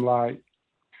 Right. And I'm like...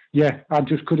 Yeah, I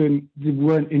just couldn't, they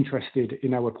weren't interested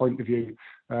in our point of view.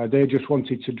 They just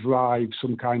wanted to drive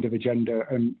some kind of agenda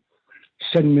and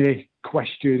send me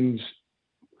questions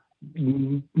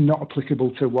not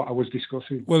applicable to what I was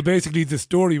discussing. Well, basically the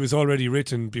story was already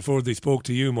written before they spoke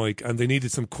to you, Mike, and they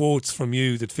needed some quotes from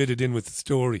you that fitted in with the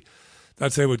story.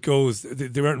 That's how it goes.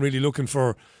 They weren't really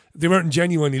they weren't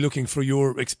genuinely looking for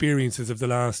your experiences of the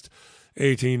last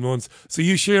 18 months. So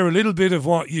you share a little bit of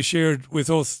what you shared with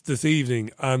us this evening,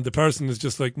 and the person is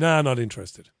just like, nah, not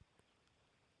interested.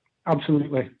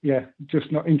 Absolutely, yeah.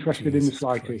 Just not interested in the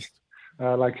slightest.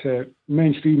 Like I say,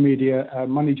 mainstream media,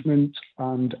 management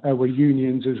and our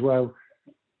unions as well,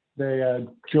 they are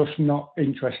just not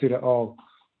interested at all.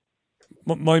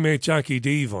 My mate Jackie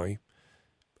Devoy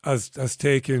has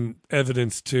taken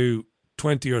evidence to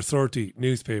 20 or 30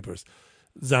 newspapers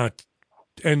that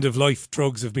end-of-life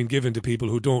drugs have been given to people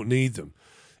who don't need them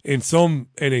in some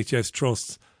NHS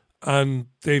trusts, and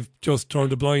they've just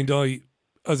turned a blind eye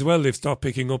as well. They've stopped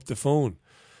picking up the phone.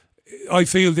 I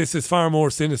feel this is far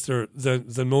more sinister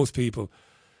than most people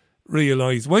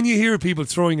realise. When you hear people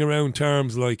throwing around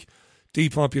terms like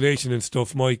depopulation and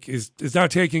stuff, Mike, is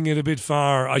that taking it a bit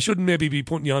far? I shouldn't maybe be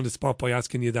putting you on the spot by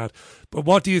asking you that, but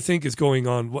what do you think is going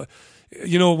on? What,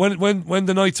 you know, when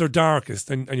the nights are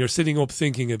darkest and you're sitting up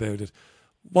thinking about it,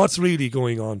 what's really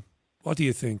going on? What do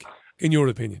you think? in your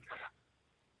opinion?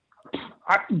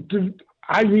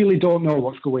 I really don't know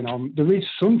what's going on. There is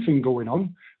something going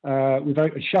on,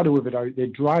 without a shadow of a doubt. They're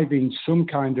driving some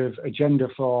kind of agenda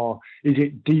for, is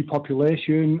it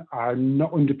depopulation? I'm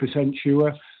not 100%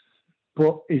 sure.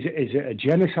 But is it a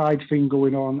genocide thing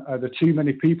going on? Are there too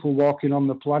many people walking on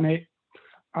the planet?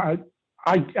 I'm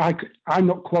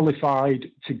not qualified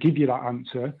to give you that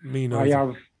answer. Me neither. I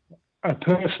have a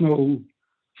personal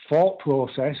thought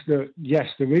process that, yes,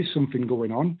 there is something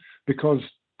going on, because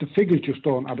the figures just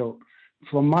don't add up.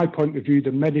 From my point of view,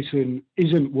 the medicine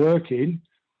isn't working.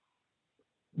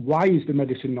 Why is the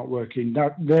medicine not working?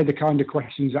 They're the kind of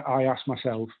questions that I ask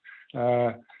myself.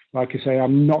 Like I say,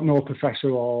 I'm not no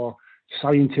professor or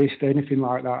scientist, anything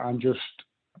like that. I'm just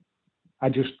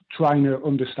trying to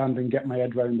understand and get my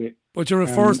head around it. But you're a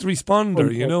first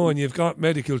responder, you know, and you've got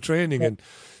medical training,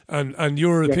 and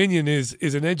your opinion is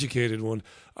an educated one.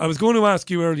 I was going to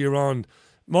ask you earlier on,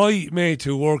 my mate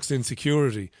who works in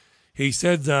security, he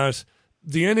said that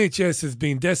the NHS has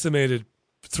been decimated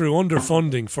through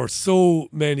underfunding for so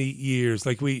many years.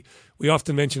 Like we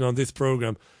often mention on this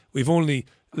programme, we've only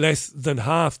less than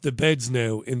half the beds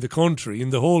now in the country, in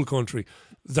the whole country,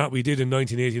 that we did in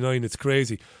 1989. It's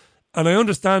crazy. And I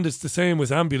understand it's the same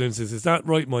with ambulances. Is that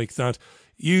right, Mike? That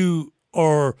you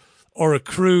or a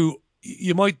crew,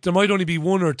 there might only be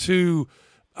one or two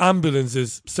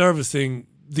ambulances servicing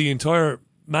the entire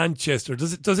Manchester.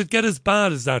 Does it get as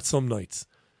bad as that some nights?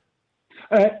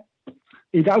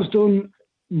 It has done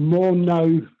more now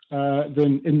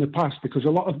than in the past, because a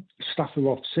lot of staff are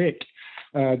off sick.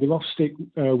 They're off sick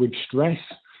with stress,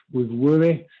 with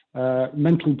worry,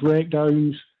 mental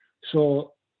breakdowns.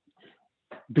 So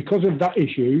because of that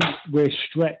issue, we're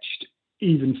stretched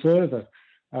even further.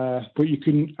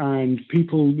 And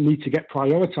people need to get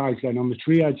prioritised then on the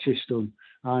triage system.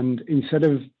 And instead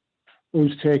of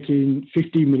us taking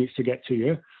 15 minutes to get to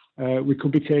you, we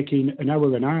could be taking an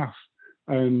hour and a half.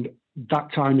 And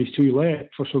that time is too late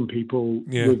for some people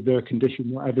with their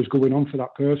condition, whatever's going on for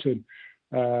that person.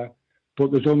 But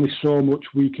there's only so much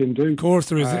we can do. Of course,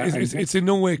 there is. It's in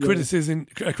no way a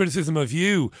criticism of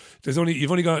you.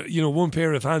 You've only got one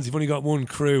pair of hands. You've only got one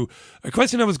crew. A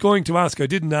question I was going to ask, I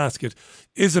didn't ask it.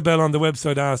 Isabel on the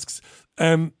website asks,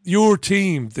 your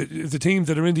team, the team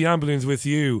that are in the ambulance with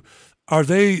you, are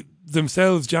they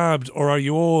themselves jabbed, or are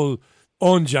you all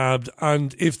unjabbed?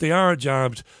 And if they are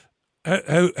jabbed,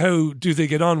 how do they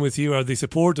get on with you? Are they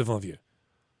supportive of you?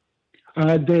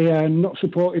 They are not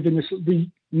supportive in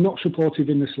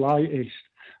the slightest.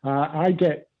 I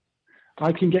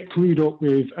can get clued up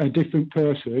with a different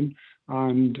person,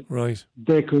 and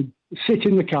they could sit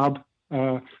in the cab.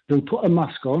 They'll put a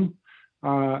mask on.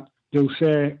 They'll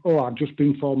say, "Oh, I've just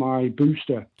been for my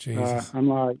booster." I'm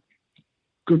like,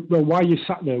 "Good. Well, why are you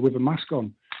sat there with a mask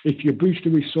on? If your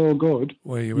booster is so good,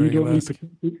 why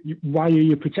are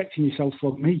you protecting yourself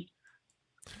from me?"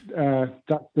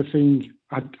 That's the thing.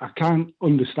 I can't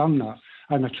understand that.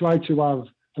 And I try to have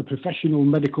a professional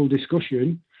medical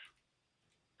discussion,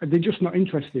 and they're just not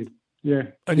interested. Yeah,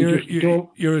 and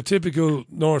you're a typical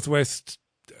Northwest,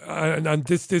 and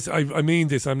this I mean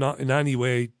this. I'm not in any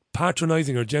way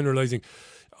patronising or generalising.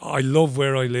 I love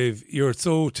where I live. You're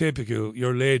so typical.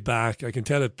 You're laid back. I can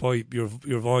tell it by your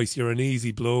voice. You're an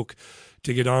easy bloke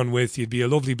to get on with. You'd be a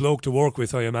lovely bloke to work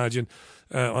with, I imagine,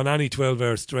 on any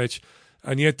 12-hour stretch.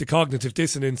 And yet the cognitive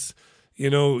dissonance,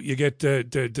 you get the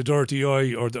dirty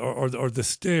eye or the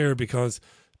stare because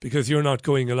you're not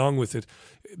going along with it.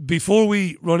 Before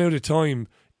we run out of time,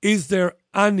 is there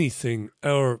anything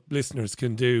our listeners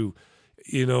can do?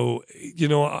 I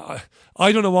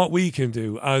don't know what we can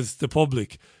do as the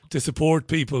public to support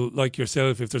people like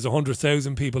yourself. If there's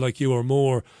 100,000 people like you or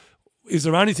more, is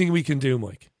there anything we can do,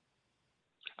 Mike?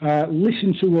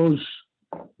 Listen to us.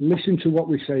 Listen to what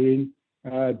we're saying.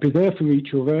 Be there for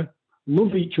each other.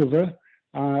 Love each other.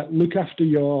 Look after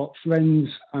your friends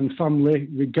and family,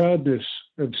 regardless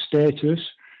of status.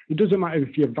 It doesn't matter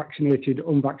if you're vaccinated,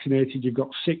 unvaccinated, you've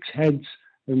got 6 heads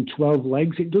and 12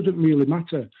 legs. It doesn't really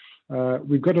matter.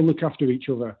 We've got to look after each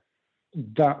other.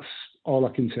 That's all I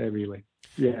can say, really.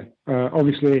 Yeah.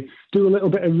 Obviously, do a little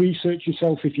bit of research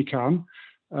yourself if you can.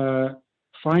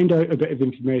 Find out a bit of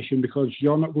information, because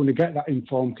you're not going to get that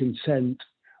informed consent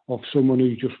of someone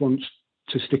who just wants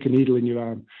to stick a needle in your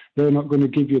arm. They're not going to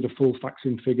give you the full facts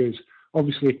and figures.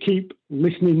 Obviously, keep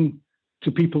listening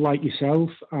to people like yourself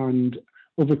and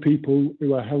other people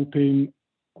who are helping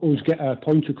us get our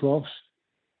point across,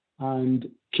 and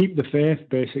keep the faith,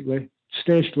 basically.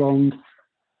 Stay strong,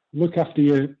 look after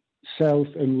yourself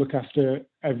and look after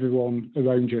everyone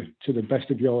around you to the best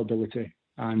of your ability,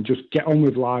 and just get on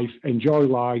with life, enjoy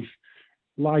life.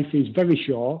 Life is very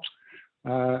short,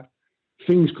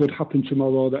 Things could happen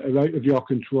tomorrow that are out of your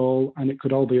control, and it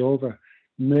could all be over.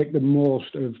 Make the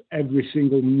most of every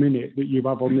single minute that you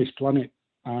have on this planet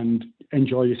and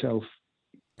enjoy yourself.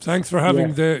 Thanks for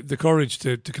having the courage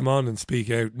to come on and speak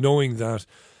out, knowing that,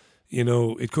 you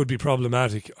know, it could be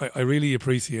problematic. I really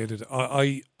appreciate it.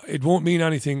 It won't mean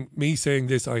anything, me saying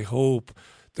this. I hope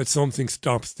that something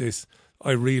stops this.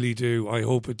 I really do. I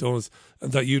hope it does.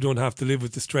 And that you don't have to live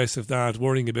with the stress of that,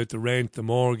 worrying about the rent, the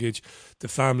mortgage, the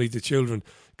family, the children,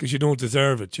 because you don't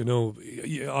deserve it. You know,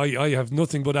 I have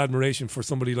nothing but admiration for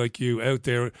somebody like you out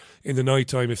there in the night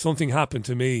time. If something happened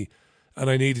to me and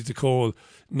I needed to call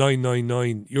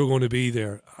 999, you're going to be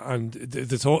there. And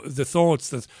the thoughts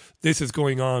that this is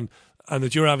going on and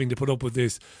that you're having to put up with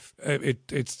this,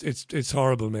 it's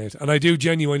horrible, mate. And I do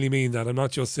genuinely mean that. I'm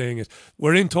not just saying it.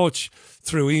 We're in touch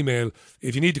through email.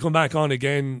 If you need to come back on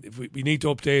again, if we need to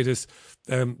update us,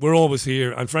 we're always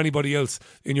here. And for anybody else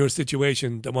in your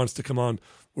situation that wants to come on,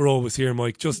 we're always here,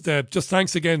 Mike. Just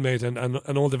thanks again, mate,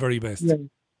 and all the very best.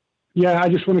 Yeah, I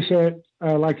just want to say,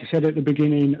 like I said at the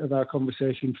beginning of our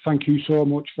conversation, thank you so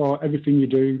much for everything you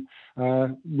do.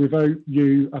 Without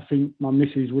you, I think my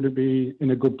missus wouldn't be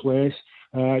in a good place.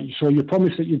 So you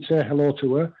promised that you'd say hello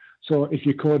to her. So if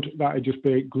you could, that would just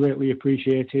be greatly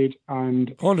appreciated. And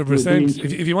 100%.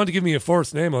 If you want to give me a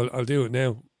first name, I'll do it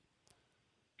now.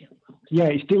 Yeah,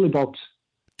 it's Dilly Bobs.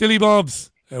 Dilly Bobs,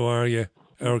 how are you?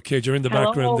 Our kid, you're in the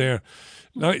background there.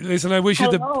 Now, listen, I wish you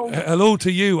hello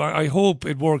to you. I hope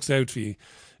it works out for you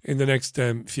in the next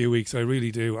few weeks. I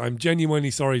really do. I'm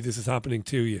genuinely sorry this is happening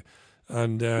to you.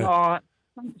 And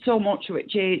thanks so much,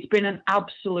 Richie. It's been an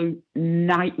absolute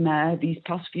nightmare these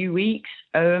past few weeks.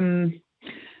 I'm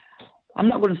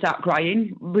not going to start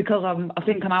crying because I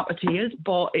think I'm out of tears,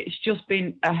 but it's just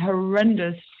been a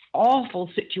horrendous, awful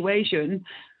situation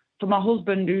for my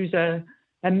husband, who's a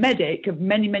medic of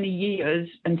many, many years,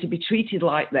 and to be treated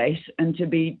like this and to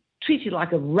be treated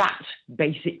like a rat,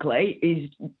 basically, is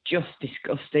just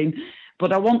disgusting.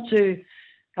 But I wanted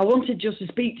just to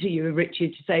speak to you, Richie,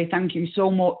 to say thank you so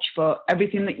much for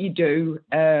everything that you do.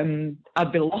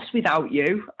 I'd be lost without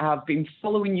you. I've been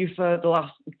following you for the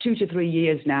last 2 to 3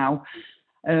 years now.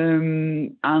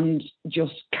 And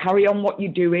just carry on what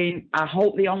you're doing. I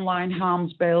hope the online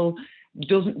harms bill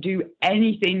doesn't do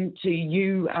anything to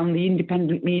you and the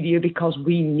independent media, because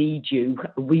we need you.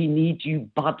 We need you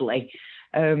badly.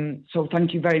 So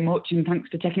thank you very much, and thanks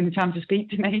for taking the time to speak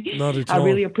to me. Not at all. I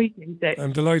really appreciate it.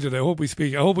 I'm delighted. I hope we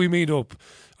speak. I hope we meet up.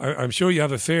 I'm sure you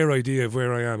have a fair idea of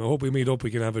where I am. I hope we meet up.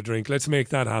 We can have a drink. Let's make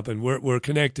that happen. We're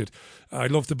connected. I'd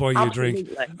love to buy you a drink.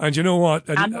 And you know what?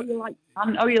 I know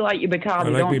you like your Bacardi. I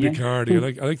like my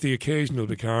Bacardi. I like the occasional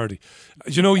Bacardi.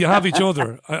 You know, you have each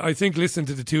other. I think listening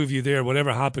to the two of you there,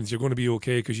 whatever happens, you're going to be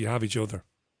okay because you have each other.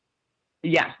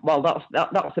 Yeah, well,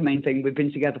 that's the main thing. We've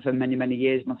been together for many, many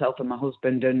years, myself and my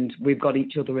husband, and we've got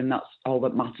each other, and that's all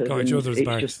that matters. Got each other's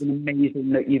backs. It's just amazing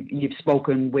that you've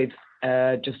spoken with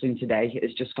Justin today.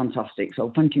 It's just fantastic.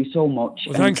 So thank you so much,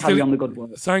 and thanks, carry on the good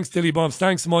work. Thanks, Dilly Bobs.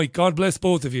 Thanks, Mike. God bless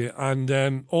both of you,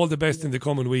 and all the best in the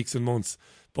coming weeks and months.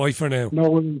 Bye for now.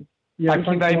 Thank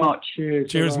you very much.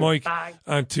 Cheers, Mike. Bye.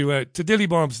 And to Dilly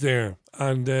Bobs there,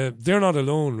 and they're not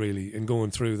alone really in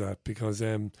going through that, because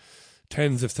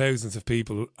tens of thousands of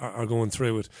people are going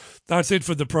through it. That's it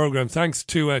for the programme. Thanks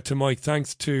to Mike.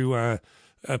 Thanks to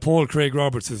Paul Craig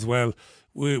Roberts as well.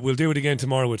 We'll do it again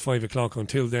tomorrow at 5 o'clock.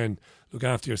 Until then, look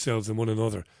after yourselves and one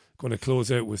another. Going to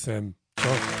close out with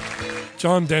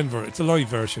John Denver. It's a live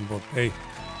version, but hey,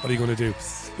 what are you going to do?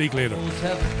 Speak later.